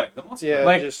multiplayer. The multiplayer. Yeah.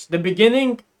 like just- the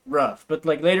beginning rough, but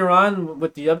like later on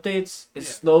with the updates, it Yeah.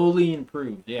 slowly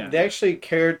improved. Yeah. They actually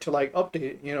cared to like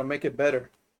update it, make it better.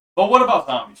 But what about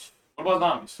zombies? What about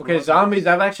zombies? Okay, zombies.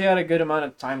 I've actually had a good amount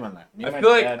of time on that. Me and my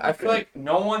dad I feel like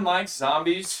no one likes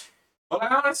zombies, but I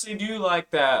honestly do like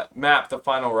that map, the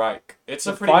Final Reich. It's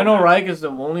a the pretty Final good map. Reich is the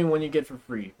only one you get for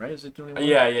free, right? Is it the only one?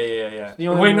 Yeah. the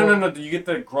only Wait, no. one- You get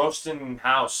the Groston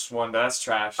house one. That's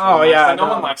trash. Oh, No one likes yeah, that. No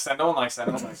no. one likes that. No one likes that.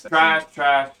 No one likes that. Trash.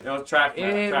 It was trash.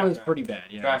 Map. It trash was map. pretty bad.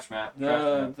 Yeah. Trash map. Trash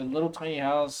map. The little tiny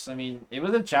house. I mean, it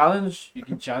was a challenge. You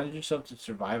can challenge yourself to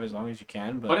survive as long as you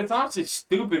can, But but it's honestly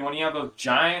stupid when you have those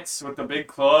giants with the big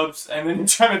clubs and then you're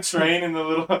trying to train in the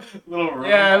little room.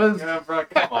 Yeah, it was- Yeah, bro,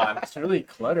 come on. it's really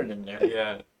cluttered in there.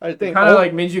 Yeah. I It think kind of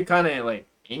like made you kind of like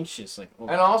anxious. Like, oh,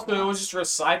 And also, it was just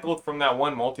recycled from that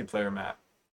one multiplayer map.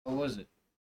 what was it?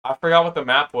 I forgot what the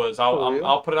map was. For real?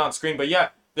 I'll put it on screen. But yeah,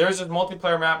 there's a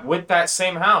multiplayer map with that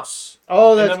same house.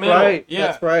 oh, in the that's middle. right. Yeah.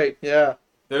 That's right. Yeah.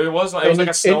 There was like, it was like a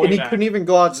and snowy he map. couldn't even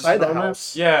go outside the snow map?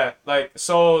 house. Yeah, like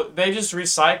so they just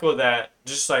recycled that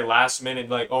just like last minute.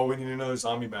 Like, oh, we need another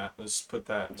zombie map. Let's put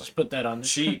that. Just put that on. there.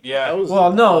 Cheap, yeah. That was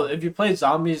Well, no. If you play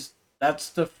zombies, that's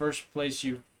the first place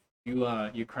you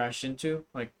crash into,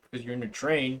 like because you're in a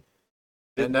train,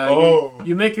 and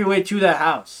you make your way to that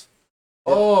house.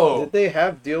 Oh, Did they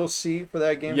have DLC for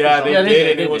that game? yeah, for they Yeah, zombies? did,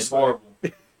 they and it did. was horrible.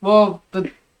 Well,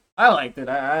 I liked it.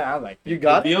 I liked it. You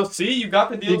got it. DLC? You got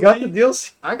the DLC? You got the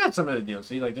DLC. I got some of the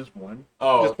DLC, like just one.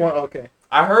 Oh, Just okay. one. Okay.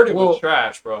 I heard it Well- was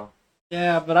trash, bro.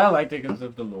 Yeah, but I liked it because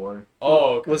of the lore.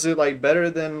 Oh, okay. Was it like better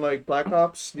than like Black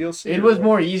Ops DLC? It or was what?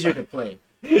 more easier to play.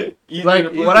 Easy Like to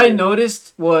play. what I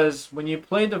noticed was when you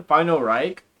play the Final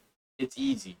Reich, it's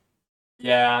easy.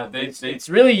 Yeah, It's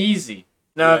really easy.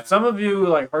 Now, Yeah. if some of you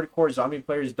like hardcore zombie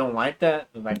players don't like that,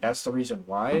 like that's the reason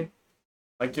why.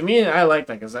 Like to me, I like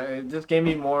that because it just gave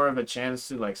me more of a chance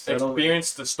to like settle.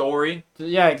 experience the story.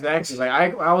 Yeah, exactly. Like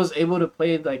I was able to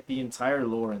play like the entire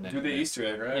lore in that. Do the game. Easter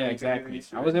egg, right? Yeah, You can do the exactly.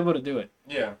 Easter I egg. was able to do it.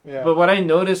 Yeah. Yeah. But what I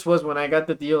noticed was when I got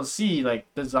the DLC, like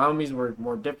the zombies were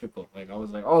more difficult. Like I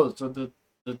was like, oh, so the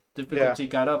difficulty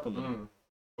got up a little. Mm.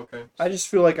 Okay. I just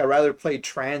feel like I'd rather play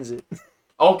Transit.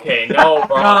 Okay, no,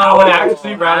 bro. No, I would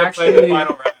actually rather play the actually,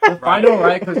 final round. The Final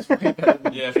Reich was way better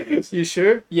than Yeah. You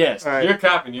sure? Yes. All right. You're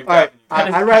capping. You're All right.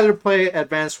 capping. I'd rather play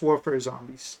Advanced Warfare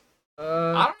Zombies.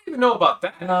 I don't even know about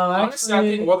that. No, Honestly, I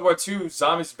actually- think World War II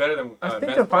zombies is better than. I think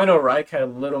Advanced the Final Reich had a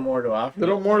little more to offer. A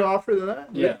little more to offer than that?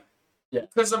 Yeah.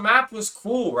 Because the map was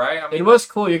cool, right? I mean, It was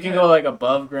cool. You can Yeah. go like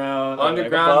above ground,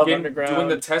 underground, like above getting, underground. doing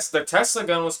the test. The Tesla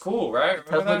gun was cool, right? Remember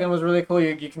Tesla that? gun was really cool.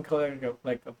 You can collect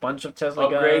like a bunch of Tesla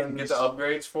Upgrade guns. and get the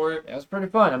upgrades for it. Yeah, it was pretty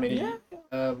fun. I mean,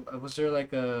 Yeah. was there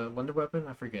like a wonder weapon?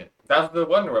 I forget. That was the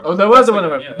Wonder Weapon. Oh, that was the Tesla Wonder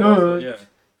gun, Weapon. Yeah, that was it, yeah.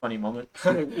 Funny moment.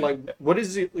 Like, what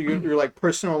is it? Your like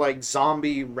personal like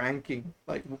zombie ranking?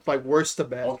 Like worst to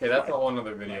best. Okay, that's a whole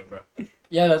nother video, bro.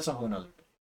 Yeah, that's a whole nother.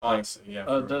 Honestly, yeah.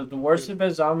 The worst of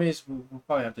best zombies, we'll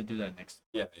probably have to do that next.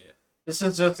 Yeah. This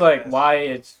is just like why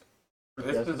it's.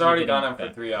 This has already gone on for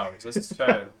 3 hours. Let's try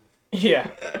to. Yeah.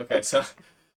 Okay, so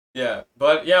yeah,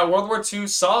 but yeah, World War II,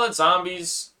 solid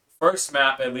zombies. First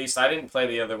map at least. I didn't play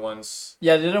the other ones.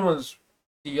 Yeah, the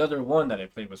other one that I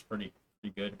played was pretty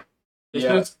good. It's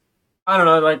Yeah. just, I don't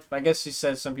know, like I guess he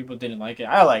said some people didn't like it.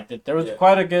 I liked it. There was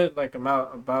quite a good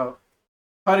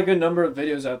quite a good number of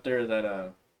videos out there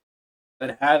that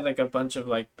had like a bunch of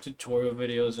like tutorial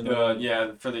videos and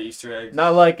Yeah, for the Easter eggs.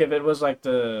 not like if it was like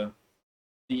the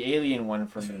alien one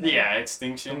from Yeah,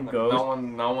 Extinction. Ghost.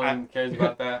 No one cares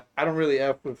about that. I don't really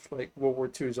F with like World War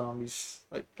II zombies.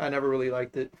 Like I never really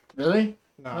liked it. Really?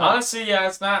 No. Honestly, yeah,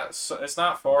 it's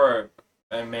not for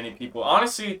many people.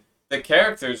 Honestly, the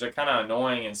characters are kind of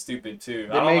annoying and stupid too.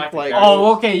 They I don't make, the like- characters.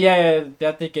 Oh, okay, yeah,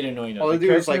 that did get annoying. All The they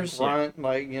do is like characters, grunt,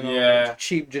 like Yeah. like,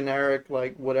 cheap, generic,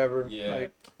 like whatever. Yeah.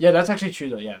 Like, Yeah, that's actually true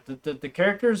though. Yeah, the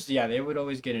characters, yeah, they would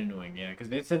always get annoying. Yeah, because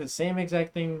they said the same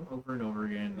exact thing over and over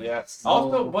again. Like, Yeah.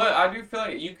 Also, but I do feel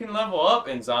like you can level up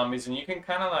in zombies and you can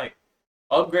kind of like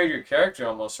upgrade your character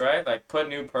almost, right? Like put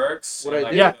new perks. What and, I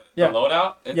like, did- the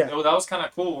loadout. That was kind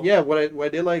of cool. yeah, what I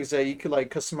did like is that you could like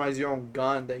customize your own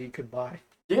gun that you could buy.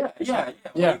 Yeah. When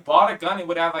Yeah. you bought a gun, it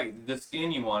would have like the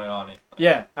skin you wanted on it.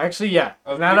 Yeah, actually, yeah.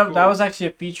 That was That, pretty that cool. was actually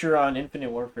a feature on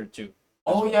Infinite Warfare 2.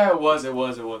 Oh yeah, it was.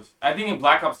 I think in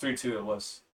Black Ops 3 too, it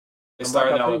was. They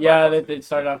started out with yeah, Black Ops 3. they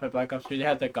started off at Black Ops 3. They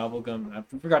had the gobble gum.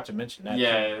 I forgot to mention that.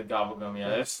 Yeah, the gobblegum. Yeah,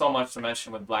 there's so much to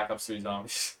mention with Black Ops 3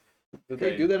 zombies. Did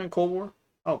Okay. they do that in Cold War?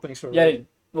 I don't think so. Yeah,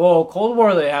 well, Cold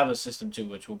War they have a system too,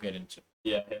 which we'll get into.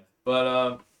 Yeah.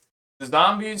 But the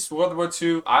zombies, World War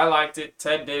II, I liked it.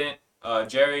 Ted didn't.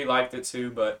 Jerry liked it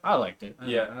too, but I liked it.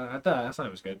 Yeah. I thought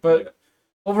it was good. But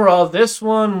overall, this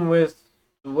one with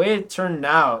the way it turned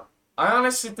out, I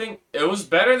honestly think it was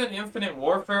better than Infinite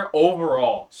Warfare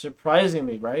overall.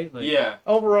 surprisingly, right? Like, Yeah,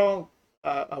 Overall,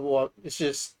 well, it's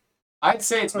just I'd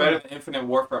say it's better than Infinite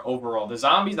Warfare overall. The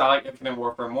zombies, I like Infinite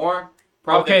Warfare more.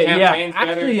 Probably Okay, the yeah. campaign's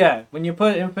better Actually, yeah. When you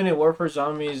put Infinite Warfare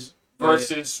zombies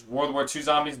versus World War II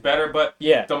zombies better, but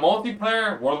yeah, the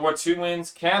multiplayer, World War II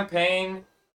wins, campaign,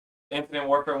 Infinite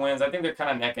Warfare wins. I think they're kind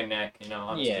of neck and neck,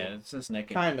 honestly. yeah, it's just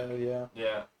naked. kind of yeah.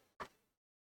 Yeah.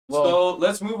 Well- So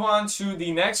let's move on to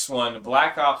the next one,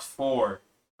 Black Ops 4.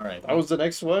 All right, That was the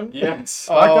next one. Yes.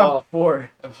 Black Oh. Ops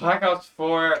 4. Black Ops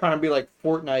 4 Trying to be like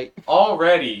Fortnite.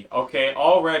 already.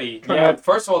 Trying Yeah, to-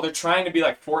 first of all, they're trying to be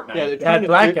like Fortnite. Yeah, they're They trying had to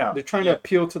Blackout. they're trying Yeah. to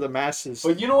appeal to the masses.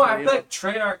 But you know what? I Yeah. feel like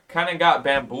Treyarch kind of got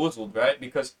bamboozled, right?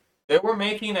 Because they were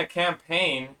making a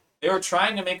campaign. They were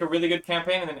trying to make a really good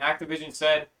campaign, and then Activision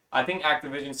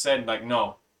said, like,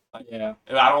 no. Like, Yeah.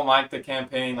 I don't like the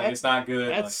campaign. Like, it's not good.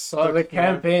 That Like, sucks. So the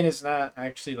campaign is not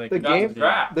actually like The That's game-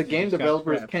 crap. The game It's got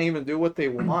developers crap. can't even do what they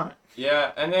want.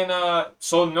 Yeah, and then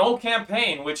so no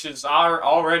campaign, which is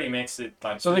already makes it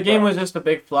like. So the game was just a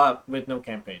big flop with no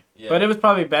campaign. Yeah. But it was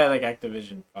probably bad, like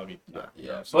Activision probably.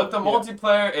 Yeah, but the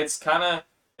multiplayer, it's kind of.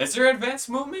 Is there advanced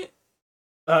movement?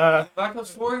 Black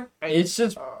Ops 4? It's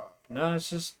just no, it's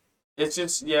just It's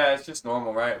just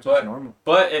normal, right? normal.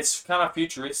 But it's kind of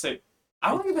futuristic. I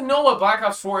don't even know what Black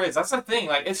Ops 4 is. That's the thing.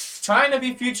 Like, it's trying to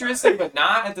be futuristic, but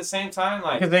not at the same time.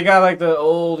 Like, Because they got like the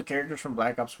old characters from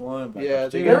Black Ops 1. Black Yeah,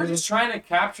 Ops they 2. they were just trying to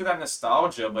capture that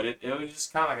nostalgia, but it was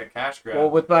just kind of like a cash grab. Well,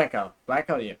 with Blackout,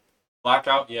 yeah.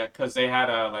 Blackout, yeah, because they had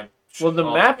like. Well, the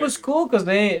all map was characters. cool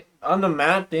because on the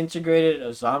map they integrated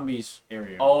a zombies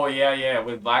area. Oh yeah,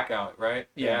 with Blackout, right?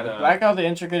 yeah, They with had, Blackout they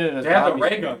integrated a They had the zombies ray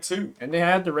area. gun too. And they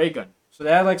had the ray gun. So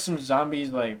they had like some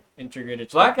zombies like integrated.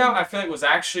 stuff Blackout, I feel like was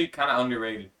actually kind of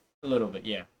underrated. a little bit,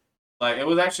 yeah. Like, it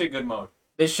was actually a good mode.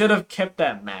 They should have kept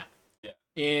that map. Yeah.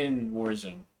 In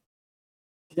Warzone.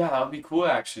 Yeah, that would be cool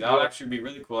actually. That would actually be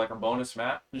really cool, like a bonus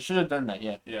map. They should have done that,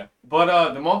 yeah. Yeah.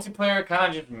 But the multiplayer kind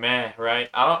of just meh, right?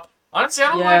 I don't like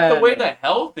Yeah. the way the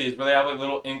health is, where they have like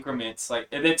little increments. Like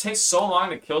it takes so long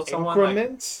to kill someone. Like,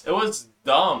 Increments. it was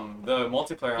dumb. The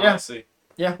multiplayer, Yeah. honestly.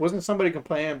 Wasn't somebody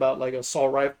complaining about like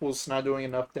assault rifles not doing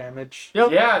enough damage?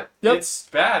 Yep. Yeah, Yep. it's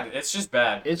bad. It's just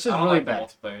bad. It's just I don't really like bad.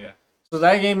 The multiplayer, yeah. So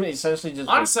that game essentially just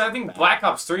Honestly, I think bad. Black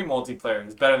Ops 3 multiplayer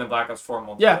is better than Black Ops 4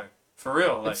 multiplayer. Yeah. For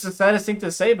real. Like, it's the saddest thing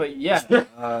to say, but yeah.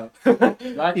 Black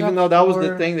Even Ops though that was 4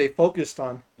 the thing they focused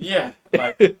on. yeah.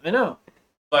 Like, I know.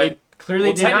 like Clearly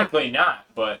well, did not. technically not,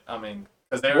 but I mean,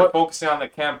 because they were What- focusing on the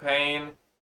campaign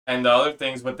and the other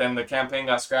things, but then the campaign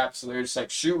got scrapped, so they're just like,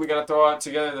 shoot, we gotta throw out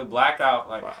together the Blackout.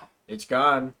 Like, It's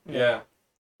gone. yeah.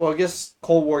 Well, I guess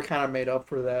Cold War kind of made up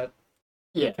for that.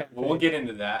 Yeah. Well, we'll get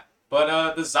into that.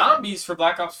 But the zombies for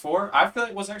Black Ops 4, I feel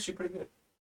like was actually pretty good.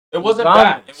 It wasn't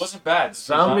bad. Zombies. It wasn't bad.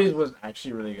 Zombies was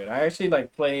actually really good. I actually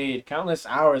like played countless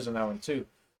hours on that one too.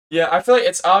 Yeah, I feel like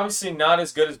it's obviously not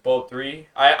as good as Bolt 3.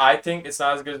 I think it's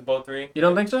not as good as Bolt 3. You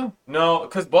don't think so? No,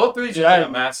 because Bolt 3 is just Yeah, like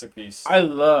a masterpiece. I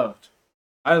loved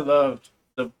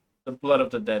the Blood of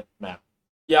the Dead map.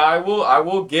 Yeah, I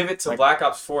will give it to Like, Black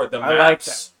Ops 4. I like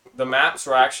The maps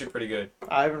were actually pretty good.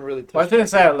 I haven't really touched Well, I didn't that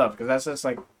say I game. love because that's just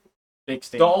like big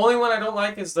stage. The only one I don't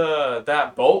like is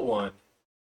that boat one.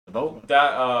 The boat.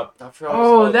 That I forgot what it's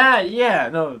Oh, called.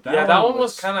 That one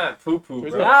was kind of poo poo,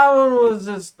 There's bro. That one was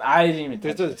just I didn't even.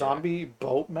 There's touch a it. zombie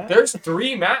boat map. There's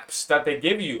 3 maps that they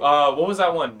give you. What was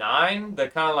that one? 9? The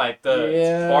kind of like the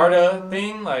Yeah. Sparta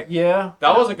thing. Like Yeah.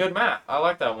 that was a good map. I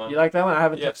like that one. You like that one? I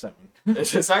haven't Yeah. touched that one.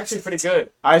 It's actually pretty good.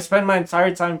 I spent my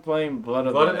entire time playing Blood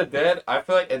of Blood the of the Dead. I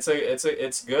feel like it's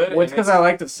good. Well, it's and because I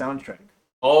like the soundtrack.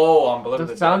 on Blood The of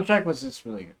the Dead. soundtrack was just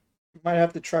really good. You might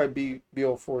have to try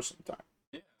BO4 sometime.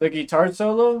 The guitar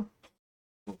solo.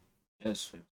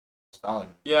 Yes, solid.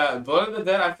 Yeah, Blood of the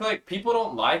Dead. I feel like people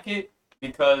don't like it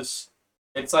because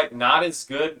it's like not as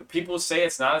good. People say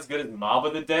it's not as good as Mob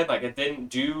of the Dead. Like it didn't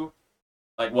do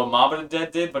like what Mob of the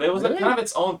Dead did, but it was like Really? kind of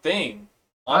its own thing.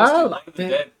 Honestly, I Mob liked of the it.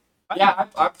 Dead. Yeah,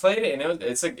 I played it and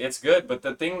it's good. But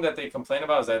the thing that they complain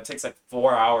about is that it takes like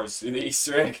 4 hours to do the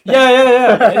Easter egg.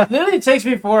 Yeah. It literally takes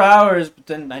me 4 hours, but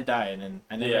then I die and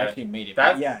then Yeah. actually made it.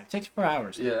 That's- But yeah, it takes 4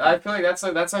 hours. Yeah, I feel like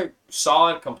that's a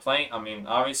solid complaint. I mean,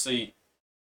 obviously,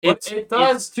 it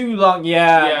does. It's too long.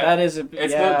 Yeah, Yeah, that is a.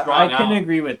 it's yeah, not drawn I can out.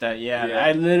 agree with that. Yeah, Yeah.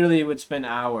 I literally would spend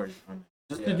hours on it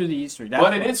just to Yeah. do the Easter egg.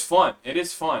 But it is fun. It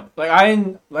is fun.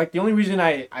 Like the only reason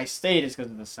I stayed is because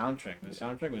of the soundtrack. The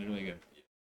soundtrack was really good.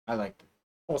 I liked it.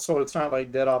 Also, it's not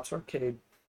like Dead Ops Arcade.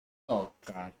 Oh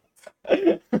God.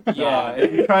 Yeah. Yeah,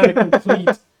 if you're trying to complete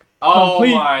Oh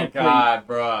Complete. my god,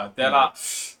 bro. Dead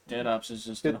Ops. Dead Ops is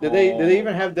just. Did a they whole-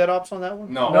 even have Dead Ops on that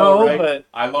one? No. No, right? but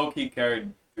I low key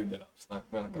carried through Dead Ops.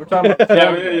 we're talking about.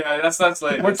 Yeah, that's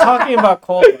like. We're talking about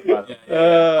Cold War, by the way.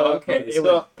 Yeah. Okay, It so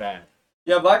was bad.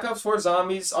 yeah, Black Ops 4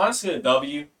 Zombies. Honestly, a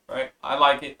W. Right? I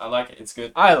like it. It's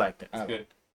good. I liked it. It's good.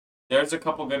 There's a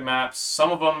couple good maps.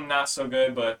 Some of them not so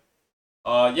good, but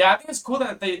yeah, I think it's cool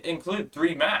that they included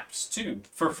 3 maps too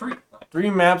for free. Like, 3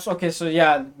 maps. Okay, so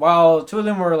yeah, while 2 of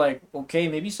them were like okay,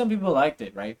 maybe some people liked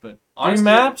it, right? But honestly, three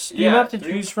maps to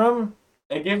 3 choose from.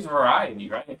 It gives variety,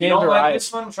 right? If you Gives don't like variety.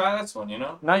 this one, try this one. You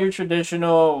know, Not your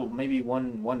traditional, maybe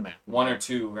one map. 1 or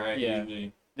 2, right? Yeah.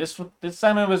 Usually. This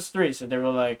time it was 3, so they were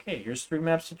like, hey, here's 3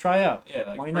 maps to try out. Yeah,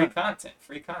 like Why free not? content.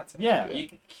 Free content. Yeah. You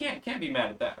can't be mad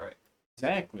at that, right?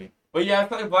 Exactly. But yeah, I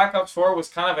feel like Black Ops 4 was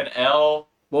kind of an L.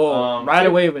 Well, right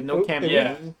away with no campaign.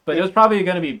 yeah. But it was probably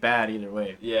gonna be bad either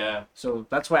way. Yeah. So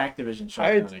that's why Activision shut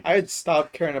I down. had, I had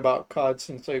stopped caring about COD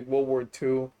since like World War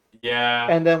II, Yeah.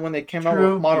 and then when they came out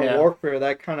True, with Modern yeah. Warfare,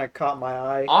 that kind of caught my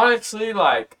eye. Honestly,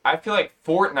 like I feel like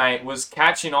Fortnite was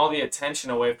catching all the attention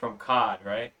away from COD,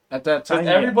 right? At that time,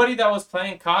 Because yeah. everybody that was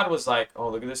playing COD was like, "Oh,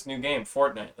 look at this new game,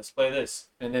 Fortnite. Let's play this."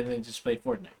 And then they just played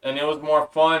Fortnite. And it was more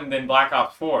fun than Black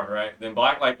Ops 4, right?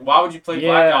 Why would you play Yeah.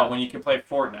 Blackout when you can play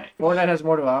Fortnite? Fortnite has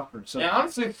more to offer. So Yeah,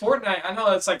 honestly, Fortnite. I know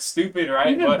that's like stupid, right?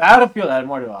 even But Battlefield had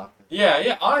more to offer.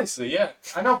 yeah, honestly, yeah.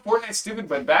 I know Fortnite's stupid,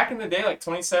 but back in the day, like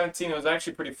 2017, it was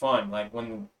actually pretty fun. Like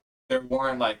when there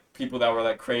weren't like people that were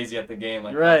like crazy at the game,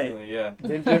 like Right. constantly, yeah.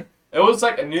 Ninja. It was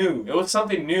like it was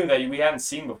something new that we hadn't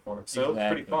seen before, so it was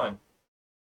pretty Exactly. fun.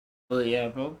 But yeah,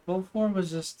 Bolt 4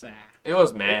 was just. It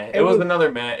was mad. It It was was-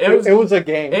 another mad. It was a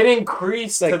game. It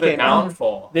increased That to the came out.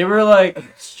 downfall. They were like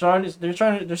they're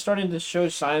starting to show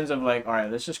signs of like, all right,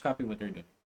 let's just copy what they're doing.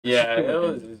 Yeah,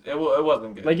 it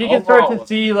wasn't good. Like you can start Overall, to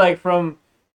see like from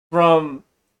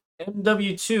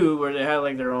MW2 where they had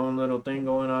like their own little thing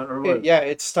going on, or what? Yeah,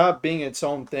 it stopped being its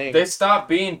own thing. they stopped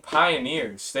being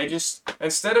pioneers. They just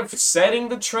instead of setting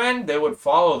the trend, they would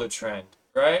follow the trend,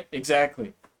 right?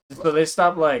 Exactly. So they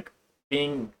stopped like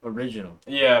being original.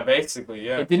 Yeah, basically,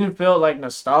 yeah. It didn't feel like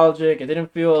nostalgic. It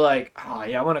didn't feel like, oh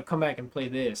yeah, I want to come back and play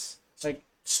this. Like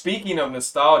Speaking of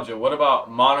nostalgia, what about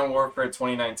Modern Warfare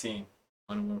 2019?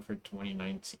 Modern Warfare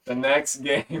 2019. The next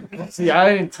game. See,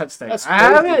 I didn't touch that. That's I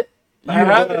have crazy. it. You I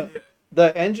have know. it.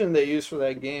 The engine they use for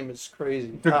that game is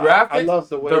crazy. The I graphics, love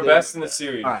the way they're they- best in the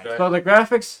series. All right. right? So the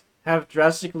graphics have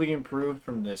drastically improved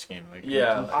from this game. Like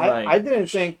Yeah. it's I like- didn't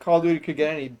think Call of Duty could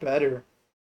get any better.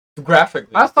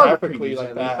 graphically. I saw the graphically previews like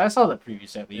at that. least. I saw the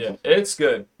previews at least. Yeah, it's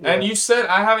good. And Yeah. you said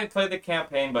I haven't played the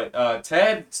campaign, but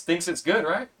Ted thinks it's good,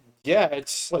 right? Yeah,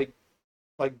 it's like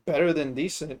better than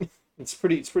decent. It's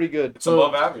pretty good. It's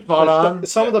above average. Spot on.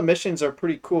 Some of the missions are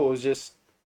pretty cool. It's just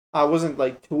I wasn't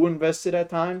like too invested at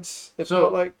times. It So-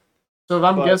 felt like So if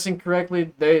I'm But- guessing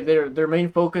correctly, their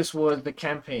main focus was the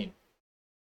campaign.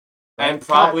 And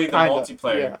probably the Kinda,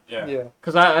 multiplayer. Yeah. Yeah.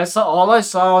 Because I saw all I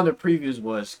saw on the previews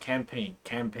was campaign.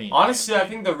 Honestly, I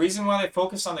think the reason why they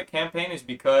focused on the campaign is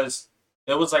because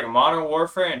it was like Modern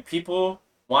Warfare, and people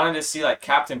wanted to see like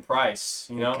Captain Price.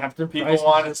 You know, Captain people Price is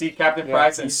wanted to just- see Captain yeah,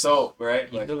 Price and he's- Soap, right?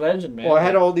 He's Like, the legend, man. Well, I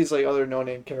had all these like other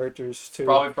no-name characters too.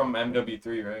 probably from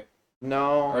MW3, right?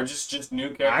 No, Or just new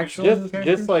characters. Actual characters?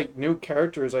 just like new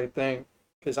characters, I think,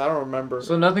 because I don't remember.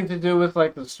 So nothing to do with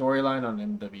like the storyline on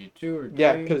MW2 or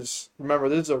Yeah, 3? because remember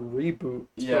this is a reboot.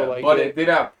 Yeah, so, like, but it did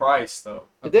have Price though.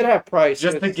 it did have Price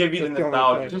Just to it's- give you the that's only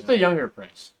nostalgia. thing. Just a younger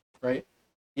Price, right?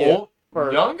 Yeah, Old,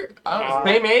 or- younger, I don't know, Uh,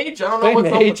 same age. I don't know same what's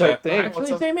up with age, I that. think. What's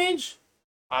Actually, up? same age.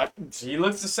 He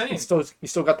looks the same. he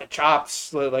still got the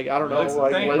chops. Like I don't He know, looks the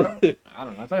like same, what, I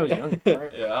don't know. I thought he was younger.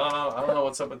 Right? Yeah, I don't know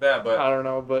what's up with that, but I don't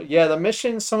know, but yeah, the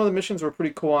missions. Some of the missions were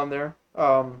pretty cool on there.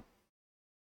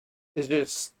 It's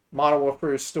just Modern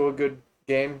Warfare is still a good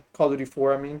game. Call of Duty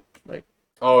 4, I mean, like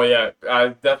oh yeah, I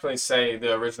definitely say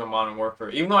the original Modern Warfare.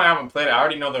 Even though I haven't played it, I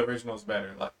already know the original's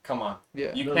better. Like, come on,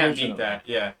 yeah, you The can't original. beat that.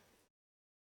 Yeah.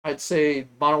 I'd say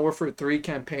Modern Warfare 3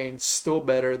 campaign's still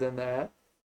better than that.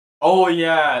 Oh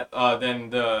yeah,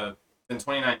 then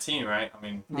 2019, right? I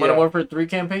mean, Modern Yeah. Warfare 3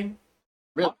 campaign.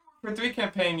 Really? Modern Warfare 3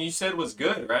 campaign you said was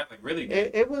good, right? Like really good.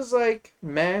 It was like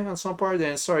meh on some part,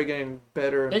 then it started getting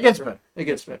better. and It gets better. better. It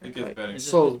gets better. It gets Like, better. It's,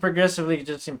 just, So- it's progressively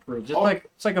just improved. Just Oh. like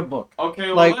it's like a book. Okay,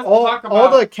 well Like let's all talk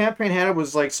about all the campaign had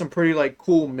was like some pretty like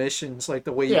cool missions, like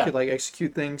the way you Yeah. could like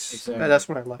execute things. Exactly. That's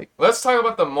what I like. let's talk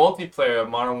about the multiplayer of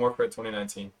Modern Warfare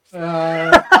 2019.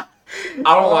 Uh,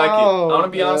 I don't like it. I'm gonna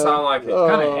be honest, I don't like it.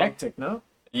 kind of hectic, no?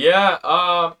 Yeah,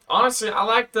 honestly, I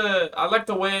like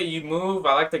the way you move.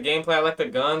 I like the gameplay. I like the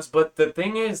guns. But the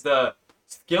thing is, the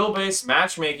skill-based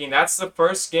matchmaking. That's the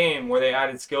first game where they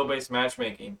added skill-based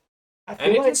matchmaking, I and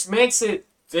feel it like just makes it.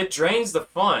 It drains the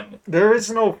fun. there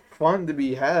is no fun to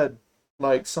be had.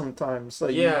 Like sometimes,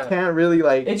 like Yeah. you can't really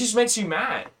like. It just makes you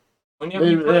mad when you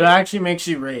It, play. it actually makes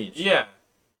you rage. Yeah,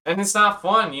 and it's not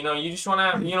fun. You know, you just want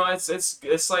to. You know,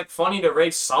 it's like funny to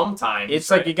race sometimes.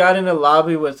 It's right? like you got in a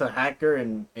lobby with a hacker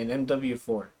in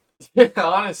MW4.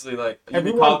 honestly, like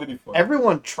Everyone- Call of Duty 4.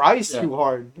 Everyone tries Yeah. too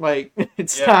hard. Like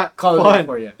it's Yeah. not Call of fun. Duty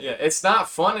 4, yeah. Yeah, it's not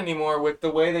fun anymore with the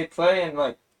way they play, and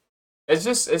like it's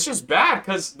just bad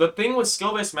because the thing with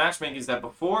skill-based matchmaking is that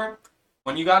before,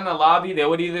 when you got in a lobby, they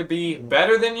would either be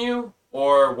better than you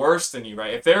or worse than you,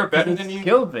 right? If they were better than you,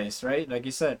 Skill based, right? Like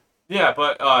you said. yeah.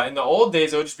 But in the old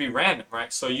days, it would just be random,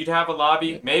 right? So you'd have a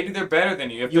lobby, maybe they're better than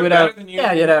you. If You they're would better have, than you,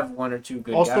 yeah, you'd have one or two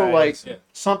good Also, guys. like Yeah.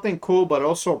 something cool, but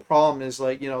also a problem is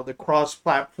like the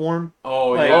cross-platform oh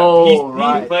like- yeah, Oh, PC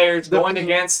right. players The- going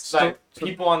against like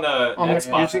people on the on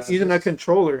Xbox. using a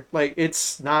controller. Like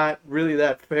it's not really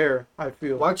that fair. I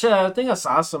feel. Well, actually, I think I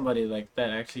saw somebody like that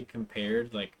actually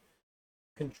compared like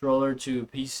controller to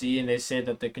PC, and they said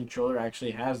that the controller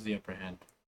actually has the upper hand.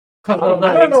 I don't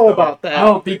think know so. about that.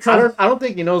 No, because I don't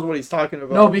think he knows what he's talking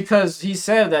about. no, because he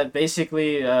said that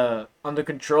basically on the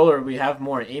controller we have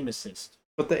more aim assist.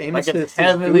 but the aim Like assist it's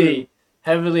is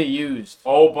heavily used.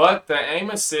 Oh, but the aim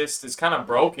assist is kind of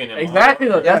broken. In Exactly,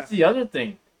 Modern though. Warfare. That's the other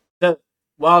thing. That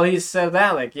while he said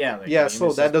that, like Yeah, aim so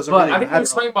that assist- doesn't but really I think he matter.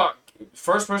 was talking about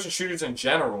first-person shooters in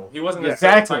general. He wasn't Yeah.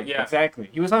 necessarily Exactly, talking- yeah. exactly.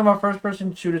 He was talking about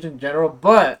first-person shooters in general,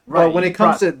 but But when it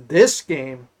comes to this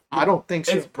game, I don't think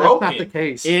so. It's That's not broken. the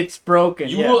case. it's broken.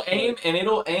 You yeah. will aim, and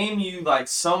it'll aim you like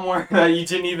somewhere that you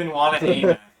didn't even want to aim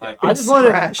at. Like, I It's just want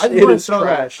to. trash. I just It want is to throw.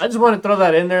 trash. I just want to throw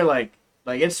that in there, like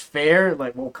it's fair,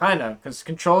 like well, kind of, because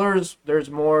controllers there's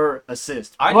more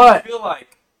assist. I but feel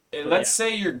like, let's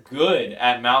say you're good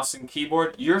at mouse and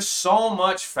keyboard, you're so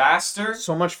much faster.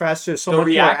 so much faster, so the much more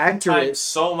reaction time accurate. is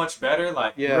so much better.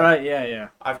 Like, Yeah, right, yeah.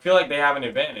 I feel like they have an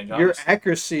advantage. your honestly.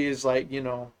 accuracy is like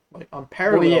like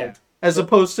unparalleled. yeah. As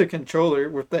opposed to controller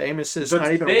with the aim assist The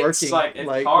not even sticks, working. like, it's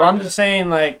hard. Well, I'm just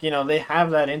saying, like they have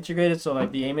that integrated, so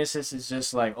like the aim assist is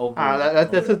just like over.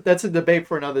 that's a debate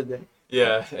for another day.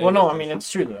 Yeah. Well, no, I mean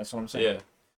it's true though. That's what I'm saying.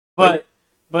 Yeah.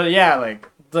 But yeah, like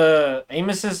the aim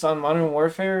assist on Modern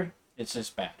Warfare, it's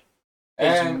just bad.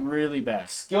 It's And really bad.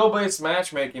 skill-based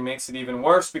matchmaking makes it even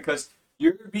worse because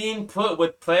you're being put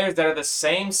with players that are the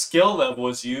same skill level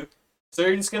as you, so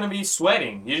you're just gonna be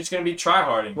sweating. You're just gonna be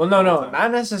tryharding. Well, no, all the no, time.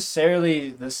 not necessarily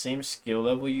the same skill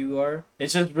level you are. It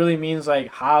just really means like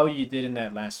how you did in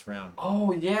that last round.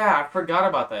 Oh yeah, I forgot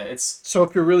about that. It's So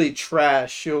if you're really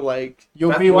trash, you'll You'll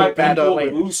that's be why like bad. people Like,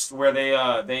 boost where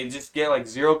they just get like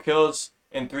 0 kills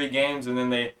in 3 games and then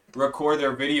they record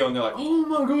their video and they're like, oh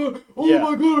my god, Yeah.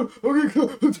 my god,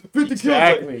 okay, 50 kills.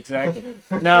 exactly.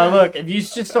 Now look, if you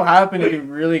just so happen to be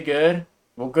really good,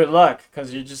 Well, good luck,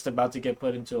 because you're just about to get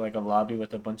put into like a lobby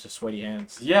with a bunch of sweaty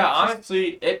hands. Yeah,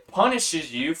 honestly, it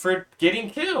punishes you for getting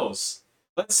kills.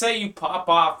 Let's say you pop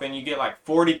off and you get like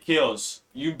 40 kills.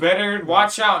 You better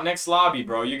watch out next lobby,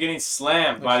 bro. You're getting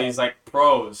slammed by these like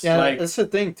pros. Yeah, Like- that's the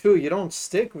thing too. You don't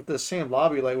stick with the same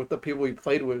lobby like with the people you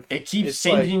played with. It keeps It's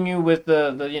changing you with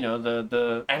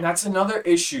the And that's another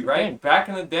issue, right? Back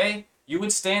in the day, you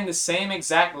would stay in the same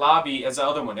exact lobby as the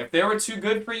other one. If they were too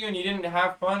good for you and you didn't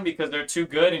have fun because they're too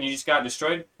good and you just got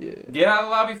destroyed, Yeah. get out of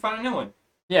the lobby, find a new one.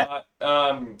 Yeah.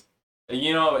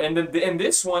 You know, and in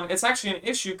this one, it's actually an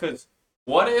issue because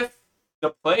what if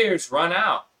the players run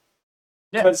out?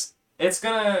 Yeah. Because it's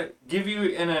gonna give you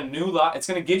in a new lot. It's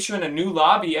gonna get you in a new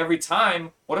lobby every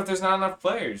time. What if there's not enough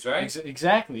players, right?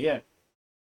 Exactly, yeah.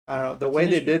 I don't know. The That's way an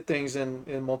they issue. did things in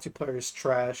multiplayer is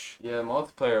trash. Yeah,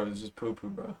 multiplayer was just poo poo,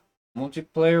 bro.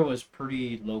 Multiplayer was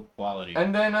pretty low quality.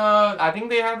 And then I think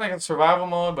they had like a survival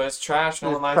mode, but it's trash. No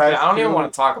It's one likes trash it. I don't even too.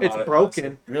 want to talk about It's it.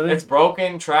 broken. Really? It's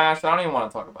broken, trash. I don't even want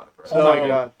to talk about it, bro. Oh my So,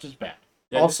 God. just bad.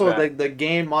 Yeah, Also, just bad. the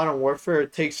game Modern Warfare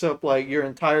takes up like your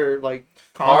entire like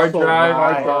Hard console, drive,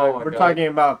 hard Right. drive. Oh my We're God. talking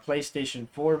about PlayStation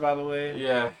 4, by the way.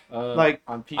 Yeah, Like,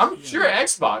 on PC. I'm sure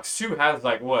Xbox too has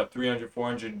like what 300,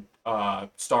 400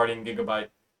 starting gigabyte.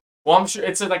 Well, I'm sure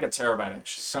it's like a terabyte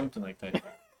actually. Something like that.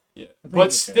 Yeah, think but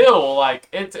it's still, like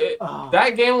it Oh.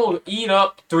 that game will eat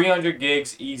up 300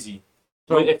 gigs easy.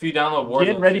 So, if you download Warzone.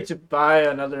 Get ready too. to buy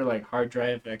another like hard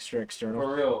drive, extra external.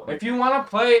 For real. If you want to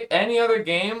play any other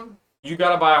game, you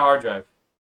gotta buy a hard drive.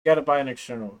 You gotta buy an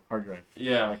external hard drive,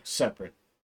 Yeah. like separate.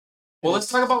 Well, let's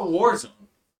talk about Warzone,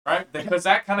 right? Because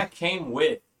that kind of came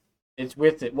with. It's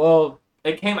with it. Well,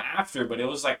 It came after, but it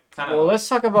was like kind of. well, let's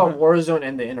talk about Warzone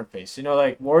and the interface. You know,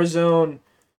 like Warzone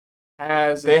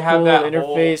has They a have cool that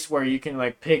interface where you can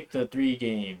like pick the 3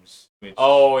 games. Which,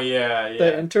 Oh yeah, The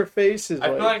yeah. interface is I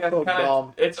feel like like that's so kind of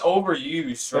dumb. it's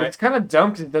overused, but right? it's kind of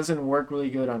dumb 'cause it doesn't work really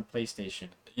good on PlayStation.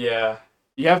 Yeah.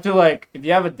 You have to like, if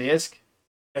you have a disc,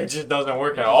 It just doesn't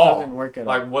work it at just all. doesn't work at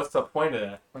all. Like, what's the point of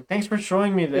that? Like, thanks for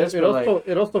showing me this, It but also like,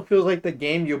 it also feels like the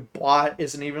game you bought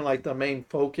isn't even like the main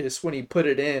focus when you put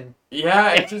it in.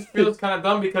 Yeah, it just feels kind of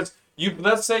dumb because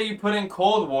let's say you put in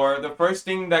Cold War, the first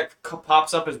thing that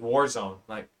pops up is Warzone.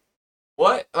 Like,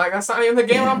 what? Like, that's not even the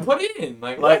game I'm putting in.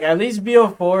 Like, what? at least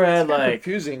BO4 had It's kinda like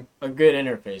confusing. a good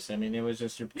interface. I mean, it was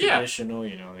just your Yeah. traditional,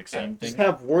 you know, like same Just thing.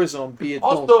 have Warzone be its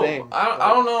Also, own thing. I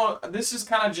don't know. This is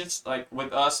kind of just like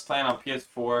with us playing on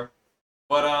PS4,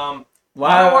 but Well,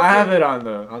 Modern I have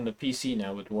Warfare- it on the PC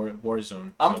now with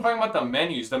Warzone. I'm so- talking about the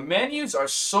menus. The menus are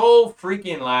so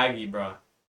freaking laggy, bro.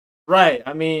 Right.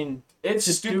 I mean, It's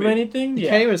to stupid. do anything, You yeah.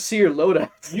 can't even see your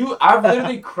loadout. I've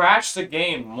literally crashed the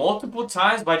game multiple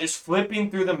times by just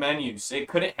flipping through the menus. It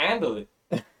couldn't handle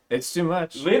it. It's too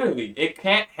much. Literally, it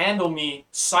can't handle me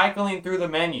cycling through the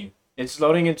menu. It's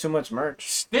loading in too much merch.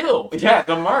 Still, yeah,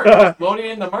 the merch. It's loading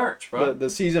in the merch, bro. The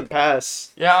season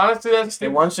pass. Yeah, honestly, that's They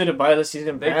stupid. want you to buy the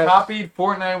season They pass. copied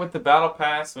Fortnite with the battle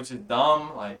pass, which is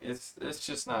dumb. Like, it's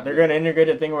just not. They're good. gonna integrate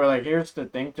a thing where like, here's the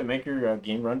thing to make your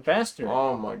game run faster.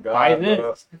 Oh my god. Buy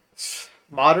bro. this.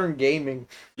 Modern gaming.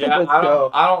 Yeah, Let's I go.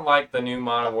 don't like the new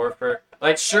Modern Warfare.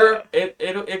 Like, sure, it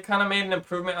kind of made an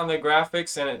improvement on the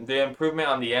graphics and the improvement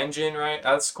on the engine, right?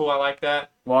 That's cool. I like that.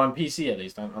 Well, on PC at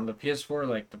least. On the PS4,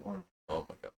 like the one. Oh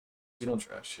my god. You don't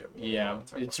trash shit. Yeah,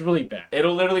 it's really bad.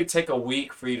 It'll literally take a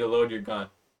week for you to load your gun.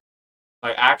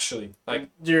 Like, actually, like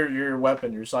Your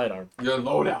weapon, your sidearm, your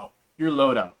loadout. your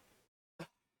loadout.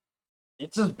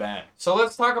 It's just bad. So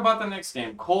let's talk about the next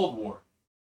game, Cold War.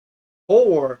 Cold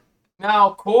War.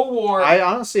 Now, Cold War. I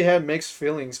honestly had mixed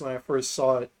feelings when I first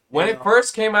saw it. When you it know?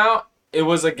 first came out, it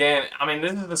was again. I mean,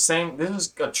 this is the same. This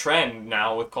is a trend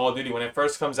now with Call of Duty. When it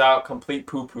first comes out, complete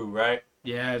poo poo, right?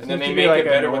 Yeah, And then they make it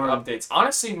better with updates.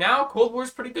 Honestly, now Cold War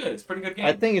is pretty good. It's a pretty good game.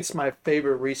 I think it's my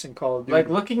favorite recent Call of Duty. Like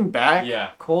looking back,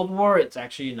 Yeah. Cold War, it's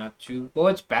actually not too. Well,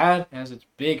 it's bad. It has its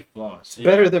big flaws. Yeah.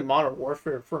 better than Modern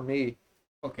Warfare for me.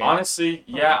 Okay, Honestly,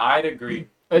 yeah, I'd agree.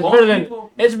 it's Most better than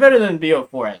people- it's better than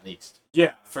BO4 at least.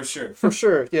 Yeah, for sure. For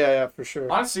sure. Yeah, for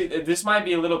sure. Honestly, this might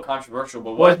be a little controversial,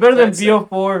 but Well, what it's better than Ted said-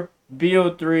 BO4,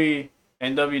 BO3,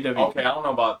 and WWE. Okay, I don't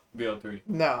know about BO3.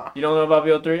 Nah. You don't know about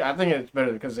BO3? I think it's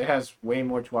better because it has way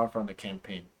more to offer on the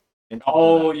campaign. And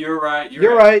Oh, you're right.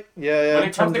 You're right. Yeah, yeah. When in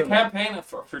it comes to terms of- campaign,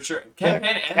 for sure.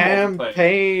 Campaign and multiplayer.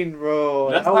 Campaign, bro.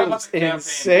 Let's that talk about was the campaign,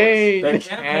 insane. The The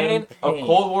campaign of campaign.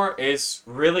 Cold War is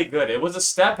really good. It was a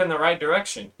step in the right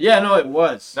direction. yeah, no, it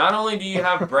was. Not only do you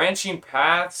have branching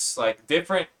paths, like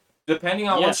different, depending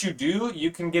on Yeah. what you do,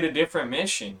 you can get a different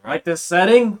mission, right? Like the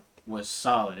setting was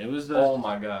solid. It was the. Oh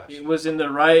my gosh. It was in the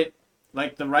right,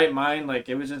 like the right mind. Like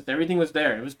it was just everything was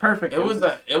there. It was perfect. It was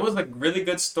a really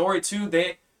good story too.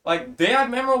 like they had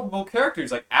memorable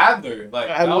characters like Adler. Like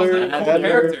that was Adler, a cool Adler,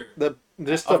 character.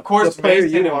 Of course, the player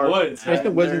Mason you and are. Woods.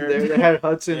 Mason wasn't there. They had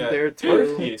Hudson Yeah. there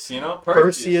too. Perseus, you know,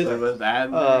 Perseus. There was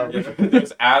Adler. Yeah,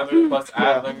 there's Adler plus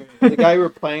Adler. The guy we were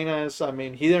playing as, I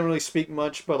mean, he didn't really speak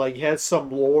much, but like he had some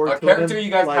lore A to character him.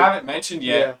 you guys like, haven't mentioned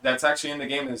yet yeah. that's actually in the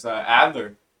game is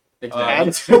Adler.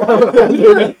 Exactly.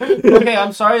 Adler. Okay,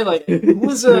 I'm sorry. Like, who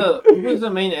was the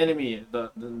main enemy?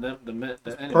 The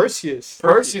enemy. Perseus.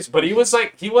 But he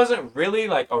wasn't really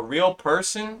like a real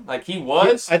person. Like he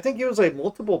was. I think he was like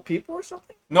multiple people or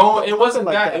something. No, it wasn't Something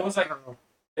like that. that. It was like I don't know.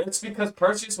 it's because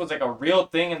Perseus was like a real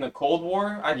thing in the Cold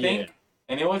War, I think, Yeah.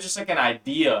 and it was just like an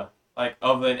idea like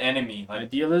of an enemy, like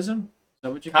Idealism? Is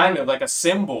that what you kind call of like a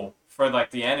symbol for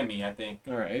like the enemy, I think.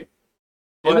 it? All right.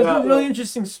 But, It was a really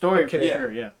interesting story okay. for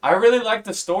sure. Yeah. I really liked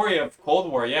the story of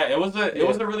Cold War. Yeah, it was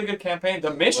a really good campaign.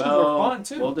 The missions were fun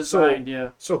too. Well designed. Yeah.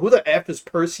 So who the F is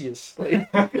Perseus?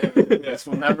 Like, Guess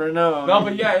we'll never know. No,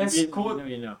 but yeah, it's You- cool.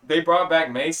 You know. They brought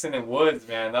back Mason and Woods,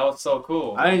 man. That was so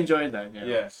cool. I enjoyed that. Yeah.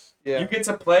 Yes. yeah. You get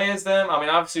to play as them. I mean,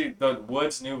 obviously the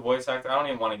Woods new voice actor. I don't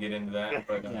even want to get into that.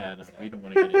 But Yeah. No, we don't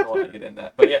want to get I don't want into to it. get into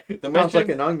that. But yeah, the Sounds missions, like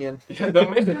an onion. the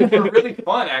missions were really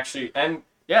fun actually, and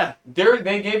Yeah.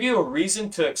 they gave you a reason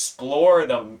to explore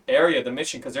the area, the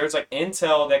mission, because there's like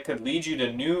intel that could lead you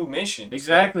to new missions.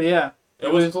 Exactly. Yeah.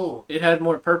 It was cool. It had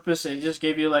more purpose. It just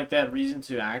gave you like that reason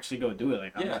to actually go do it.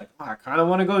 Like, I was Yeah. like, oh, I kind of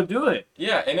want to go do it.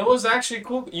 Yeah, and it was actually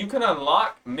cool. You could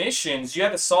unlock missions. You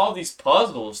had to solve these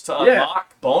puzzles to Yeah.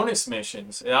 unlock bonus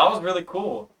missions. That was really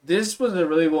cool. This was a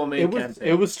really well made campaign.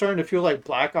 It was starting to feel like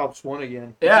Black Ops 1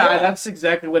 again. Yeah, Yeah. that's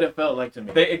exactly what it felt like to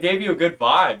me. It gave you a good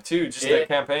vibe too, just that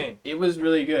campaign. It was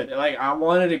really good. Like, I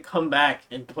wanted to come back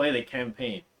and play the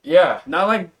campaign. Yeah. Not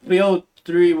like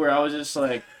BO3 where I was just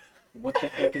like, what the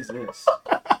heck is this?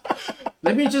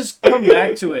 Let me just come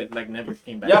back to it. Like, never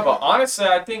came back. Yeah, but honestly,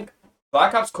 I think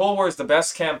Black Ops Cold War is the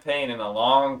best campaign in a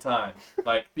long time.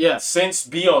 Like, Yeah. since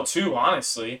BO2,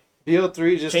 honestly.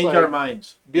 BO3 just Change like our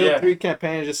minds. BO3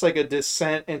 campaign is just like a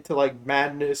descent into like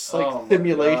madness, like Oh my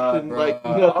simulation, God, bro. like I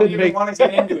don't nothing even makes want to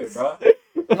get into it, bro.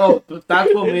 No, but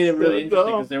that's what made it really So interesting dumb.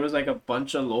 because there was like a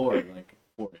bunch of lore like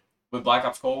for it. With Black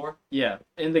Ops Cold War. Yeah,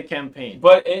 in the campaign.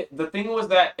 But the thing was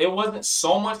that it wasn't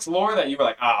so much lore that you were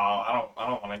like, oh, I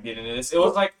don't want to get into this. It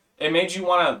was like it made you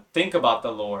want to think about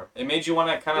the lore. It made you want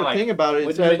to kind of The like, thing about it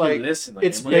What is did make that you like listen? Like,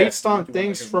 it's it wasn't based on like you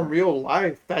things wanted from to- real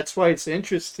life. That's why it's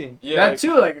interesting. yeah, that like-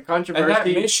 too, like a and that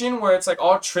controversy. mission where it's like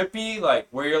all trippy, like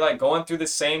where you're like going through the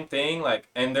same thing, like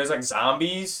and there's like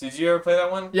zombies. Did you ever play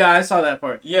that one? Yeah, I saw that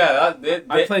part. Yeah,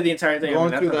 I played the entire thing.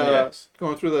 Going I through mean, the that's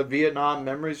going through the Vietnam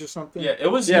memories or something. yeah,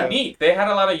 it was Yeah. unique. They had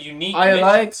a lot of unique. I missions.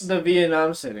 liked the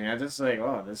Vietnam setting. I just like,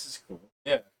 oh, this is cool.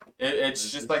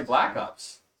 It's just like Black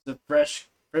Ops. The fresh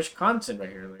content right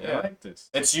here. Like, Yeah. I like this.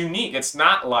 It's unique. It's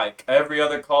not like every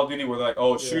other Call of Duty where they're like,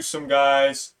 oh, shoot Yeah. some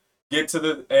guys, get to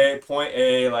the point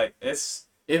A. Like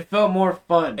It felt more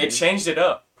fun. it changed it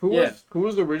up. Yeah. Who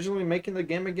was originally making the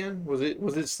game again? Was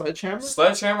it Sledgehammer?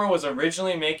 Sledgehammer was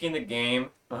originally making the game.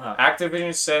 Uh-huh.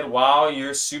 Activision said, wow,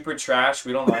 you're super trash.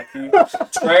 We don't like you.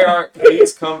 Treyarch,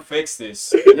 please come fix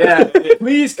this. Yeah,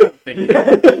 please come fix it.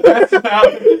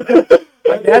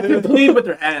 Like, they had to plead with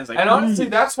their hands. Like, And honestly,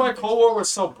 please. that's why Cold War was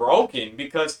so broken,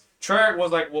 because Treyarch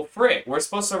was like, well, frick, we're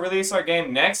supposed to release our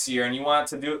game next year, and you want us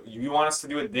to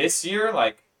do it this year?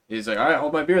 Like, He's like, all right,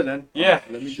 hold my beer then. Yeah.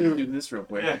 Let me do this real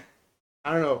quick. yeah.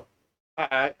 I don't know.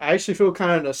 I actually feel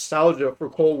kind of nostalgia for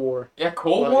Cold War. Yeah,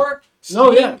 Cold Like- War.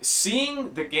 No, yeah.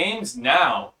 Seeing the games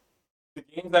now, the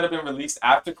games that have been released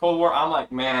after Cold War, I'm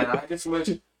like, man, I just wish.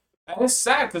 And it's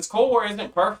sad because Cold War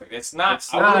isn't perfect. It's not.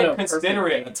 It's I not wouldn't a consider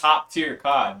perfect it a top tier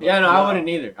COD. But, Yeah, no, I wouldn't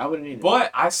either.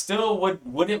 But I still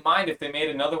wouldn't mind if they made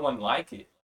another one like it.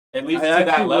 At least I to that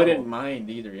actually level. wouldn't mind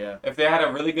either. Yeah. If they had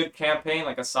a really good campaign,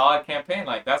 like a solid campaign,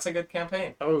 like that's a good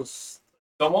campaign. That was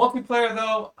The multiplayer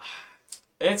though,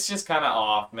 it's just kind of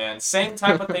off, man. Same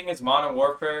type of thing as Modern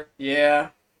Warfare. Yeah.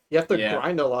 you have to Yeah.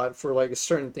 grind a lot for like a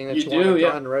certain thing that You you, do, want to yeah.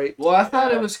 grind, right? Well, I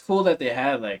thought it was cool that they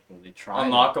had like they tried.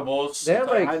 Unlockables. They have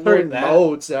I like know certain that.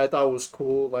 modes that I thought was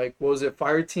cool. Like, what was it,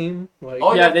 Fire Team? Like,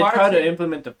 Oh, Yeah, yeah, they fire tried to team.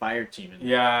 implement the fire team in it.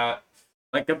 Yeah,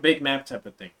 Like a big map type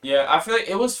of thing. yeah. I feel like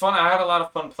it was fun. I had a lot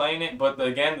of fun playing it, but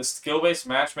again, the skill-based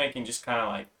matchmaking just kind of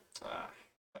like.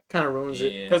 kind of ruins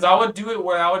it. Yeah. Because I would do it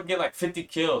where I would get like 50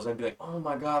 kills. I'd be like, oh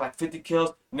my god, like 50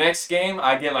 kills. Next game,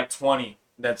 I get like 20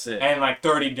 That's it. and like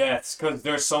 30 deaths because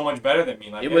they're so much better than me.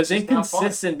 Like It it's was just not fun.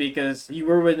 inconsistent because you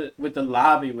were with the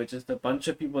lobby, with just a bunch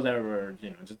of people that were,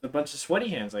 just a bunch of sweaty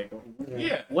hands. Like,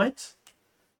 Yeah. what?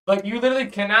 Like you literally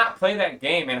cannot play that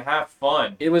game and have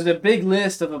fun. It was a big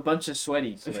list of a bunch of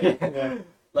sweaties. Like, Yeah.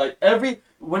 Like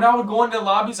when I would go into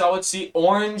lobbies, I would see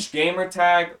orange gamer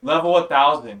tag level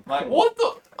 1000. Like what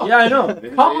the? Yeah, I know.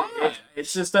 Come on.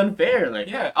 It's just unfair. Like,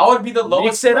 Yeah, I would be the Mix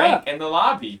lowest it rank up. in the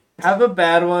lobby. have a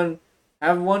bad one,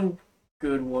 have one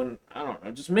good one. I don't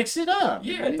know. Just mix it up.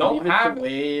 Yeah, Leave don't it have the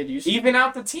way it used to. even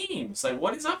out the teams. Like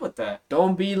what is up with that?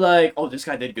 Don't be like, oh, this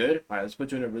guy did good. All right, let's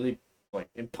put you in a really like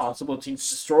impossible team to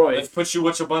destroy. Let's put you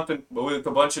with a bunch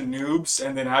of noobs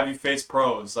and then have you face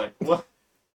pros. Like what?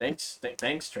 Thanks,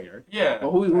 Treyarch. Yeah. But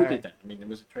who Alright. did that? I mean,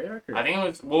 was it Treyarch? Or... I think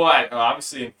it was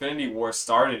obviously Infinity War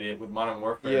started it with Modern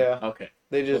Warfare. Yeah, Okay.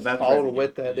 they just that's followed right.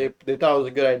 with that. They thought it was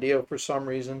a good idea for some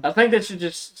reason. I think they should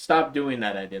just stop doing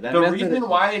that idea. That The method reason is-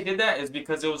 why they did that is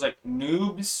because it was like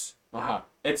noobs. Uh-huh.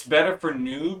 It's better for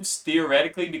noobs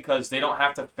theoretically because they don't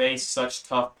have to face such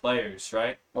tough players,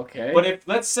 right? Okay. But if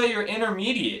let's say you're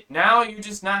intermediate, now you're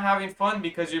just not having fun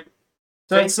because you're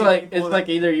so it's facing like people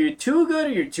either you're too good or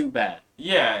you're too bad.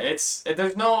 yeah,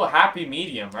 there's no happy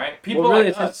medium, right? People Well, really, like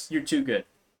it's us, just you're too good.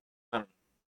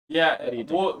 yeah, What do you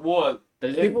think? well,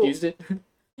 Does People- it use it?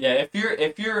 yeah,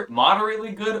 if you're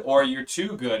moderately good or you're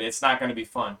too good, it's not going to be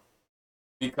fun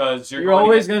because You're going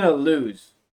always against- gonna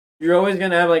lose. You're always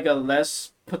gonna have like a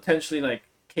less potentially like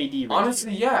KD ratio.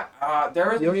 honestly, yeah.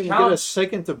 There is You don't this even get a challenge.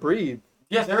 second to breathe.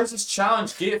 Yeah, there was this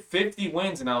challenge. Get 50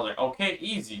 wins, and I was like, okay,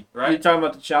 easy, You're right? talking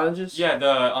about the challenges? Yeah,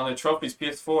 on the trophies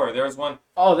PS4, there was one.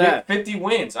 Oh, Get that. 50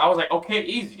 wins. I was like, okay,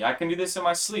 easy. I can do this in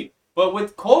my sleep. But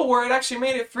with Cold War, it actually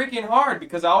made it freaking hard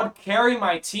because I would carry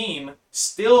my team,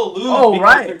 still lose Oh, because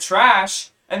right. they're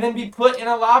trash, and then be put in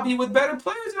a lobby with better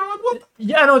players. And I'm like, what the?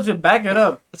 Yeah, no, to back it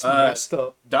up. That's messed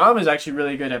up. Dom is actually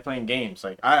really good at playing games.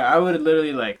 Like I would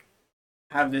literally like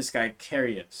have this guy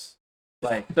carry us.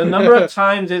 Like the number of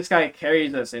times this guy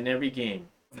carries us in every game.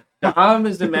 Dom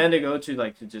is the man to go to,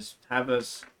 like to just have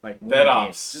us like win Dead games.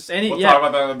 ops. Just any We'll yeah. talk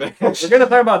about that in a bit. We're gonna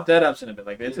talk about dead ups in a bit.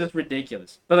 Like it's just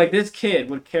ridiculous. But like this kid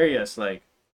would carry us like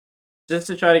just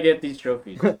to try to get these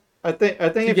trophies. I think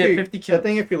To get 50 kills. I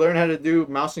think if you learn how to do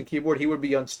mouse and keyboard, he would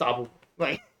be unstoppable.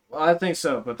 Like Well, I think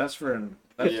so, but that's for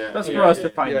Yeah, that's for yeah, us yeah, to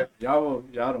find yeah. out.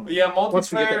 Y'all don't. Yeah,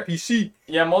 once we get multiplayer. that PC,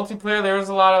 Yeah, multiplayer. There was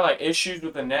a lot of like issues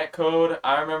with the net code.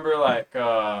 I remember like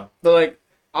But like,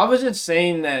 I was just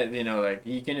saying that like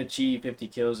you can achieve 50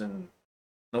 kills and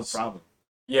no problem.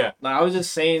 yeah. Like I was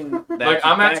just saying that. Like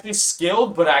I'm back- actually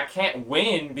skilled, but I can't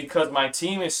win because my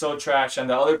team is so trash and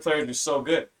the other players are so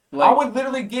good. like, I would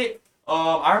literally get.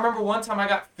 I remember one time I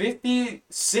got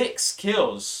 56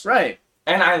 kills right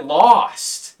and I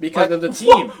lost because Like, of the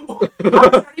team. I was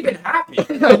not even happy.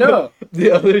 I know.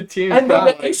 the other team And then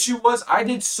got the issue was I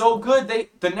did so good.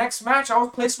 The next match I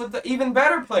was placed with the even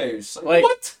better players. Like-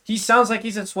 What? He sounds like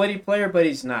he's a sweaty player, but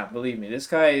he's not. Believe me, this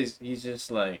guy he's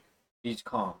just like he's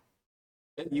calm.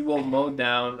 He will mow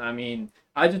down. I mean,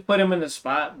 I just put him in the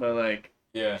spot, but like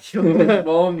Yeah. he'll just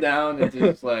mow him down and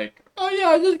just like, oh yeah,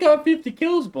 I just got 50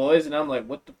 kills, boys, and I'm like,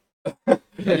 what the? I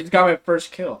just got my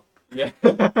first kill Yeah.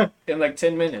 in like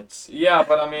 10 minutes. Yeah,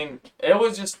 but I mean, it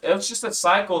was just a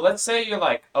cycle. Let's say you're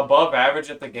like above average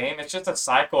at the game. It's just a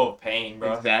cycle of pain,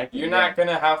 bro. Exactly. You're yeah. not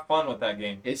gonna have fun with that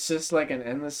game. It's just like an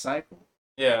endless cycle.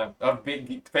 Yeah, of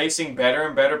facing better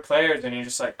and better players, and you're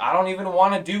just like, I don't even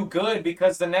want to do good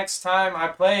because the next time I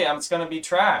play, it's gonna be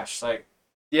trash. Like,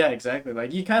 Yeah, exactly.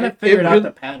 Like you kind of It figured out really-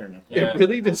 the pattern of it. Yeah. It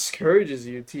really discourages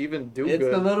you to even do It's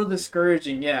good. a little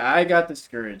discouraging. Yeah, I got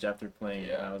discouraged after playing it.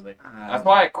 Yeah. I was like, that's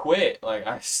why I quit. Like,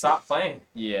 I stopped playing.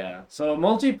 Yeah. So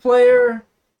multiplayer,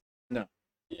 no.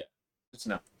 Yeah. It's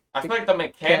no. I feel like the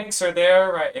mechanics are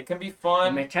there, right? It can be The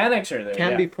fun. mechanics are there.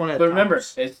 Can yeah. be fun at But remember,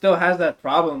 times. it still has that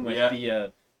problem with Yeah.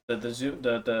 the zoom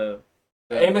the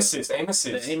Aim assist. The aim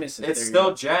assist, It's there you still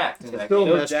go. jacked. in It's that still game.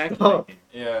 still messed jacked up. in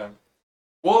that game. Yeah.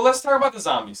 Well, let's talk about the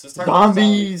zombies. Let's talk about the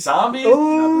Zombies. zombies. Now, the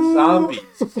Ooh. zombies.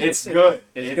 It's good.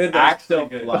 It's good. But it's still actually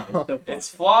good. flawed. It's still flawed. It's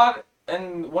flawed,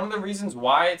 and one of the reasons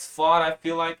why it's flawed, I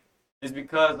feel like, is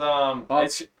because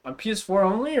it's on PS4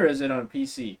 only, or is it on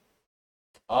PC?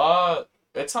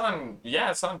 it's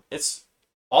on it's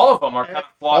all of them are kind of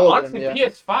flawed. All of them, Honestly, yeah.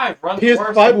 PS5 runs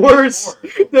PS5 worse. worse.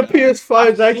 Than PS4. The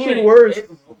PS5 is I've seen actually it. worse. It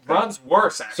runs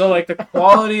worse. Actually. So like the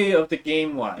quality of the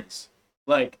game wise,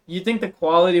 like you think the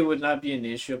quality would not be an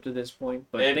issue up to this point,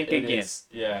 but think it again. is.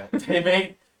 Yeah, they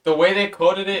made the way they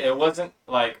coded it. It wasn't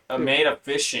like made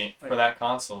efficient for that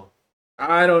console.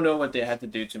 I don't know what they had to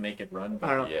do to make it run.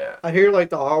 I don't know. Yeah. I hear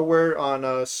like the hardware on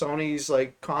Sony's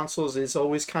like consoles is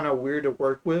always kind of weird to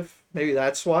work with. Maybe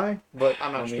that's why, but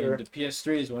I'm I not mean, sure. the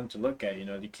PS3 is one to look at. You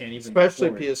can't even Especially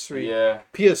afford it. PS3, Yeah.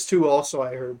 PS2 also.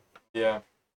 I heard. Yeah.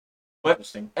 But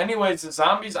Interesting. anyways, the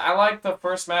zombies. I like the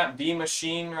first map, B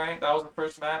Machine. Right, that was the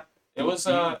first map. It was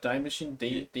Time Machine.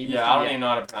 yeah, I don't even know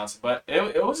how to pronounce it, but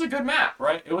it was a good map,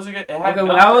 right? It was a good. It had Okay,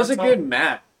 well, that was a good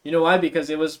map. You know why? Because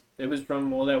it was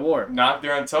from World at War. Not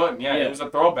during Totem. Yeah, Yeah. it was a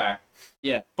throwback.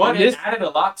 Yeah, But and it added a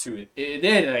lot to it. it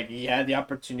did. Like you had the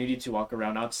opportunity to walk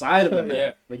around outside of the map.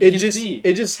 Yeah. Like, you It can just see.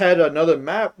 it just had another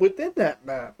map within that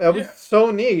map. That was Yeah.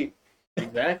 so neat.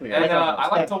 Exactly. And how I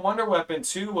like the Wonder Weapon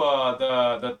too.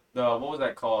 The what was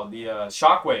that called? The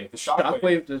Shockwave. The Shockwave.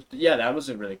 Shockwave. Yeah, that was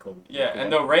a really cool. Yeah,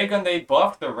 and the ray gun, they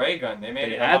buffed the ray gun. They made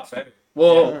They it a had lot to.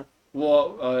 better.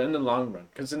 Well, in the long run,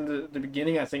 because in the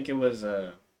beginning, I think it was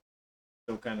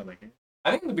still kind of like. I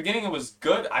think in the beginning it was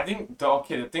good. I think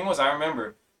the thing was, I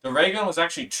remember the ray gun was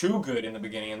actually too good in the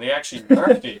beginning, and they actually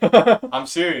nerfed it. I'm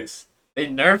serious. They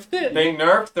nerfed it. They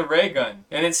nerfed the ray gun,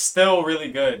 and it's still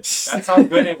really good. That's how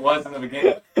good it was in the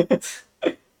beginning.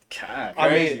 God. I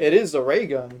mean, Crazy. it is a ray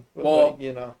gun. But, Well- like,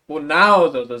 you know. Well, now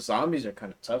the zombies are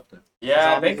kind of tough then.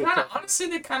 Yeah, Zombies they are kind of tough. honestly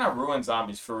they kind of ruined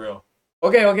zombies for real.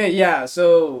 Okay, yeah.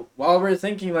 So while we're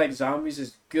thinking like zombies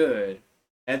is good,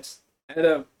 it's at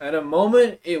a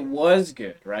moment it was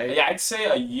good, right? Yeah, I'd say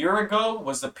a year ago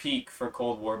was the peak for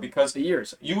Cold War because The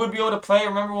years. you would be able to play.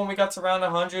 Remember when we got to round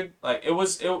 100? Like it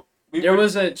was it. There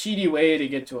was a cheaty way to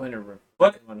get to 100.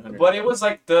 But 100. But it was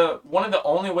like one of the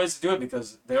only ways to do it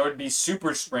because there would be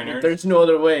super sprinters. There's no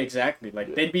other way, exactly.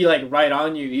 Like they'd be like right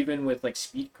on you, even with like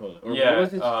speed cola. Or Yeah,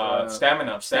 what was it?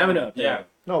 stamina. Stamina, Yeah,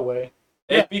 No way.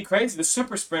 it'd be crazy. The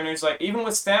super sprinters, like even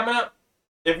with stamina,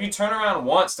 if you turn around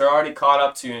once, they're already caught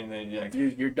up to you, and then like,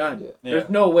 You're done. Yeah. There's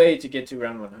no way to get to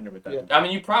round 100 with that. Yeah. I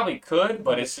mean, you probably could,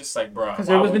 but it's just like, bro. Because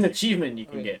why there was would an you? achievement you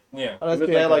can get. Yeah. Unless was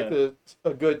we had like like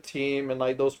a good team and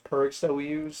like those perks that we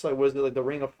use, like was it like the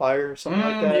Ring of Fire or something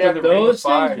like Mm, that? yeah, the Ring of Those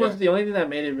Fire, things was yeah. the only thing that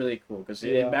made it really cool because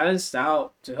Yeah. it balanced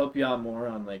out to help you out more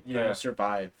on like trying Yeah. to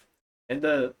survive. And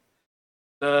the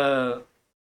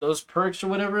those perks or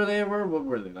whatever they were, what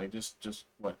were they like? Just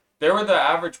what? There were the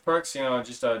average perks,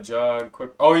 just a jug,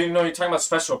 quick. Oh, you're talking about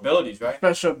special abilities, right?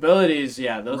 Special abilities,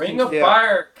 yeah. Those Ring things, of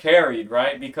Fire carried,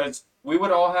 right? Because we would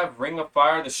all have Ring of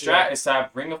Fire. The strat is to have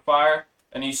Ring of Fire,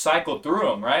 and you cycle through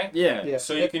them, right? yeah. Yeah.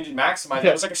 So you can just maximize it. Yeah.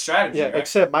 It was like a strategy, Yeah, right?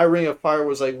 except my Ring of Fire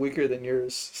was like weaker than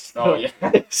yours. Oh, yeah.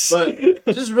 But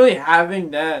just really having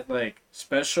that like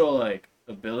special like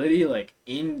ability like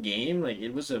in game, like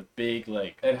it was a big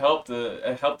like It helped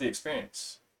the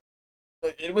experience.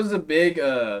 it was a big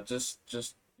just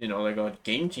like a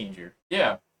game changer.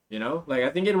 Yeah. Like I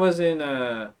think it was in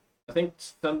I think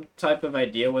some type of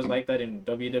idea was like that in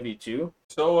WW2.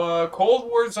 So Cold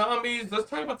War Zombies. Let's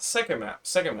talk about the second map.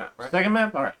 Second map, right? Second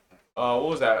map, all right. What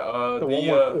was that? the one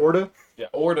with Orda. yeah,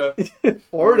 Orda.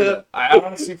 Orda. I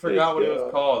honestly forgot what it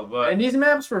was called, but And these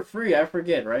maps were free. I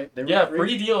forget, right? They were yeah,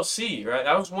 free DLC, right?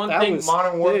 That was one That thing was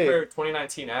Modern sick. Warfare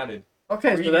 2019 added.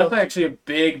 Okay, free so that's DLC. actually a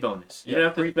big bonus. You Yeah,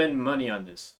 don't have to spend money on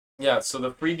this. Yeah, so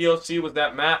the free DLC was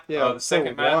that map. Yeah, The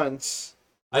second for map. once.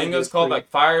 I think it was called like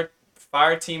Fire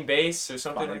Team Base or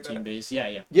something Fire like team that. base,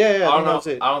 yeah. Yeah, I don't think know. that's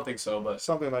it. I don't think so, but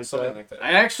Something like something that. like that.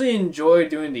 I actually enjoyed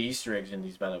doing the Easter eggs in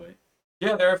these, by the way.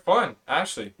 Yeah, they're fun,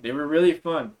 actually. They were really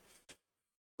fun.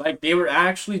 Like they were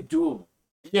actually doable.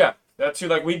 Yeah, that's true.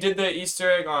 Like we did the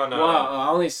Easter egg on. Well, I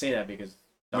only say that because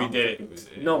we Dom did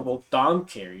freaking- it. No, well, Dom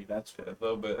carried. That's A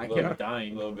little bit. I a little kept bit,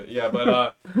 dying. a little bit. Yeah,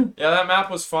 but yeah, that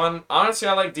map was fun. Honestly,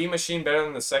 I like D Machine better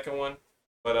than the second one.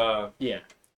 But Yeah.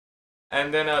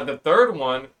 and then the third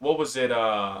one, what was it?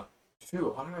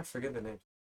 Shoot, how did I forget the name?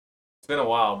 It's been a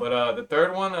while, but the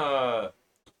third one,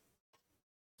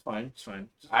 It's fine. It's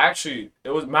fine. it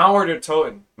was Malware to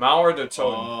Totem. Malware to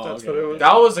Totem. Oh, That's okay. what it was.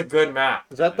 That was a good map.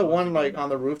 Is that the That was a one good like map. on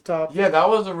the rooftop? Yeah, that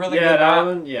was a really Yeah, good that map.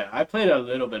 one. Yeah, I played a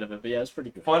little bit of it, but yeah, it's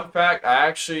pretty good. Fun fact, I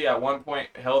actually at one point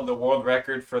held the world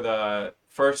record for the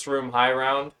first room high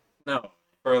round No,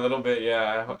 for a little bit.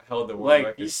 Yeah, I held the world like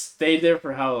record. you stayed there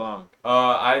for how long?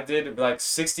 I did like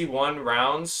 61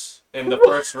 rounds in the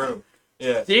first room.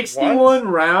 Yeah, 61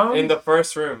 rounds. in the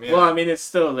first room. Yeah. Well, I mean, it's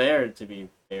still there to be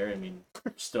fair. I mean,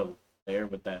 you're still there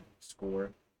with that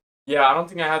score. Yeah, I don't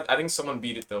think I had. I think someone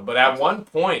beat it though. But at one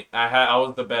point, I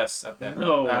was the best at that.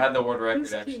 No. I had the world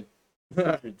record actually.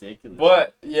 That's ridiculous.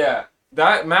 But yeah,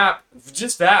 that map,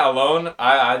 just that alone,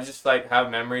 I just like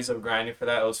have memories of grinding for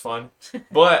that. It was fun.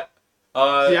 But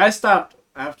See, I stopped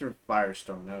after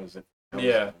Firestorm. That was it. That was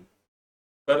Yeah. fun.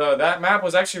 but that map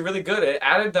was actually really good. It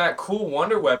added that cool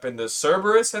wonder weapon, the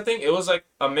Cerberus. I think it was like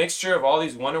a mixture of all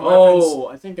these wonder weapons. Oh,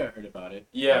 I think I heard about it.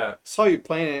 Yeah. Saw you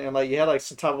playing it and like you had like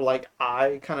some type of like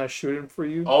eye kind of shooting for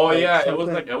you. Oh like, yeah.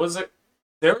 something.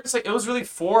 It was really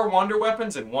 4 wonder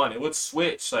weapons in one. It would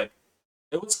switch like.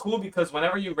 It was cool because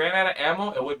whenever you ran out of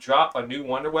ammo, it would drop a new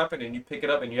wonder weapon and you pick it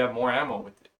up and you have more ammo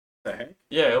with it. The heck?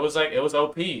 Yeah, it was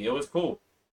OP. It was cool.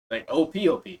 Like OP.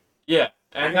 Yeah,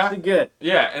 and Actually good.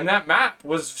 and that map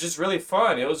was just really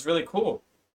fun. It was really cool.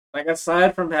 Like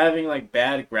aside from having like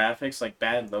bad graphics, like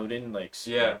bad loading, like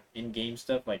Yeah. in-game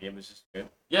stuff, like it was just good.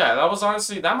 Yeah, that was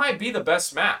honestly that might be the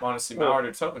best map. Honestly, Well, Mallard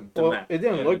or Tobin. The Well, map. it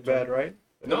didn't Yeah, look the bad, right?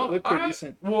 No, It looked pretty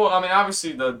decent. Well, I mean,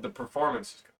 obviously the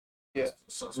performance. Is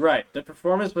Yeah. Right, the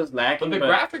performance was lacking, But the but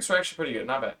graphics were actually pretty good.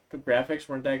 Not bad. the graphics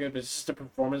weren't that good. But it's just the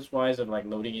performance-wise of like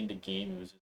loading into game, it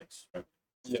was just like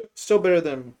struggling. Still better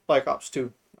than Black Ops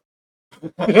 2.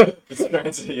 It's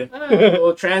crazy. Yeah.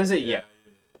 Well, transit, yeah.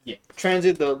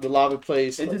 Transit, the lava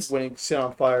place, It like, just- when it set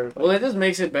on fire. Well, it just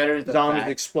makes it better. The Zombies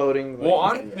fact- exploding. Well,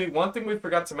 like- honestly, one thing we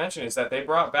forgot to mention is that they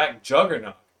brought back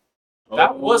Juggernaut.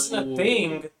 That wasn't a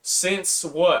thing since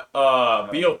what?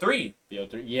 BO3.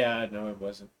 BO3. Yeah, no, it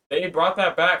wasn't. They brought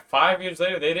that back 5 years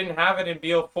later. They didn't have it in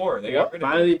BO4. They got rid of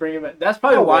it. Finally bring it back. That's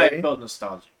probably No why way. it felt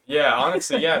nostalgic. Yeah,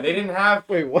 honestly, yeah. They didn't have.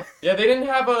 Wait, what? Yeah, they didn't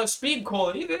have a speed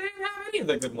quality. They didn't have any of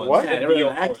the good ones. What? in Yeah, they were BO4.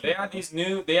 lacking. They had these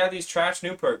new. They had these trash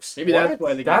new perks. Maybe What? that's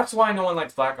why they. That's why no one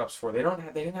likes Black Ops 4. They don't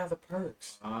have. They didn't have the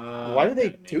perks. Why did they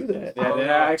do that? I Yeah, don't they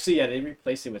know. actually, yeah, they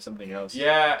replaced it with something else.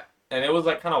 Yeah, and it was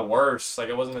like kind of worse. Like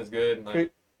it wasn't as good.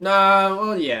 Like, Nah,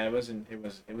 well, yeah, it wasn't.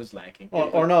 It was lacking.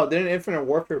 Or no, didn't Infinite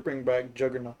Warfare bring back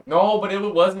Juggernaut? no, but it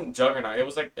wasn't Juggernaut. It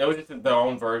was just their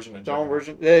own version of Their own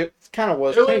Juggernaut. version. It kind of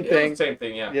was. It was, Same it was thing. the same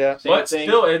thing, yeah. Yeah. Same But thing.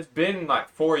 still, it's been like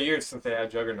 4 years since they had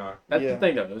Juggernaut. That's Yeah. the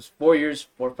thing, though. It was 4 years,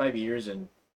 4 or 5 years, and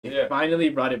they Yeah. finally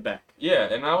brought it back.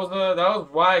 Yeah, and that was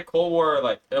why Cold War,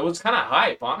 like, it was kind of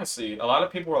hype. Honestly, a lot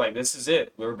of people were like, "This is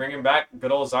it. We're bringing back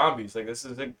good old zombies. Like, this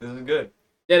is it. This is good."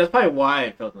 Yeah, that's probably why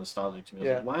it felt nostalgic to me. I was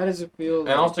Yeah. like, why does it feel? And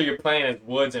like- also, you're playing as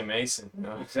Woods and Mason. You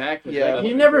know? exactly. Yeah. Like,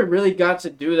 you never really got to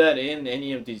do that in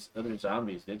any of these other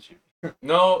zombies, did you?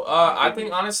 No, I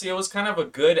think honestly, it was kind of a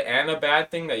good and a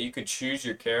bad thing that you could choose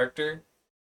your character.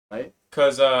 Right.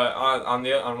 Because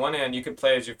on one hand, you could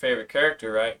play as your favorite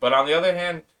character, right? But on the other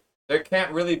hand, there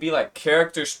can't really be like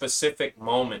character specific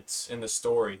moments in the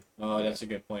story. Oh, that's a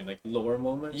good point. Like lore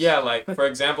moments. Yeah, like for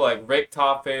example, like Rick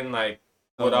Toppin, like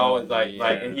would Oh, always like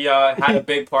yeah. he had a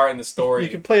big part in the story. You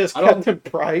could play as I don't- Captain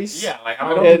Price. Yeah, like I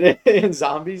don't- In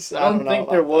Zombies. I don't think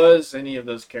there was any of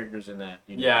those characters in that.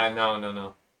 You know? Yeah,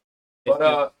 no. It's But,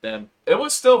 just them. It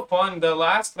was still fun. The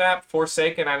last map,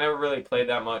 Forsaken, I never really played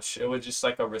that much. It was just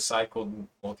like a recycled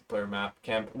multiplayer map,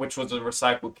 which was a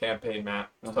recycled campaign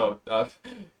map. So,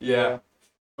 yeah.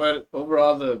 But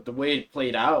overall, the way it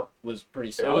played out was pretty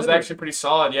It solid. was actually pretty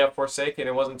solid. Yeah, Forsaken,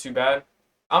 it wasn't too bad.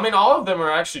 I mean, all of them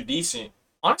are actually decent.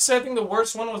 Honestly, I think the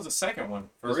worst one was the second one.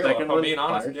 For the real, second if I'm one, being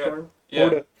honest. Yeah. Firestorm? Yeah.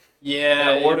 Orda. Yeah,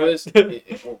 Yeah, it Orda. was.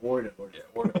 Orda. Order.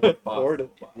 Orda.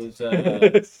 Was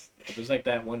it was like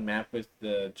that one map with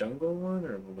the jungle one,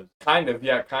 or what was? Kind of,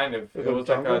 yeah, kind of. Was It it was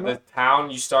like jungle the map? town.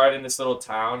 You started in this little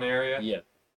town area, Yeah.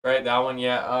 right? That one,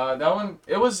 yeah. That one,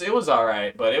 it was all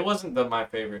right, but it wasn't my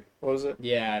favorite. What was it?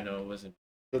 Yeah, no, it wasn't.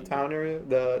 The town area?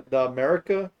 The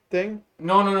America thing?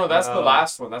 No. That's the No.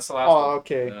 last one. That's the last Oh, one.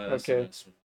 okay. That's okay.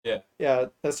 Yeah,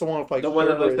 that's the one with like the one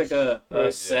that looks like servers. a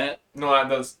Right. set. No,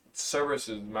 the Cerberus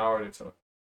is Mauer. So.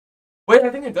 Wait, I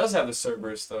think it does have the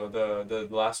Cerberus though. The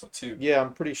last one too. Yeah,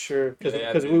 I'm pretty sure because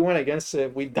Yeah, we dude. went against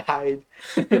it, we died.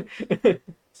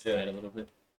 Set a little bit.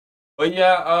 But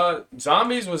yeah,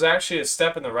 zombies was actually a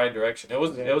step in the right direction. It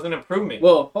was an improvement.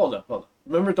 Well, hold up.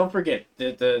 Remember, don't forget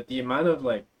the amount of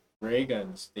like ray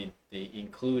guns they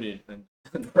included, and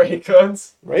Ray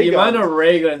guns. Ray the amount guns, of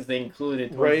ray guns they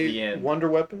included towards Ray the end, wonder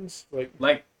weapons,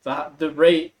 like the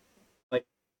rate, like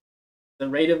the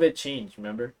rate of it changed.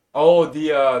 Remember? Oh,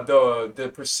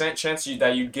 the percent chance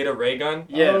that you'd get a ray gun.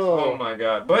 Yeah. Oh my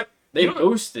god. But They You know-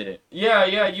 boosted it. yeah,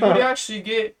 you would actually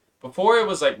get before it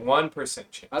was like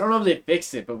 1% chance. I don't know if they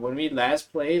fixed it, but when we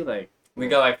last played, like We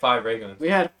got like 5 ray guns. we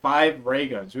had 5 ray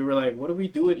guns. We were like, what do we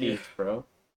do with these, bro?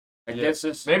 I Yeah. guess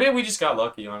it's Maybe we just got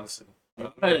lucky, honestly. I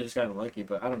might have just gotten lucky,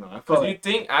 but I don't know. I felt Because you like,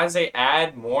 think as they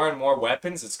add more and more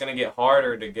weapons, it's gonna get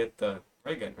harder to get the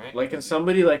ray gun, right? like, can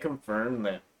somebody like confirm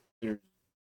that the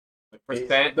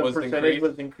percent the was percentage increased.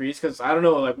 was increased? Because I don't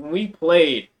know. Like when we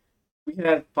played, we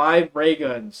had 5 ray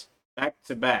guns back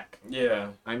to back. Yeah.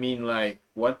 I mean, like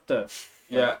what the?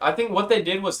 Yeah, I think what they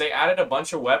did was they added a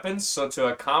bunch of weapons, so to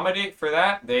accommodate for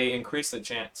that, they increased the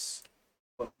chance.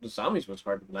 Well, the zombies was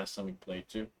hard the last time we played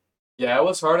too. Yeah, it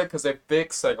was harder because they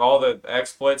fixed like all the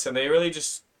exploits, and they really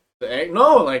just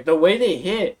No, like the way they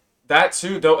hit, that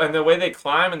too, though, and the way they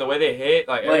climb and the way they hit,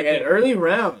 like like everything. at early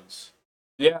rounds,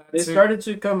 Yeah, they too. started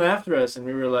to come after us, and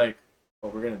we were like, "Oh,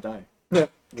 we're gonna die." Yeah,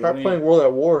 We're try only- playing World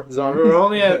at War, zombie. We're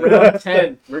only at round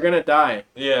 10. We're gonna die.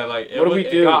 Yeah, like it, What do we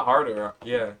it do? got harder.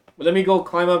 Yeah. But let me go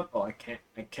climb up. Oh, I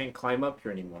can't climb up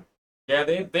here anymore. Yeah,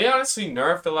 they honestly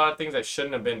nerfed a lot of things that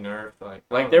shouldn't have been nerfed.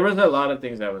 Like There was a lot of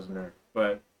things that was nerfed,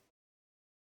 but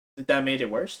did that made it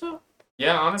worse though?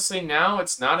 yeah, honestly, now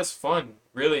it's not as fun,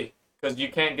 really, because you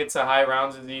can't get to high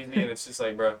rounds as easy, and it's just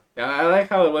like, bro. Yeah, I like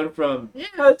how it went from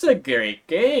it's a great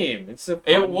game. It's a fun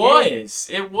It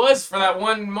game. was for that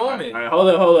one moment. All right,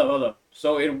 hold up.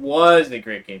 So it was a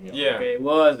great game, yo. Yeah. Okay, it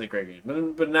was a great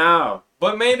game, but now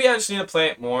But maybe I just need to play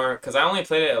it more, because I only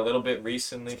played it a little bit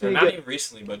recently. So you Not get- even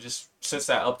recently, but just since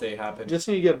that update happened. Just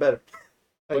need to get better.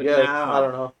 I But guess. now- I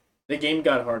don't know. the game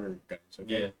got harder, guys.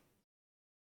 Okay. Yeah.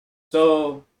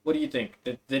 So what do you think?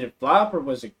 Did it flop or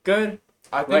was it good?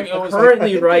 I think it was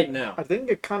currently I think right it- now. I think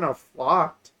it kind of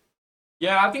flopped.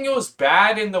 Yeah, I think it was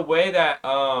bad in the way that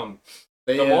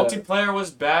the multiplayer was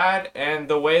bad, and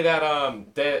the way that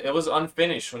it was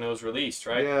unfinished when it was released,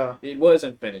 right? Yeah. It was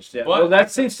unfinished. Yeah. But Well, I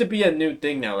that seems to be a new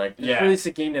thing now. Like, just Yeah. release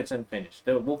a game that's unfinished.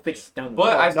 We'll fix it down the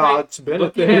But road. I No, think it's been a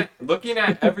looking thing. looking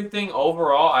at everything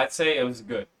overall, I'd say it was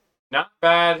good. Not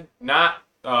bad, not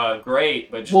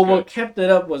great, but just Well, good. what kept it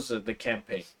up was the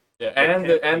campaign. Yeah,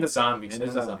 and the zombies.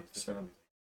 And the zombies.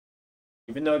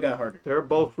 Even though it got harder. They're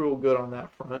both real good on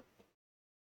that front.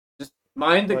 Just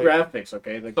mind the Like- graphics,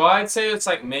 okay? So I'd say it's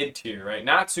like mid tier, right?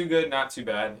 Not too good, not too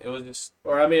bad. It was just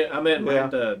I meant Yeah.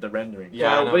 mind the rendering.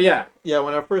 Yeah, I know. But yeah, Yeah,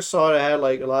 when I first saw it, I had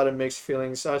like a lot of mixed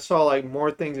feelings. I saw like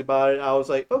more things about it. I was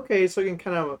like, okay, it's looking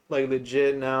kind of like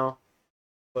legit now.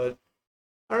 But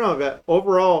I don't know. But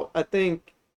overall, I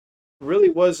think really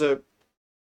was a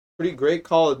pretty great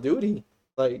Call of Duty.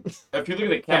 Like if you look at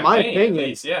the In campaign, my at opinion,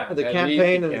 least, yeah. the At campaign least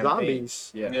the and campaign.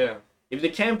 zombies. yeah. Yeah. If the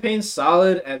campaign's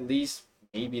solid, at least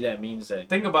maybe that means that.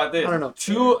 Think about this. I don't know.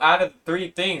 2 out of 3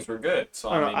 things were good. So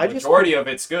I I don't mean, know. I the just- majority of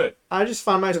it's good. I just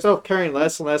find myself caring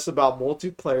less and less about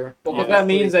multiplayer. Well, Yeah. that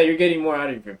means that you're getting more out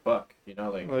of your buck. You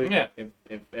know, like Like, Yeah.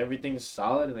 if everything's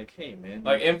solid, like hey man,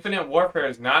 Like Infinite Warfare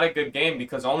is not a good game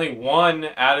because only 1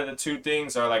 out of the 2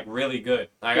 things are like really good.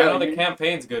 Like I Yeah, know the you-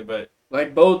 campaign's good, but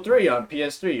like Bold 3 on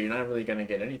PS3, you're not really gonna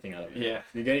get anything out of it. yeah.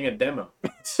 You're getting a demo.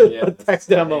 Yeah. Text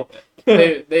demo.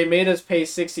 they made us pay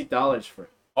 $60 for it.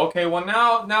 Okay, well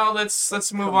now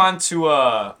let's move on to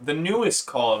the newest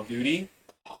Call of Duty,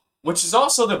 which is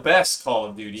also the best Call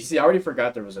of Duty. See, I already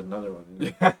forgot there was another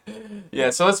one. Yeah,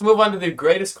 so let's move on to the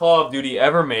greatest Call of Duty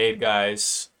ever made,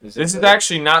 guys. This is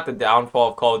actually not the downfall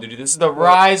of Call of Duty. This is the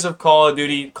rise of Call of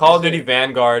Duty. Call of Is it- Duty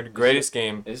Vanguard, greatest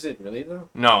game. Is it really though?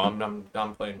 No,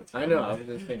 I'm playing with you. I know. I was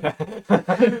just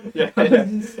thinking.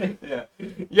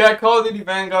 yeah. Call of Duty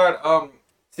Vanguard.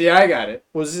 See, I got it.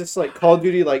 Was this like Call of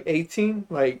Duty like 18?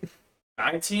 Like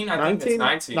 19. I think it's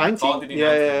 19. 19? Call of Duty Yeah,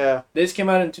 19. yeah, This came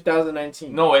out in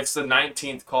 2019. No, it's the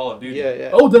 19th Call of yeah. Duty. Yeah, yeah.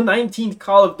 Oh, the 19th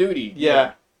Call of Duty.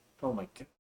 Yeah. Oh my god.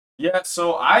 Yeah.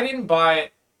 So I didn't buy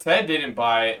it. Ted didn't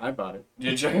buy it. I bought it.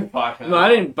 Did you buy it? No, I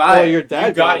didn't buy Oh, it. your dad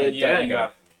You got it. it. Yeah, Dad you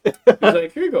got got it. He's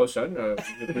like, here you go, son.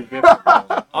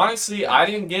 Honestly, I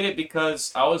didn't get it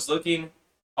because I was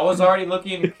already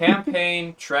looking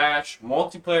campaign trash,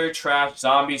 multiplayer trash,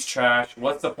 zombies trash.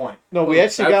 What's the point? No, we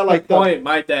actually That's got like the the point.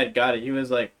 My dad got it. He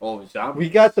was like, oh, zombie. we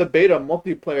got the beta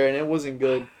multiplayer and it wasn't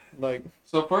good. Like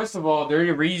So first of all, they're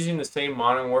reusing the same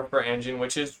Modern Warfare engine,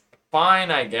 which is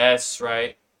fine, I guess,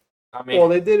 right? I mean, well,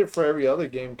 they did it for every other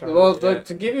game kind Well, of. Yeah.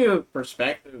 to give you a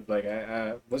perspective, like,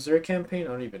 was there a campaign?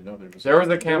 I don't even know there was. There was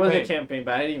a There was a campaign. campaign,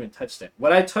 but I didn't even touch that.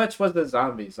 What I touched was the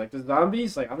zombies. Like the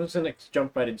zombies, like I'm just gonna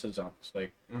jump right into zombies.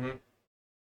 Like Mhm.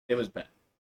 it was bad.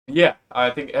 Yeah, I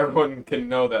think everyone can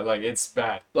know that. Like, it's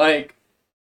bad. Like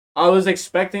I was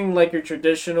expecting like your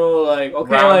traditional like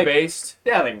okay Round like based,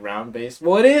 yeah like round based.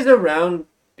 Well, it is a round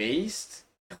based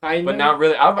kind but of. not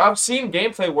really. I've seen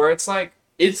gameplay where it's like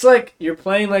It's like you're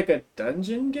playing like a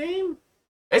dungeon game.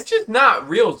 it's just not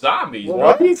real zombies. Well, bro.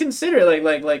 what do you consider like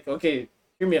okay,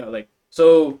 hear me out. Like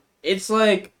so it's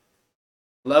like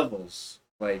levels.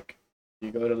 Like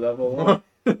you go to level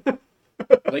 1.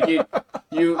 Like you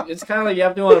it's kind of like you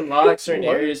have to unlock certain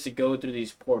What? areas to go through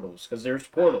these portals because there's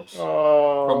portals.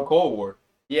 Oh, From Cold War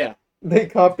Yeah. they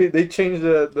changed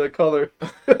the color.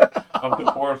 of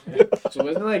the form. So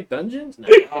isn't it like dungeons? No.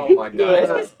 Oh my god, it's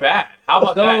just bad. How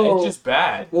about that? It's just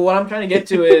bad. Well, what I'm trying to get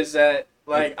to is that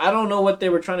like I don't know what they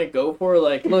were trying to go for.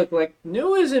 Like look, like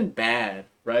new isn't bad,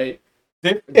 right?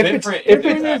 Different. if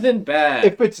Different isn't bad.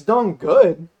 If it's done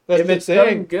good, that's If the it's done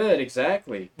thing. good,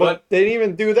 exactly. But they didn't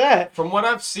even do that. From what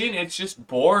I've seen, it's just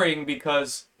boring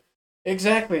because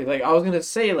Exactly. Like I was gonna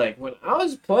say, like when I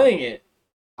was playing it,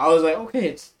 I was like, okay,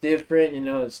 it's different. You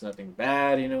know, it's nothing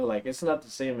bad. You know, like it's not the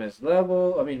same as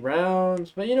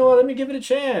rounds. But you know what? Let me give it a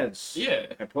chance. yeah.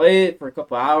 I played it for a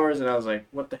couple hours, and I was like,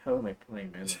 what the hell am I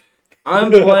playing, man? I'm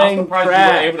I'm playing surprised you were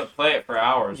trash. able to play it for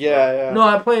hours. bro. Yeah. No,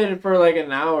 I played it for like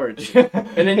an hour or two.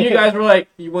 And then you guys were like,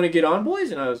 "You want to get on,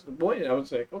 boys?" And I was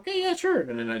like, "Okay, yeah, sure."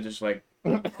 And then I just like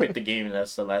quit the game, and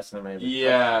that's the last time I ever.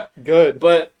 Yeah. Good.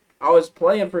 But I was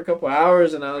playing for a couple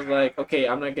hours, and I was like, "Okay,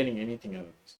 I'm not getting anything out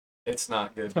of this. It's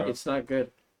not good, bro. It's not good."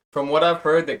 From what I've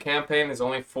heard, the campaign is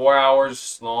only 4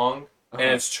 hours long, and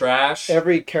it's trash.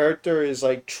 Every character is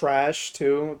like trash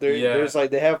too. Yeah. There's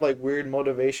like they have like weird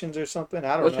motivations or something.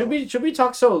 I don't Well, know. should we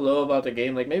talk so low about the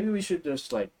game? Like maybe we should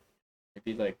just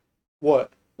maybe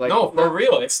What? No, for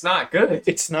real, it's not good.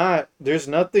 It's not. There's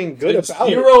nothing good There's about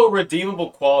it. zero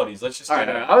redeemable qualities. Let's just All get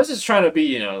right, it. I was just trying to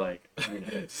be,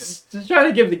 just trying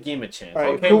to give the game a chance. All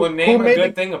right, Okay, who- well, name who a made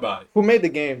good the- thing about it. Who made the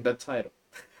game? The title.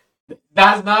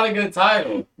 That's not a good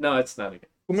title. No, it's not a game.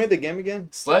 Who made the game again?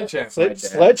 Sledgehammer. dad.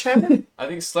 Sledgehammer? I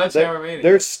think Sledgehammer made it.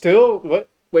 They're still what?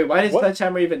 Wait, why did What?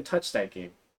 Sledgehammer even touch that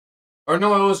game? Or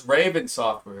no, it was Raven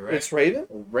Software, right? It's Raven.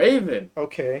 Raven.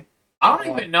 Okay. I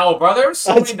don't even know, bro. There's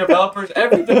so many developers.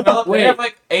 Every developer, Wait. they have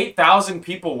like 8,000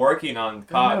 people working on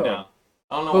COD No. now.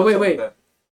 I don't know. But what's wait. up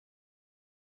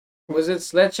with Was it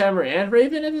Sledgehammer and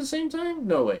Raven at the same time?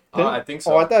 No way. that. I think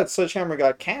so. Oh, I thought Sledgehammer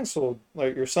got canceled,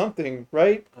 like or something,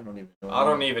 right? I don't even know. I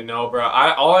don't even know, bro.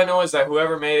 All I know is that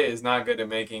whoever made it is not good at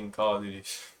making Call of Duty.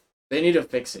 They need to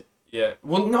fix it. Yeah.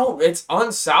 Well, no, it's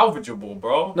unsalvageable,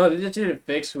 bro. No, they just need to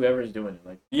fix whoever's doing it.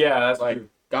 Like, Yeah, that's Like, true.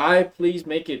 guy, please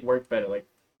make it work better. Like,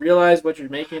 realize what you're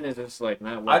making is just like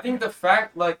not working. I think the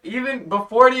fact, like, even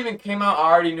before it even came out,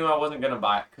 I already knew I wasn't gonna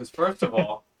buy it. Because first of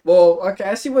all, Well, okay,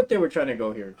 I see what they were trying to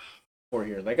go here. For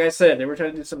here, like I said, they were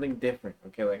trying to do something different.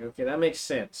 Okay, that makes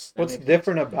sense. That What's makes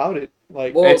different about it?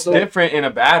 Like, Well, it's so- different in a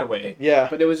bad way. yeah.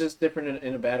 But it was just different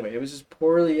in a bad way. It was just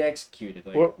poorly executed.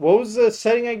 Like, What was the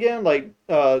setting again? Like,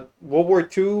 World War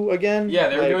II again? Yeah,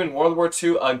 they were Like, doing World War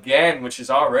II again, which is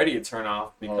already a turnoff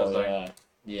because,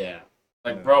 yeah.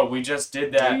 bro, we just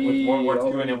did that with World War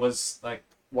II, We- and it was like,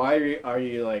 Why are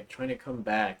you like trying to come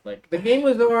back? Like the game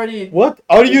was already What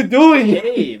are you doing?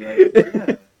 okay. Like,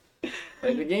 yeah.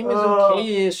 Like the game is Oh.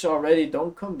 okay-ish already.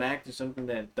 Don't come back to something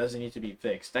that doesn't need to be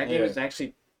fixed. That game Yeah. is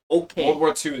actually okay. World War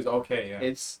II is okay, yeah.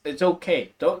 It's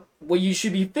okay. Don't. What you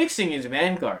should be fixing is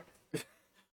Vanguard.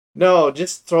 No,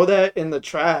 just throw that in the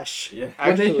trash. Yeah. What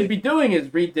they Actually, should be doing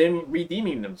is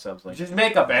redeeming themselves. Like Just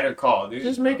make a better call, dude.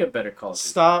 just make a better Call of Duty.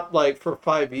 stop like for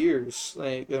 5 years,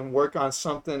 like, and work on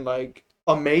something like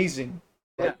amazing.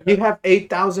 Like, Yeah. you have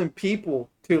 8,000 people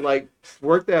to like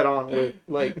work that on with.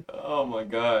 Like, Oh my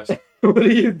gosh. what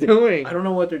are you doing? I don't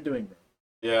know what they're doing, bro.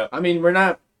 Yeah. I mean, we're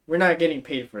not getting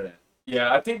paid for that.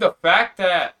 Yeah, I think the fact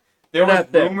that there was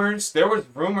Not that-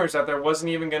 rumors that there wasn't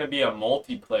even going to be a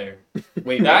multiplayer.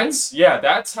 Wait,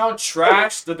 That's how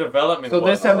trash the development So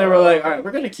was. this time they were like, all right,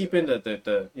 we're gonna keep in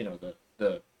the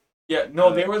Yeah,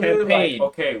 no, they were literally like, campaign.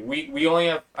 okay, we only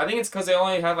have, I think it's because they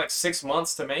only had like 6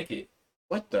 months to make it.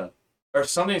 what the Or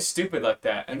something stupid like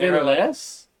that. And they even were like,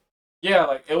 less. yeah,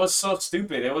 like, it was so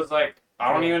stupid. It was like,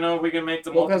 I don't even know if we can make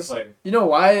the Well, 'cause- multiplayer. You know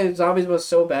why Zombies was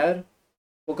so bad?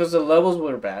 Well, because the levels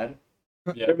were bad.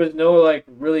 Yeah. There was no like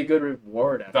really good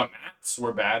reward. Out The of it. maps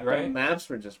were bad, The right? maps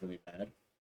were just really bad.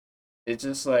 It's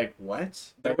just like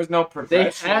what? There was no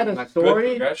progression. had a like, good story.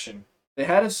 progression. They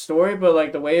had a story, but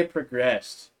like the way it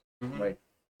progressed, Mhm. like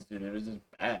dude, it was just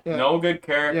bad. Yeah. No good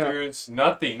characters,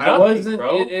 nothing, I nothing, wasn't.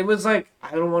 bro. It was like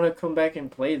I don't want to come back and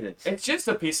play this. It's just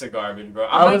a piece of garbage, bro.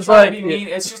 I I'm was not trying to like- be mean.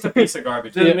 It's just a piece of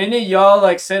garbage. The minute y'all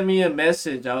like sent me a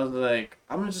message, I was like,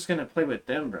 I'm just gonna play with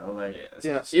them, bro. Like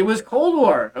Yeah. it was Cold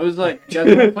War. I was like, you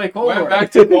guys wanna play Cold Went War?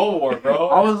 back to Cold War, bro.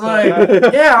 I was like,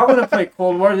 yeah, I want to play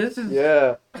Cold War. This is.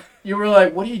 Yeah. You were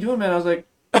like, what are you doing, man? I was like,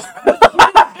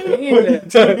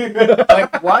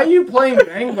 like, why are you playing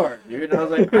Vanguard, dude? And I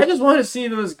was like, I just want to see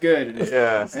if it was good.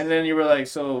 Yeah. And then you were like,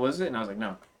 so was it? And I was like,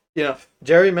 no. You know,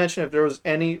 Jerry mentioned if there was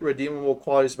any redeemable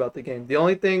qualities about the game. The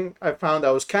only thing I found that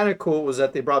was kind of cool was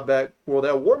that they brought back World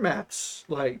at War maps.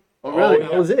 Like, Oh, really?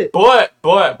 that was it. But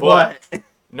But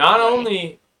not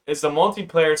only is the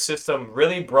multiplayer system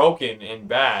really broken and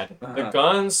bad, the Uh-huh.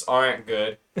 guns aren't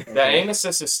good. The aim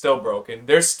assist is still broken.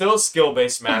 There's still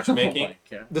skill-based matchmaking. Oh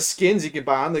my God. the skins you could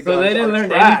buy on the So guns they didn't are learn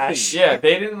trash. anything. Yeah,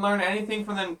 they didn't learn anything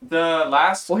from the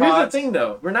last. Well, here's the CODs. thing,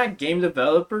 though. We're not game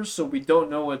developers, so we don't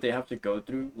know what they have to go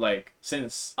through. Like,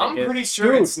 since I I'm guess- pretty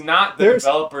sure Dude, it's not the there's-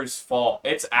 developers' fault.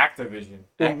 It's Activision.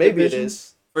 Well, maybe it Activision?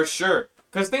 is. For sure.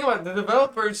 Because think about it, the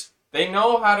developers, they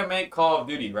know how to make Call of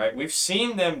Duty, right? We've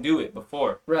seen them do it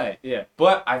before. Right. Yeah.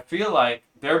 But I feel like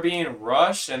they're being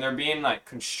rushed and they're being, like,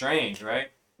 constrained, right?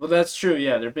 Well, that's true.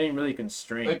 Yeah, they're being really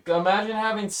constrained. Like, imagine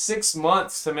having 6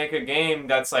 months to make a game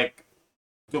that's, like,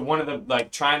 one of the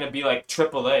like trying to be like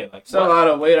AAA. Like It's a what? lot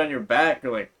of weight on your back.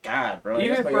 You're like, God, bro.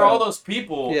 Even That's for why all those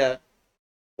people. Yeah.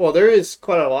 Well, there is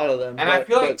quite a lot of them. And I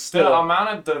feel like the still, amount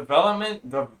of development,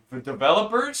 the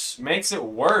developers makes it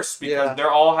worse because Yeah.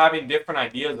 they're all having different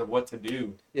ideas of what to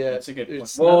do. yeah, That's a good point.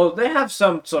 it's Well, they have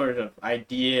some sort of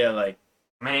idea, like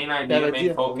Main idea, That main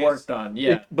idea focus. worked on. not,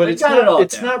 Yeah, but They it's got it all not.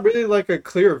 It's down. not really like a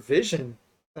clear vision.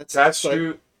 That's like,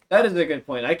 true. That is a good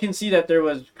point. I can see that there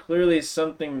was clearly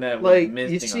something that was Like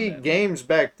missing. you see on that. games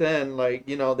back then, like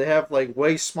they have like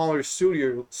way smaller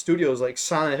studios like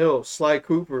Silent Hill, Sly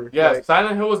Cooper. Yeah, like,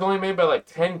 Silent Hill was only made by like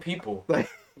 10 people.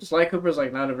 Sly Cooper's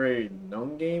like not a very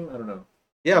known game. I don't know.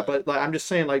 yeah, but like I'm just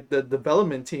saying, like the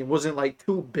development team wasn't like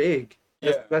too big.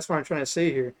 That's what I'm trying to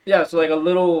say here. Yeah, so like a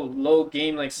little low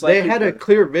game like Sly They Cooper. had a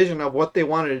clear vision of what they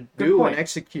wanted to Good do point. and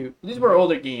execute. These were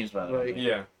older games, by the way. Like,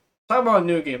 Yeah. Talk about a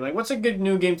new game. Like, what's a good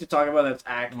new game to talk about that's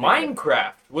actually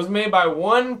Minecraft was made by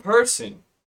one person.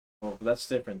 Well, that's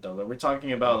different though. We're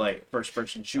talking about like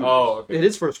first-person shooters. Oh, okay. It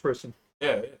is first person.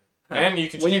 Yeah. And you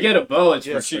can when you shoot. get a bow, it's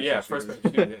Yeah, first shoot, yeah, first person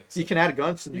shooter. You can add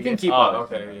guns. To the You can game. keep all Oh,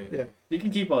 this. okay. Yeah. You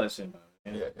can keep all this in.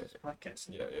 Yeah, yeah, Podcast.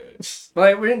 yeah, yeah. But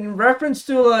like, we're in reference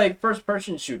to like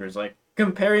first-person shooters, like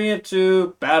comparing it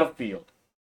to Battlefield.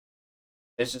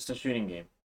 It's just a shooting game.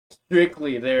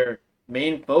 Strictly, their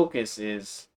main focus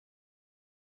is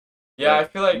Yeah, I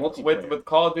feel like Multiplayer. with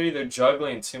Call of Duty, they're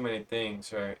juggling too many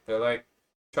things, right? They're like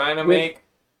trying to With- make.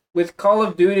 with Call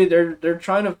of Duty. They're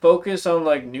trying to focus on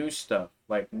like new stuff,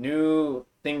 like new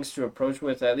things to approach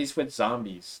with, at least with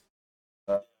zombies.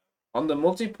 On the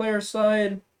multiplayer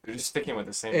side, They're just sticking with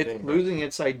the same It's thing. bro. losing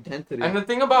its identity. And the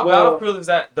thing about Well- Battlefield is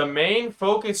that the main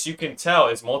focus you can tell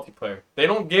is multiplayer. They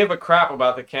don't give a crap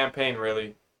about the campaign,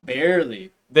 really.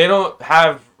 barely. They don't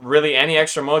have really any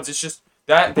extra modes. It's just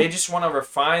that they just want to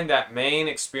refine that main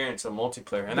experience of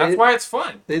multiplayer, and that's They- why it's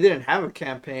fun. They didn't have a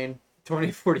campaign.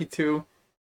 2042.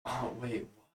 Oh wait,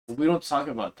 We don't talk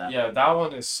about that. yeah, that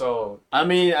one is so. I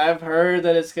mean, I've heard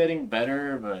that it's getting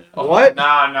better, but What?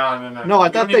 Nah. No, I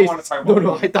We thought don't they. even wanna talk No, about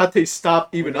no, it. I thought they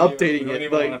stopped even We don't updating we don't it.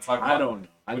 even Like, wanna talk I about don't know.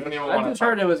 We don't even I wanna just talk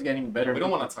heard it was getting better. We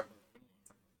don't want to talk.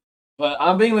 But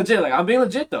I'm being legit. Like I'm being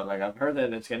legit though. Like I've heard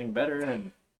that it's getting better,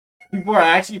 and people are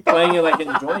actually playing it, like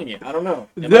enjoying it. I don't know.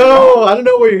 Am I wrong? no, I don't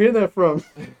know where you're hearing that from.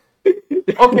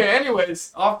 Okay,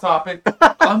 anyways, off topic.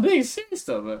 I'm being serious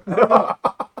though. But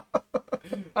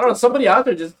I don't know. Somebody out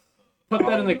there just put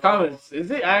that in the comments.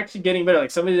 Is it actually getting better?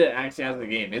 Like somebody that actually has the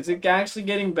game. Is it actually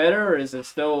getting better, or is it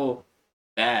still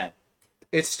bad?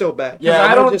 It's still bad. Yeah, 'Cause I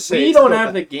I'll don't. just say We it's don't still have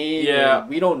bad. the game. Yeah. and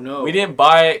we don't know. We didn't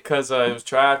buy it because it was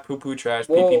trash, poo poo trash,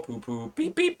 pee Well, pee poo poo,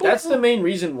 beep beep. Poo, That's poo. the main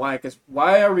reason why. Because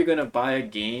why are we gonna buy a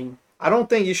game? I don't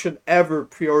think you should ever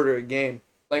pre-order a game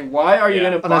Like why are you Yeah.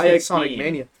 gonna unless buy a it's Sonic game?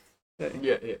 Mania.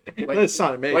 Yeah. Unless it's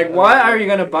Sonic Mania. Like why are you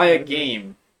gonna buy a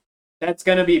game that's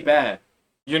gonna be bad?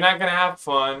 You're not gonna have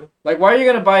fun. Like why are you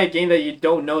gonna buy a game that you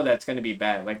don't know that's gonna be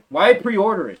bad? Like why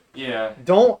pre-order it? Yeah.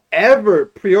 Don't ever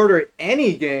pre-order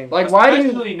any game. Like why do you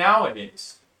Especially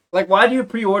nowadays. why do you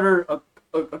pre-order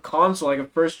a console, like a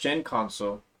first gen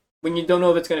console, when you don't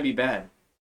know if it's gonna be bad?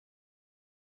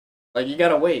 Like you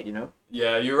gotta wait, you know?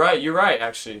 Yeah, you're right. You're right.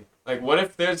 Actually, like, what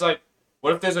if there's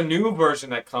a new version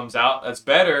that comes out that's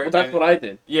better? Well, that's what I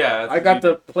did. Yeah. I got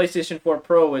the PlayStation 4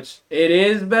 Pro, which it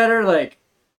is better. Like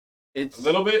it's a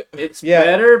little bit. it's Yeah,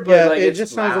 better, but yeah, like it it's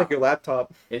just sounds loud. like your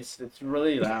laptop. It's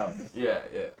really loud. Yeah.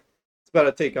 It's about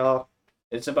to take off.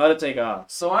 It's about to take off.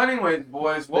 So, anyways,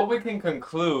 boys, what we can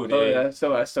conclude Oh, is yeah,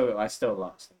 I still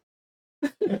lost.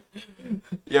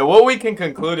 yeah, what we can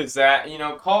conclude is that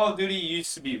Call of Duty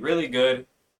used to be really good.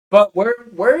 But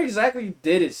where exactly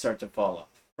did it start to fall off?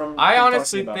 From I from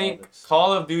honestly talking about think all this?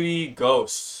 Call of Duty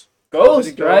Ghosts.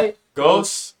 Ghost, right?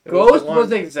 Ghosts. It was Ghost the was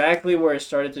one. exactly where it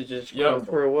started to just Yep.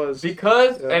 crumble. Where it was.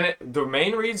 Because Yeah. the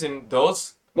main reason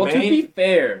those Well, to main be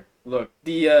fair, look,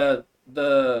 the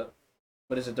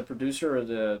what is it? The producer or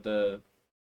the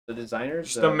designers?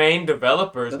 just the main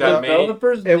developers the that made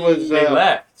developers. It was, they Uh,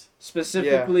 left.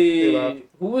 specifically Yeah, they left.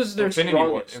 who was their Infinity War.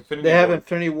 strongest? Infinity They have War.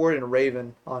 Infinity Ward and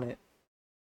Raven on it.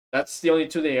 That's the only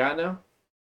two they got now.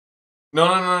 No.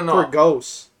 For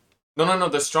Ghosts. No.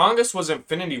 The strongest was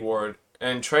Infinity Ward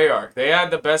and Treyarch. They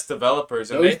had the best developers,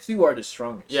 and Those two are the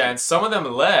strongest. yeah, and some of them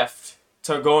left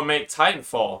to go and make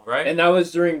Titanfall, right? and that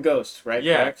was during Ghost, right?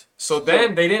 yeah. Correct? So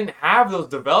then they didn't have those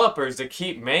developers to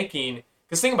keep making.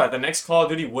 Because think about it, the next Call of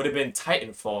Duty would have been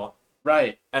Titanfall,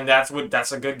 Right. and that's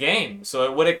a good game. So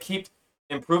it would have kept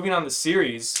improving on the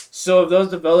series. So if those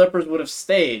developers would have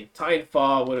stayed,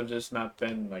 Titanfall would have just not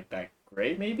been like that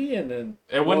great, maybe, and then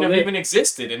It wouldn't Well, have they- even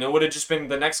existed, and it would have just been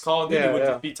the next Call of Duty Yeah, would yeah.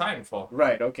 just be Titanfall.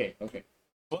 right. Okay.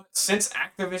 But since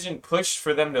Activision pushed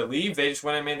for them to leave, they just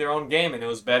went and made their own game, and it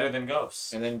was better than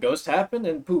Ghosts. And then Ghost happened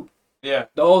and poop. Yeah.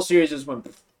 The whole series just went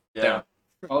Yeah. down.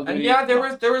 Call of And Duty yeah,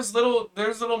 flopped. there was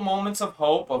little moments of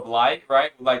hope, of light,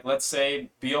 right? Like let's say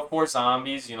BO4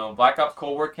 Zombies, you know, Black Ops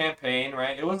Cold War campaign,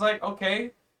 right? It was like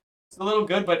okay, it's a little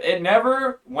good, but it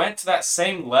never went to that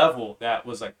same level that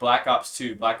was like Black Ops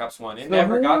 2, Black Ops 1. It So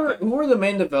never who got were, there. who were the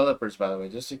main developers, by the way?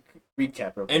 Just to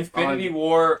recap. Real quick. Infinity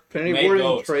War Infinity made Ward and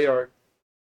Ghost. Treyarch.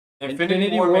 Infinity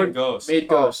War made Ghost. Made Oh,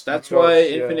 Ghost. That's Ghost, why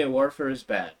yeah. Infinite Warfare is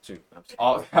bad too. I'm sorry.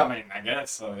 Oh, I mean, I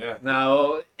guess so, yeah.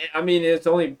 No, I mean it's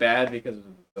only bad because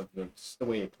of just the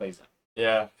way it plays out.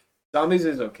 Yeah. Zombies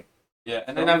is okay. Yeah,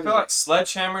 and then I feel like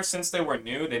Sledgehammer, since they were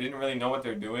new, they didn't really know what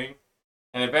they're doing.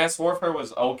 And Advanced Warfare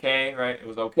was okay, right? It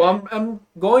was okay. Well, I'm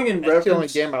going in That's the only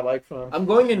reference. game I like from them. I'm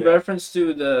going in Yeah. reference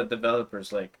to the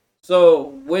developers. Like, so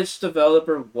which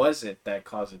developer was it that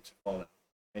caused it to fall down?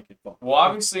 Make it fall. Well,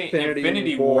 obviously, Infinity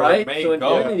Infinity War, War Right. made So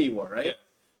Ghost. Infinity War, right? Yeah.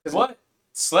 'Cause What?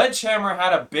 Sledgehammer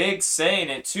had a big say in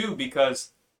it too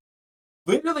because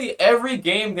literally every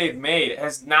game they've made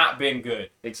has not been good.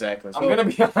 Exactly. I'm gonna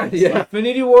be honest. Yeah.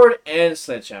 Infinity Ward and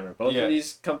Sledgehammer. Both Yeah. of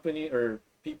these company or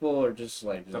people are just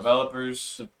like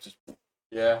Developers. just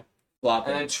Yeah.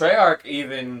 flopping. And then Treyarch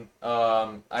even,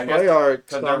 I guess, Treyarch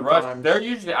because they're Rush. sometimes. They're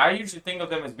usually, I usually think of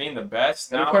them as being the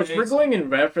best. And of course, we're nowadays. going in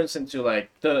reference into like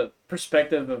the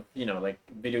perspective of like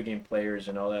video game players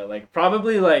and all that. Like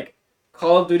probably like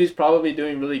Call of Duty's probably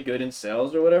doing really good in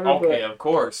sales or whatever. Okay, of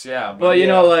course, yeah. but you yeah.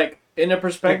 know, like in a the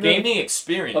perspective gaming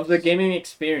experience of the gaming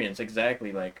experience,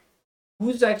 exactly. Like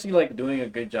who's actually like doing a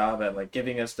good job at like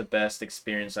giving us the best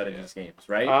experience out of these games,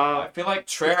 right? I feel like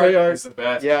Treyarch, Treyarch, is the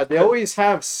best. Yeah, they always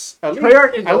have at least,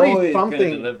 Treyarch is at least always gonna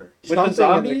something. deliver. With something in the the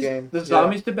zombies, game. the Yeah.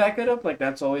 zombies to back it up, like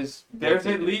that's always There's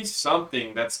at least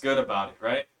something that's good about it,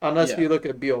 right? Unless Yeah. you look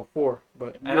at BO4,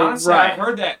 but And honestly, I Right.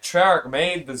 heard that Treyarch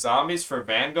made the zombies for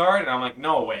Vanguard, and I'm like,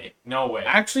 no way, no way.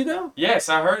 actually though. Yes,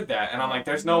 I heard that, and I'm like,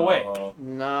 there's no way.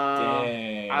 nah.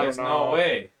 Dang. I don't There's know. no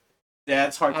way.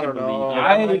 That's hard I to don't believe. know.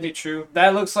 Yeah, that might be true.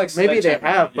 That looks like Maybe they Sledgehammer.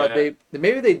 have, but Yeah.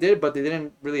 maybe they did, but they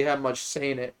didn't really have much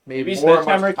say in it. Maybe Maybe more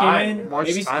Sledgehammer much came time. in. More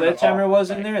Maybe time. Sledgehammer was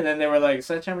in there, and then they were like,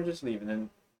 Sledgehammer just leave, and then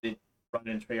they brought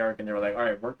in Treyarch, and they were like, all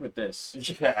right, work with this.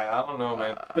 Yeah, I don't know,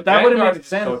 man. But that wouldn't Vanguard make is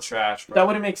so sense. trash, bro. That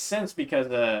wouldn't make sense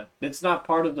because it's not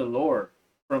part of the lore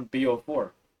from BO4.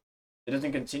 It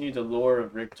doesn't continue the lore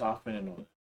of Rick Toffman and all that.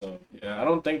 So I Yeah.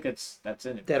 don't think that's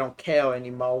in it. they don't care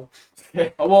anymore.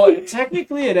 Oh, well,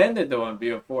 technically it ended though on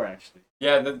BO4 actually.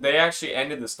 Yeah, they actually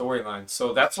ended the storyline,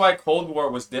 so that's why Cold War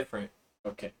was different.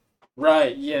 Okay.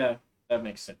 Right. Yeah, that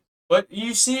makes sense. But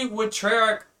you see, with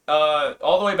Treyarch,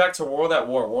 all the way back to World at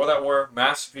War,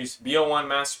 masterpiece, BO1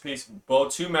 masterpiece,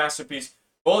 BO2 masterpiece,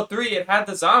 BO3 it had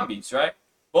the zombies, right?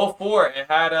 BO4 it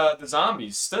had the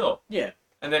zombies still, Yeah.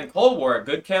 and then Cold War, a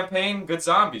good campaign, good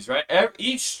zombies, right?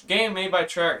 Each game made by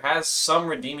Treyarch has some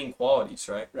redeeming qualities,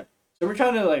 right? So we're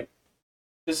trying to like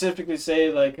specifically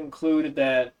say like conclude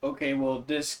that okay, well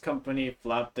this company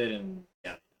flopped it and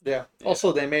yeah. Yeah. Yeah.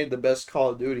 Also, they made the best Call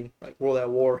of Duty, like World at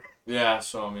War. Yeah,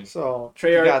 so I mean, So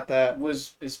Treyarch you got that.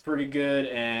 is pretty good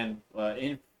and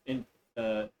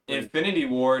Infinity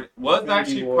Ward was Infinity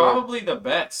actually Ward. probably the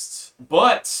best,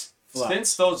 but Flop.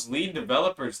 since those lead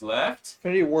developers left,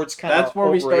 Infinity Ward's kind of that's where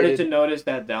we started to overrated. notice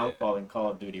that downfall in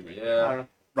Call of Duty. Right? I yeah. don't know.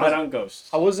 Right on Ghosts.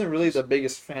 I wasn't really the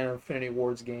biggest fan of Infinity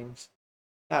Ward's games.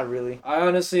 Not really. I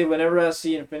honestly, whenever I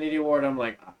see Infinity Ward, I'm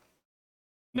like,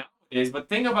 Nowadays, but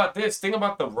think about this. Think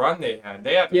about the run they had.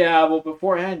 They had yeah. Well,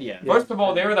 beforehand, yeah. Yeah. first of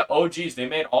all, they were the OGs. They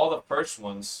made all the first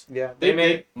ones. Yeah. They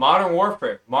made Modern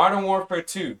Warfare, Modern Warfare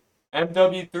 2,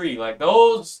 MW3. Like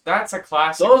those, that's a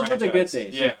classic. Those were the good franchise.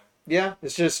 days. Yeah, Yeah.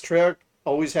 It's just Treyarch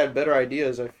always had better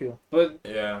ideas, I feel. But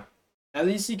yeah. at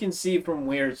least you can see from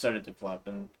where it started to flop,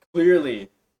 and clearly,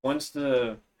 once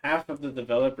the half of the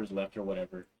developers left or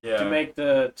whatever Yeah. to make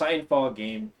the Titanfall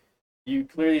game, you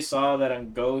clearly saw that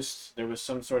on Ghost there was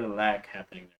some sort of lack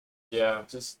happening there. Yeah.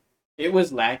 Just it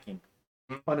was lacking.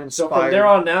 Uninspired. So from there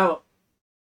on out,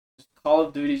 Call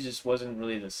of Duty just wasn't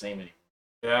really the same anymore.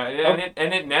 Yeah,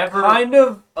 and it never Kind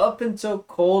of up until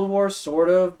Cold War, sort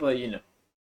of, but it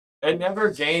never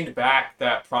gained back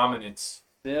that prominence.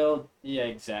 still, yeah,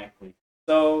 exactly.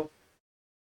 So,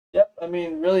 yep. I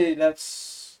mean, really,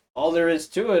 that's all there is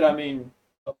to it. I mean,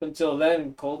 up until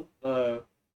then,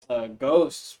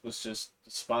 Ghosts was just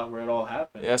the spot where it all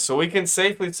happened. Yeah, so we can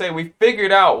safely say we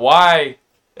figured out why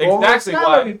Well, it's exactly not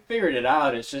why. that we figured it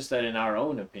out. It's just that in our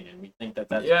own opinion, we think that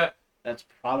that's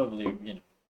probably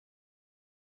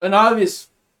an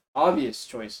obvious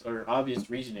choice or obvious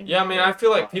reasoning. Yeah, I mean, I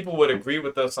feel like people would agree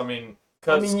with us. I mean,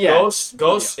 Because yeah.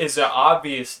 Ghost is an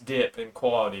obvious dip in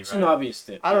quality, It's an right? obvious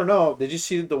tip. I don't know. Did you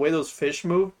see the way those fish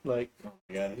move? Like, Oh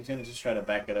my god, he's gonna just try to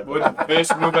back it up. Would the fish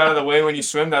move out of the way when you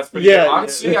swim? That's pretty Yeah, good.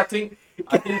 Honestly, yeah. I think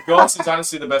Ghost is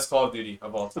honestly the best Call of Duty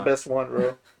of all it's the time. best one,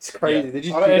 bro. It's crazy. Yeah. Did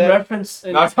you In see that? reference,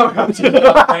 in, Not talking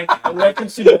about in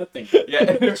reference to nothing.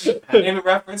 Yeah, in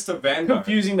reference to Vanguard.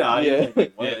 Confusing the audience. Yeah.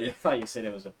 Like, what? Yeah. I thought you said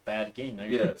it was a bad game. Now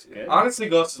you're Yeah. it's good. Honestly,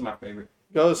 Ghost is my favorite.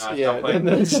 Ghost, Nah, yeah. stop playing. and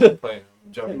then- Stop playing.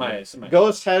 I'm joking. It's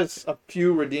Ghost has a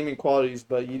few redeeming qualities,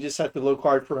 but you just have to look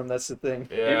hard for him. That's the thing.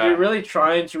 If Yeah. you're really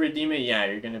trying to redeem it, yeah,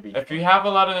 you're gonna be. If you have a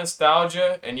lot of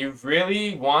nostalgia and you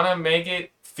really want to make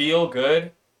it feel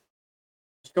good,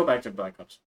 Just go back to Black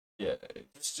Ops. yeah,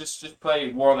 just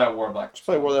play World at War Black Ops. Just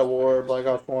play World at War, Black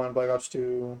Ops 1, Black Ops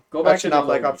 2. Go back Actually, to not the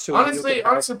Black old Ops 2.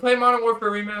 Honestly, play Modern Warfare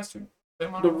Remastered. Play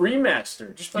Modern The Warfare.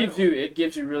 remaster Just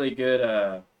gives you really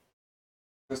good.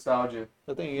 Nostalgia.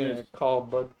 I think you're gonna call,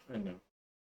 but I know.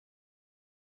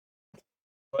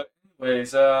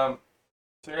 Anyways, so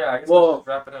yeah, I guess Well- let's just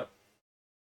wrap it up.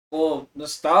 Well,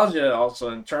 nostalgia also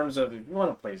in terms of if you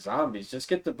want to play zombies, just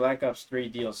get the Black Ops 3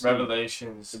 DLC.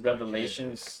 Revelations. The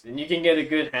Revelations, and you can get a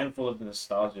good handful of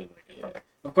nostalgia. Yeah.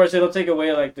 Of course, it'll take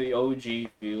away like the OG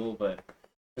feel, but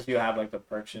if you have like the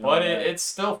perks and all But that. it's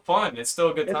still fun. It's still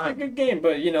a good It's a time. good game,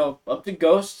 but up to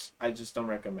Ghosts, I just don't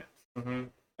recommend. Mm-hmm.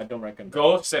 I don't recommend.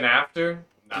 Ghosts and After.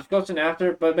 Nah. Just Ghosts and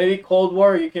After, but maybe Cold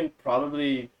War, you can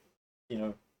probably,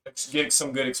 Get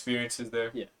some good experiences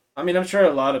there. I mean, I'm sure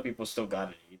a lot of people still got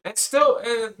it. It's still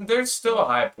there's still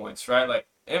high points, right? Like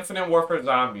Infinite Warfare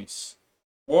Zombies,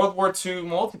 World War II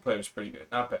multiplayer is pretty good,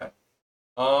 not bad.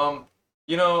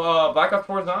 Black Ops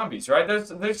 4 Zombies, right?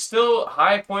 There's still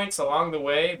high points along the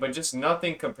way, but just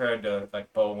nothing compared to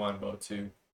like Bo 1, Bo 2.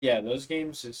 Yeah, those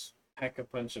games just pack a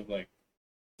punch of like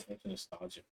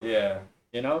nostalgia. Yeah.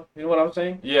 You know what I'm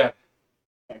saying? Yeah.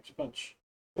 Pack a punch.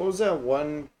 what was that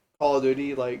one Call of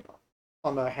Duty like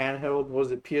on the handheld?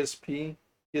 Was it PSP,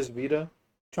 PS Vita?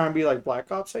 Trying to be like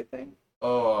Black Ops, I think.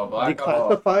 Oh, Black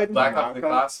Ops. Declassified. Black Ops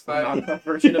Declassified. Knockoff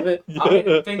version of it. I don't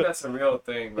even think that's a real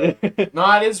thing, but no,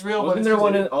 it is real. Wasn't there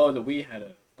one in? Oh, the Wii had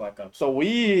a Black Ops. So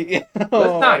we. Let's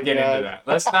not get into that.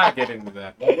 Let's not get into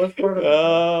that. What was part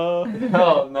of it?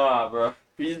 Hell nah, bro.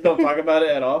 We just don't talk about it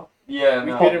at all. Yeah,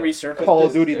 We no. couldn't resurface Call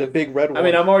of this. Duty, the big red one. I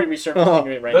mean, I'm already resurfacing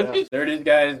it right Let's now. just- There it is,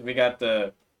 guys. We got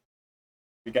the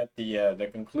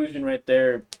conclusion right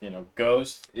there.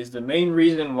 Ghost is the main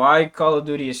reason why Call of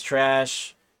Duty is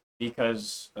trash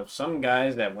because of some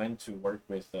guys that went to work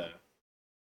with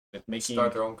making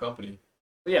Start their own company.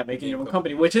 making your own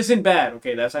company, which isn't bad.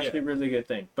 Okay, that's actually a really good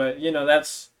thing. But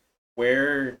that's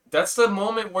where That's the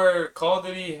moment where Call of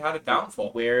Duty had a downfall.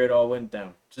 where it all went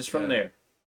down. Just from Yeah.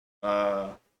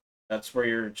 there. That's where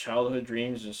your childhood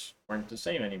dreams just weren't the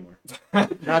same anymore.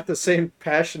 Not the same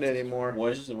passion anymore. It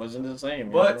wasn't the same.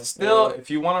 you But know? still, if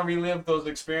you want to relive those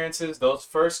experiences, those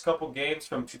first couple games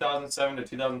from 2007 to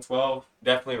 2012,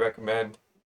 definitely recommend.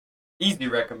 Easy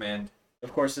recommend.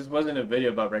 Of course, this wasn't a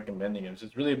video about recommending it.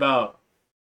 It's really about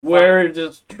where it's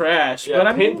just trash. Yeah, but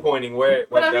I mean, pinpointing where it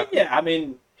but went I mean, down. yeah, I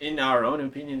mean, in our own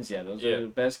opinions, yeah, those Yeah. are the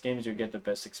best games. You get the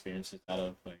best experiences out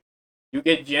of. Like, you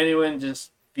get genuine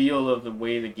just feel of the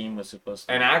way the game was supposed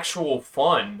to. And actual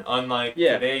fun, unlike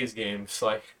Yeah. today's games.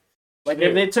 Like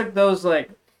if they took those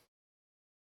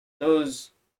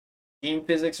game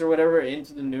physics or whatever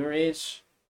into the newer age,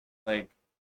 that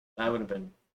would have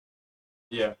been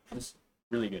yeah. just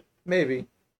really good. Maybe.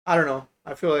 I don't know.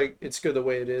 I feel like it's good the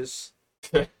way it is.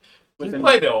 Just Within-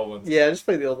 play the old ones. Yeah, just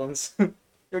play the old ones.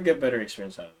 You'll get better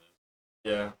experience out of it.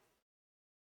 Yeah. All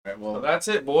right, Well, well, that's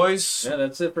it, boys. yeah,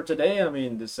 that's it for today. I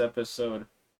mean, this episode,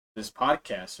 this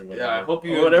podcast, or whatever. Yeah, I hope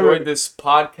you Or whatever. enjoyed this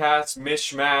podcast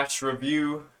mishmash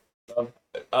review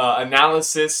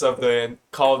analysis of the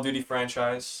Call of Duty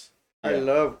franchise. I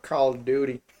love Call of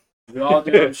Duty. We all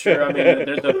do, I'm sure. I mean,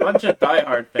 there's a bunch of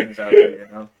diehard fans out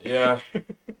there, Yeah.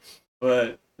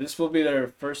 But this will be their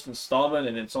first installment,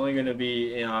 and it's only going to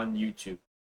be on YouTube.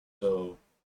 So,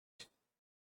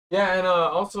 Yeah, and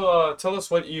also tell us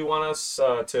what you want us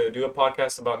to do a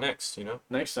podcast about next,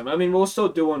 next time. I mean, we'll still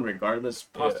do one regardless,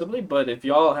 possibly. But if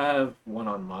y'all have one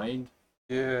on mind,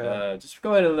 just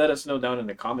go ahead and let us know down in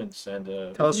the comments. And Tell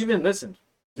if us- you even listened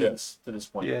to, Yeah. to this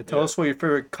point. Yeah, tell us what your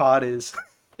favorite COD is.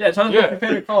 Yeah, tell us Yeah. what your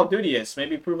favorite Call of Duty is.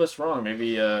 Maybe prove us wrong.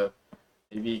 Maybe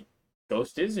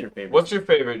Ghost is your favorite. What's your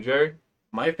favorite, Jerry?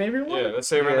 my favorite one? Yeah, let's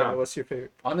say right now. What's your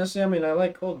favorite? Honestly, I mean, I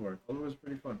like Cold War. Cold War was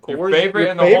pretty fun. Your Where's favorite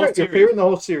your in the whole Your series? favorite in the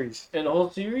whole series. In the whole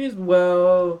series,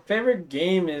 well, favorite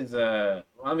game is I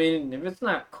mean, if it's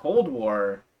not Cold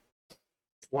War,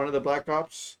 One of the Black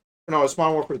Ops. No, it's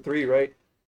Modern Warfare 3, right?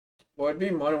 well, it'd be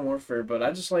Modern Warfare. But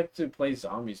I just like to play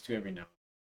zombies too every now.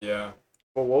 Yeah.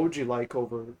 Well, what would you like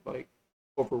over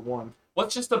one?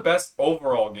 What's just the best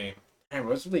overall game? Man,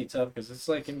 it's really tough because it's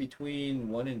like in between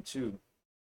 1 and 2.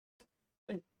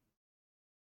 I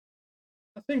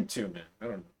think 2, man. I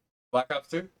don't know. Black Ops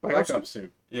 2? Black Ops 2.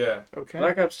 Yeah. Okay.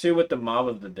 Black Ops 2 with the Mob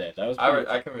of the Dead. That was pretty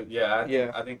I can. Yeah.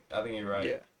 Yeah. I think you're right.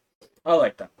 Yeah. I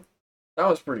like that one. That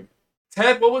was pretty good.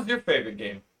 Ted, what was your favorite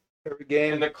game Every in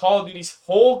game. the Call of Duty's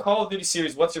whole Call of Duty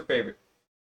series? What's your favorite?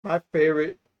 My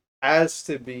favorite has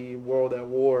to be World at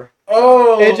War.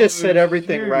 Oh, It just said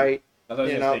everything right. I thought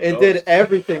You you know, were gonna say it did Ghost.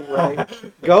 everything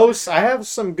right. Ghost, I have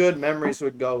some good memories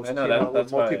with Ghost. I know you that. know,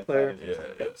 That's with why I multiplayer. thought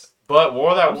Yeah, yes. But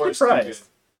World at I'm War is too good. surprised.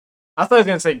 I thought I was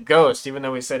gonna say Ghost, even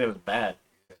though we said it was bad.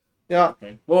 Yeah.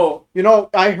 Okay. Well, You know,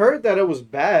 I heard that it was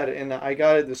bad, and I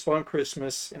got it this one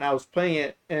Christmas, and I was playing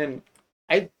it, and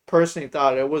I personally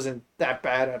thought it wasn't that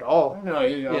bad at I all. don't know.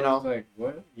 You know, was like,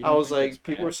 what? You I didn't was think it's like,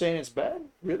 people bad? were saying it's bad?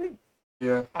 Really?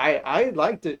 Yeah. I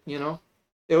liked it, you know?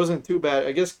 It wasn't too bad.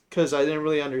 I guess because I didn't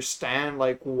really understand,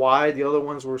 like, why the other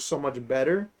ones were so much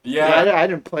better. Yeah. I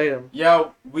didn't play them. Yeah,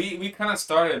 we kind of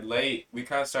started late. We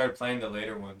kind of started playing the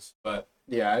later ones, but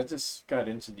Yeah, I just got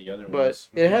into the other But ones.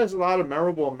 it has a lot of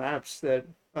memorable maps that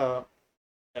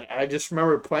I just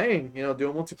remember playing, you know,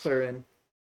 doing multiplayer in.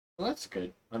 Well, that's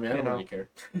good. I mean, I You don't know. really care.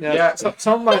 Yeah, Yeah.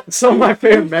 some of my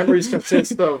favorite memories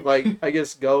consist of, like, I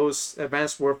guess Ghost,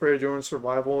 Advanced Warfare, During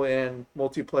Survival, and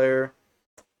multiplayer.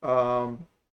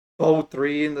 Bow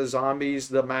 3 and the zombies,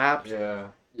 the maps, yeah,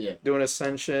 Yeah. doing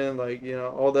Ascension, like, you know,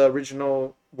 all the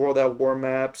original World at War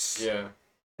maps. yeah.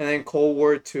 And then Cold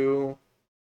War 2.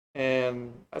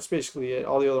 And that's basically it.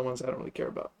 All the other ones I don't really care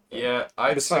about. Yeah,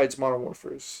 I'd Besides Modern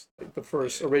Warfare's, like the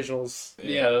first originals.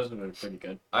 Yeah, those have been pretty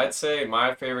good. I'd say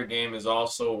my favorite game is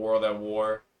also World at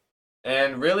War.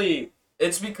 And really,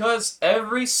 it's because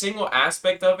every single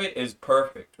aspect of it is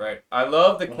perfect, right? I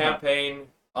love the Uh-huh. campaign.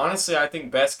 Honestly, I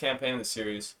think best campaign in the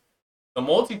series. The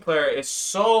multiplayer is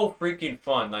so freaking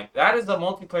fun. Like, that is the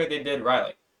multiplayer they did right.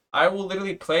 Like, I will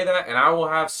literally play that and I will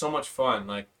have so much fun.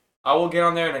 Like, I will get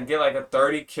on there and get like a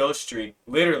 30 kill streak,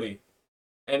 literally.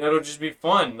 And it'll just be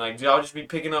fun. Like, I'll just be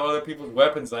picking up other people's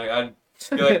weapons. Like, I'd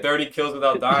get like 30 kills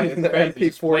without dying. It's The crazy.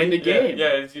 MP40. Playing the game. Yeah,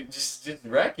 it's just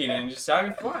wrecking and just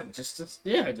having fun. Just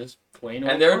plain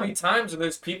old And there would fun. be times when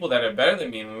there's people that are better than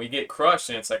me, and when we get crushed,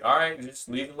 and it's like, all right, just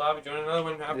leave the lobby, join another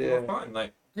one, and have Yeah. more fun.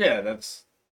 Like, Yeah, that's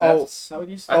Oh, how it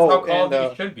used to that's Oh, how Call of and,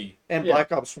 Duty should be. and Yeah.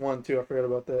 Black Ops 1 too. I forgot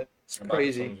about that. It's And Black Ops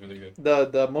crazy. 1 was really good.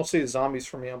 The mostly the zombies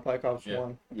for me on Black Ops Yeah.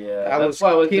 1. Yeah, I that's was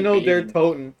why I was Kino der debating.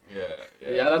 Toten. Yeah,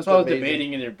 Yeah, that's why I was amazing.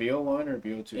 debating either BO1 or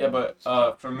BO2. Yeah,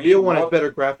 but for me, BO1 has World-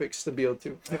 better graphics than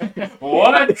BO2.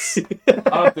 What? I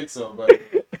don't think so, but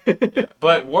yeah.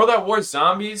 But World at War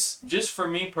Zombies, just for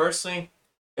me personally,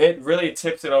 it really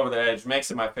tips it over the edge,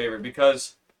 makes it my favorite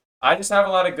because I just have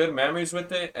a lot of good memories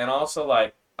with it, and also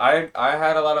like I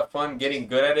had a lot of fun getting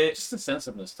good at it. just a sense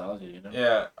of nostalgia, you know.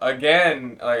 Yeah.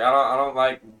 Again, like I don't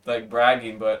like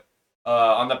bragging, but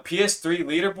on the PS3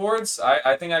 leaderboards,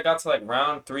 I think I got to like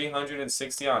round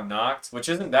 360 on Noct, which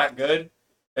isn't that good.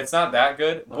 It's not that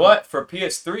good, but for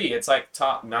PS3, it's like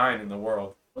top 9 in the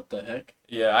world. What the heck?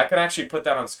 Yeah, I can actually put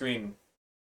that on screen.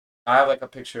 I have like a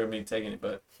picture of me taking it,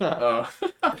 but Oh,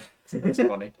 it's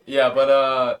funny. yeah,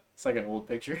 but It's like an old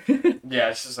picture. yeah,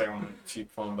 it's just like on a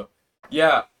cheap phone, but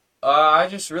yeah. I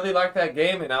just really like that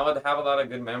game, and I would have a lot of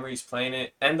good memories playing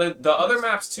it. And the other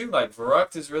maps too, like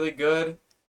Verrucht is really good.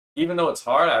 Even though it's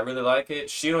hard, I really like it.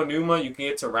 Shinonuma, you can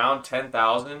get to round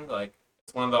 10,000. Like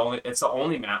it's the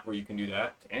only map where you can do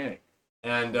that. Dang.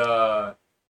 And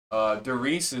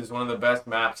Derice is one of the best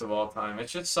maps of all time.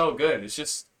 It's just so good. It's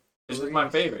just my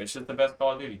favorite. It's just the best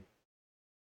Call of Duty.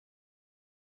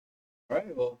 All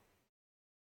right, well,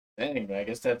 dang, I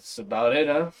guess that's about it,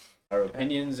 huh? Our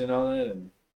opinions and all that,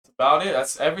 and That's about it.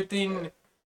 That's everything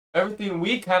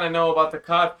we kind of know about the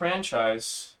COD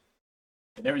franchise.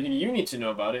 everything you need to know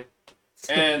about it.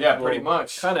 And Yeah, pretty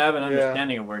much. kind of have an Yeah.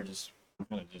 understanding of where it just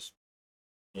kind of just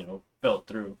fell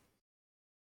through.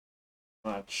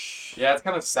 Much. Yeah, it's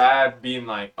kind of sad being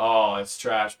like, oh, it's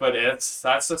trash, but that's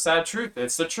the sad truth.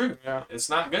 It's the truth. Yeah. It's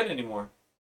not good anymore.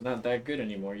 Not that good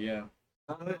anymore. Yeah.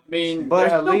 I mean, But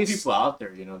there's at still least- people out there,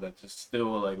 that just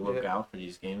still like look Yeah. out for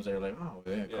these games. They're like, oh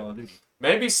yeah, Yeah. Call of Duty.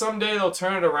 Maybe someday they'll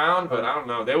turn it around, but I don't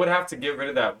know. They would have to get rid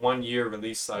of that 1 year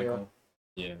release cycle.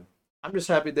 Yeah. I'm just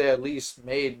happy they at least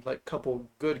made like a couple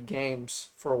good games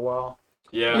for a while.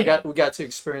 Yeah. We got to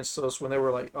experience those when they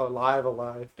were like alive.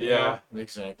 you Yeah.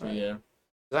 Exactly. Right. Yeah. know?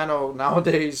 'Cause I know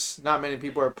nowadays not many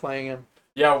people are playing them.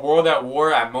 Yeah, World at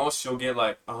War, at most you'll get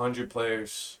like 100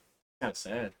 players. Kind of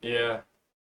sad. Yeah.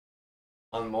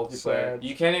 On multiplayer. Sad.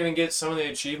 You can't even get some of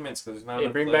the achievements because there's not Hey,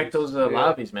 enough bring players. back those Yeah.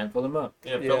 lobbies, man. Fill them up.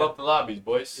 Yeah, fill Yeah. up the lobbies,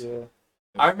 boys. Yeah.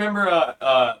 I remember,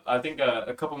 I think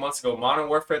a couple months ago, Modern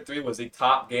Warfare 3 was the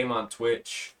top game on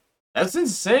Twitch. That's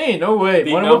insane. No way.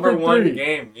 The Modern number Warfare one 3.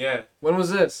 game, yeah. When was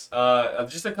this?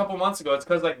 Just a couple months ago. It's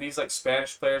because like these like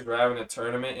Spanish players were having a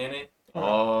tournament in it.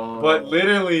 Oh. But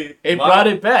literally, it brought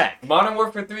it back. Modern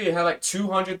Warfare 3, it had like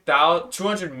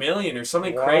 200 million or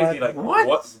something What? crazy, like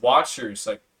What? watchers,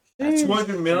 like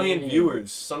 200 million Jeez.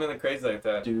 viewers, something like crazy like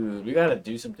that. Dude, we gotta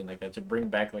do something like that to bring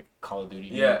back like Call of Duty.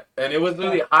 Yeah, and it was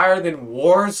literally higher than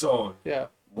Warzone. Yeah.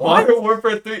 What? Modern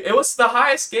Warfare 3, it was the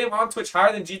highest game on Twitch,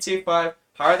 higher than GTA 5,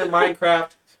 higher than Minecraft,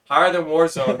 higher than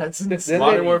Warzone. That's Then insane.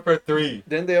 Modern Warfare 3.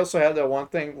 Then they also have that one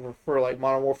thing for like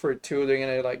Modern Warfare 2. They're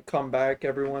gonna like come back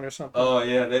everyone or something. Oh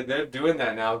yeah, they're doing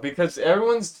that now because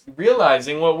everyone's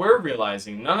realizing what we're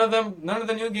realizing. None of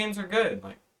the new games are good.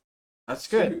 Like That's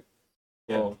good. shoot.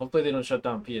 Well, hopefully they don't shut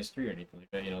down PS3 or anything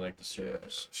like that. You know, like the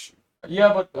servers.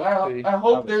 Yeah, but Hopefully. I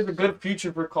hope there's a good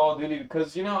future for Call of Duty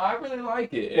because I really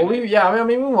like it. Well,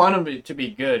 we want them to be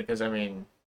good because I mean,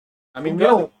 Who we doesn't?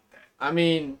 don't. I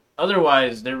mean,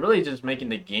 otherwise they're really just making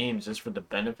the games just for the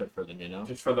benefit for them. You know.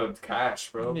 Just for the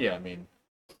cash, bro. Yeah, I mean.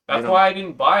 That's why I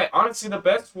didn't buy it. Honestly, the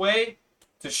best way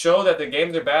to show that the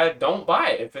games are bad, don't buy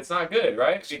it if it's not good,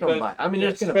 right? Just don't buy. I mean,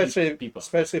 there's gonna especially be people.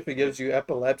 especially if it gives you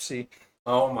epilepsy.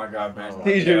 Oh my god, man. Oh,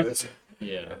 Seizures.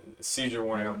 Yeah, Seizure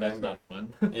warning on that's that. not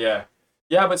fun. Yeah.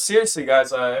 Yeah, but seriously,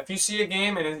 guys, if you see a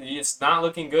game and it's not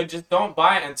looking good, just don't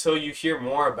buy it until you hear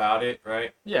more about it,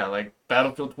 right? Yeah, like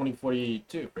Battlefield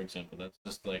 2042, for example. That's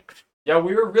just like. Yeah,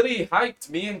 we were really hyped.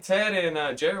 Me and Ted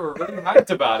and Jerry were really hyped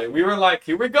about it. We were like,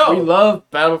 here we go. We love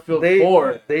Battlefield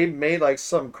 4. They made like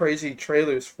some crazy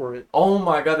trailers for it. Oh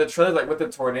my god, the trailer, like with the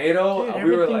tornado. Dude, we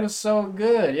were everything like, was so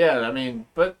good. Yeah, I mean,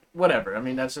 but whatever. I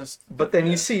mean, that's just. But then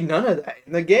you see none of that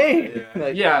in the game. Yeah.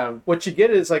 Like, Yeah. what you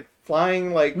get is like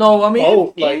flying like No, I mean,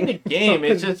 boat, in like, the game,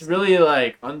 it's something- just really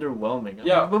like underwhelming.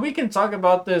 Yeah. But we can talk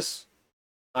about this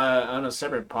on a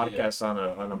separate podcast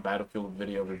on a Battlefield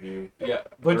video review. yeah.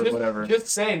 But Or whatever. just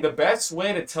saying, the best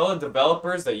way to tell the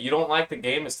developers that you don't like the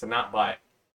game is to not buy it.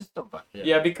 Just don't buy it.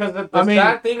 Yeah, because the I mean-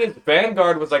 sad thing is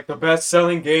Vanguard was like the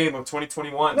best-selling game of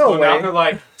 2021. No so now way. they're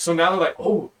like,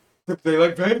 oh, they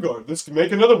like Vanguard. Let's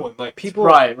make another one. Like, people.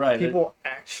 Right. People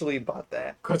actually bought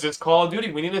that. because it's Call of Duty.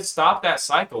 We need to stop that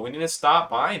cycle. We need to stop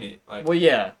buying it. Like, Well,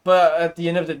 yeah, but at the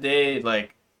end of the day,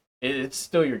 like, it's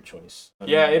still your choice. I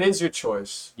yeah, mean, it is your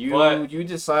choice. You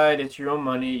decide. It's your own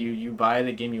money. You buy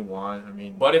the game you want. I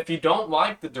mean, But if you don't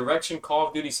like the direction Call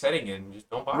of Duty's heading in, just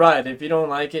don't buy it. right. If you don't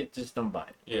like it, just don't buy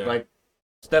it. Yeah. Like,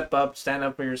 step up, stand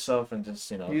up for yourself, and just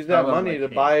Use that tell them, money like, to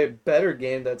hey, buy a better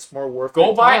game that's more worth. Go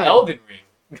your buy time. Elden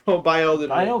Ring. Go buy Elden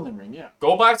Buy Ring. Elden Ring. Yeah.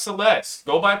 Go buy Celeste.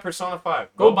 Go buy Persona 5.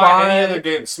 Go Go buy any buy- other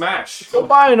game. Smash. Go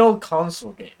buy an old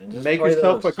console game and just Make play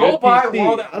yourself those. a Go good buy PC.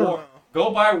 World at I don't War. know. Go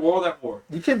buy World at War.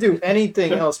 You can do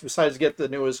anything else besides get the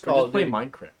newest Or Call just of play Duty.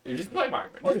 Minecraft. You just play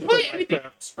Minecraft. Or Just just play play anything Minecraft.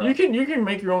 else, bro. You can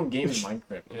make your own game in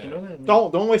Minecraft. Yeah. You know that?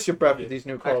 Don't waste your breath with these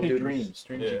new Call Actually, of Duty. dreams.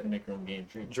 Yeah. You can make your own game.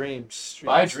 Dreams.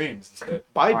 Buy dreams instead.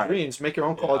 Buy Alright. dreams. Make your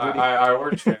own Call of Duty. I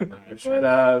already tried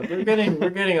that. But we're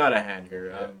getting out of hand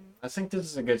here. I think this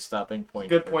is a good stopping point.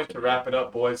 Good for point to today. wrap it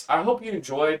up, boys. I hope you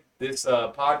enjoyed this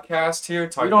podcast here. We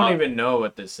Talking don't about, even know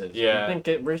what this is. Yeah. I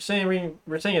think we're saying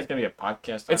it's gonna be a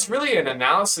podcast. It's really an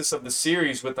analysis of the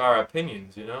series with our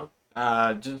opinions, you know?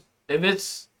 just if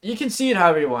it's you can see it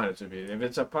however you want it to be. If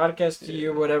it's a podcast to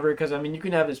you or whatever, because I mean you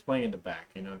can have this playing in the back,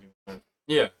 you know, if you want,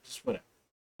 Yeah. just whatever.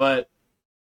 But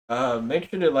make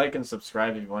sure to like and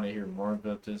subscribe if you want to hear more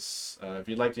about this. If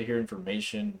you'd like to hear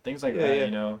information, things like Yeah, that, yeah.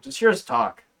 you know, just hear us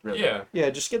talk. Really. Yeah.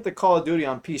 Yeah, just get the Call of Duty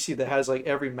on PC that has like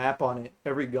every map on it,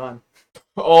 every gun.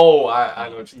 Oh, I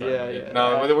know what you're talking Yeah, about.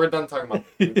 yeah. No, we're done talking about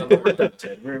we're done We're done,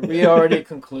 Ted. We already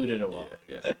concluded a while.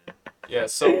 Yeah. Yeah,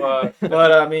 so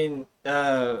But I mean,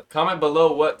 comment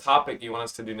below what topic you want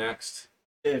us to do next.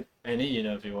 if any, you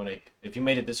know, if you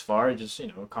made it this far, just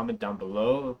comment down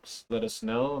below. Just let us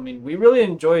know. I mean, we really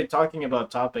enjoy talking about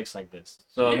topics like this.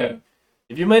 So I Yeah. mean,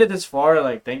 if you made it this far,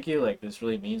 like, thank you. Like, this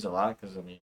really means a lot because I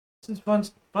mean, this is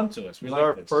fun to us. We It's like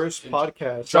our this. first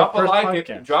podcast. Drop a first like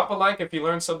podcast. drop a like if you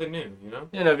learned something new, you know?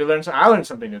 You know, if you learn, I learned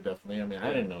something new. Definitely. I mean, I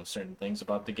didn't know certain things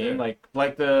about the game. Yeah.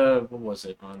 Like the what was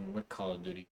it on what Call of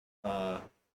Duty? The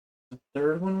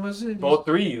third one was it? Both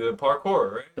three, the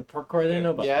parkour, right? The parkour. I didn't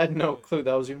know about. Yeah, I had no clue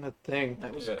that was even a thing.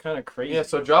 That was Yeah. kind of crazy. Yeah,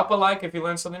 so drop a like if you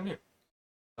learned something new.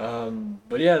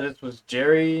 But yeah, this was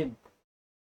Jerry,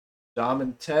 Dom,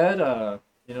 and Ted.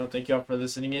 Thank y'all for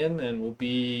listening in, and we'll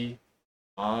be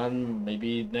on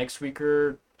maybe next week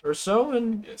or so,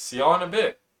 and Yeah, see y'all in a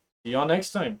bit. see y'all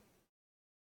next time.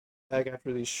 Back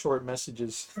after these short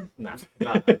messages. Nah.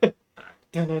 Y'all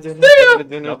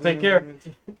Y'all take care.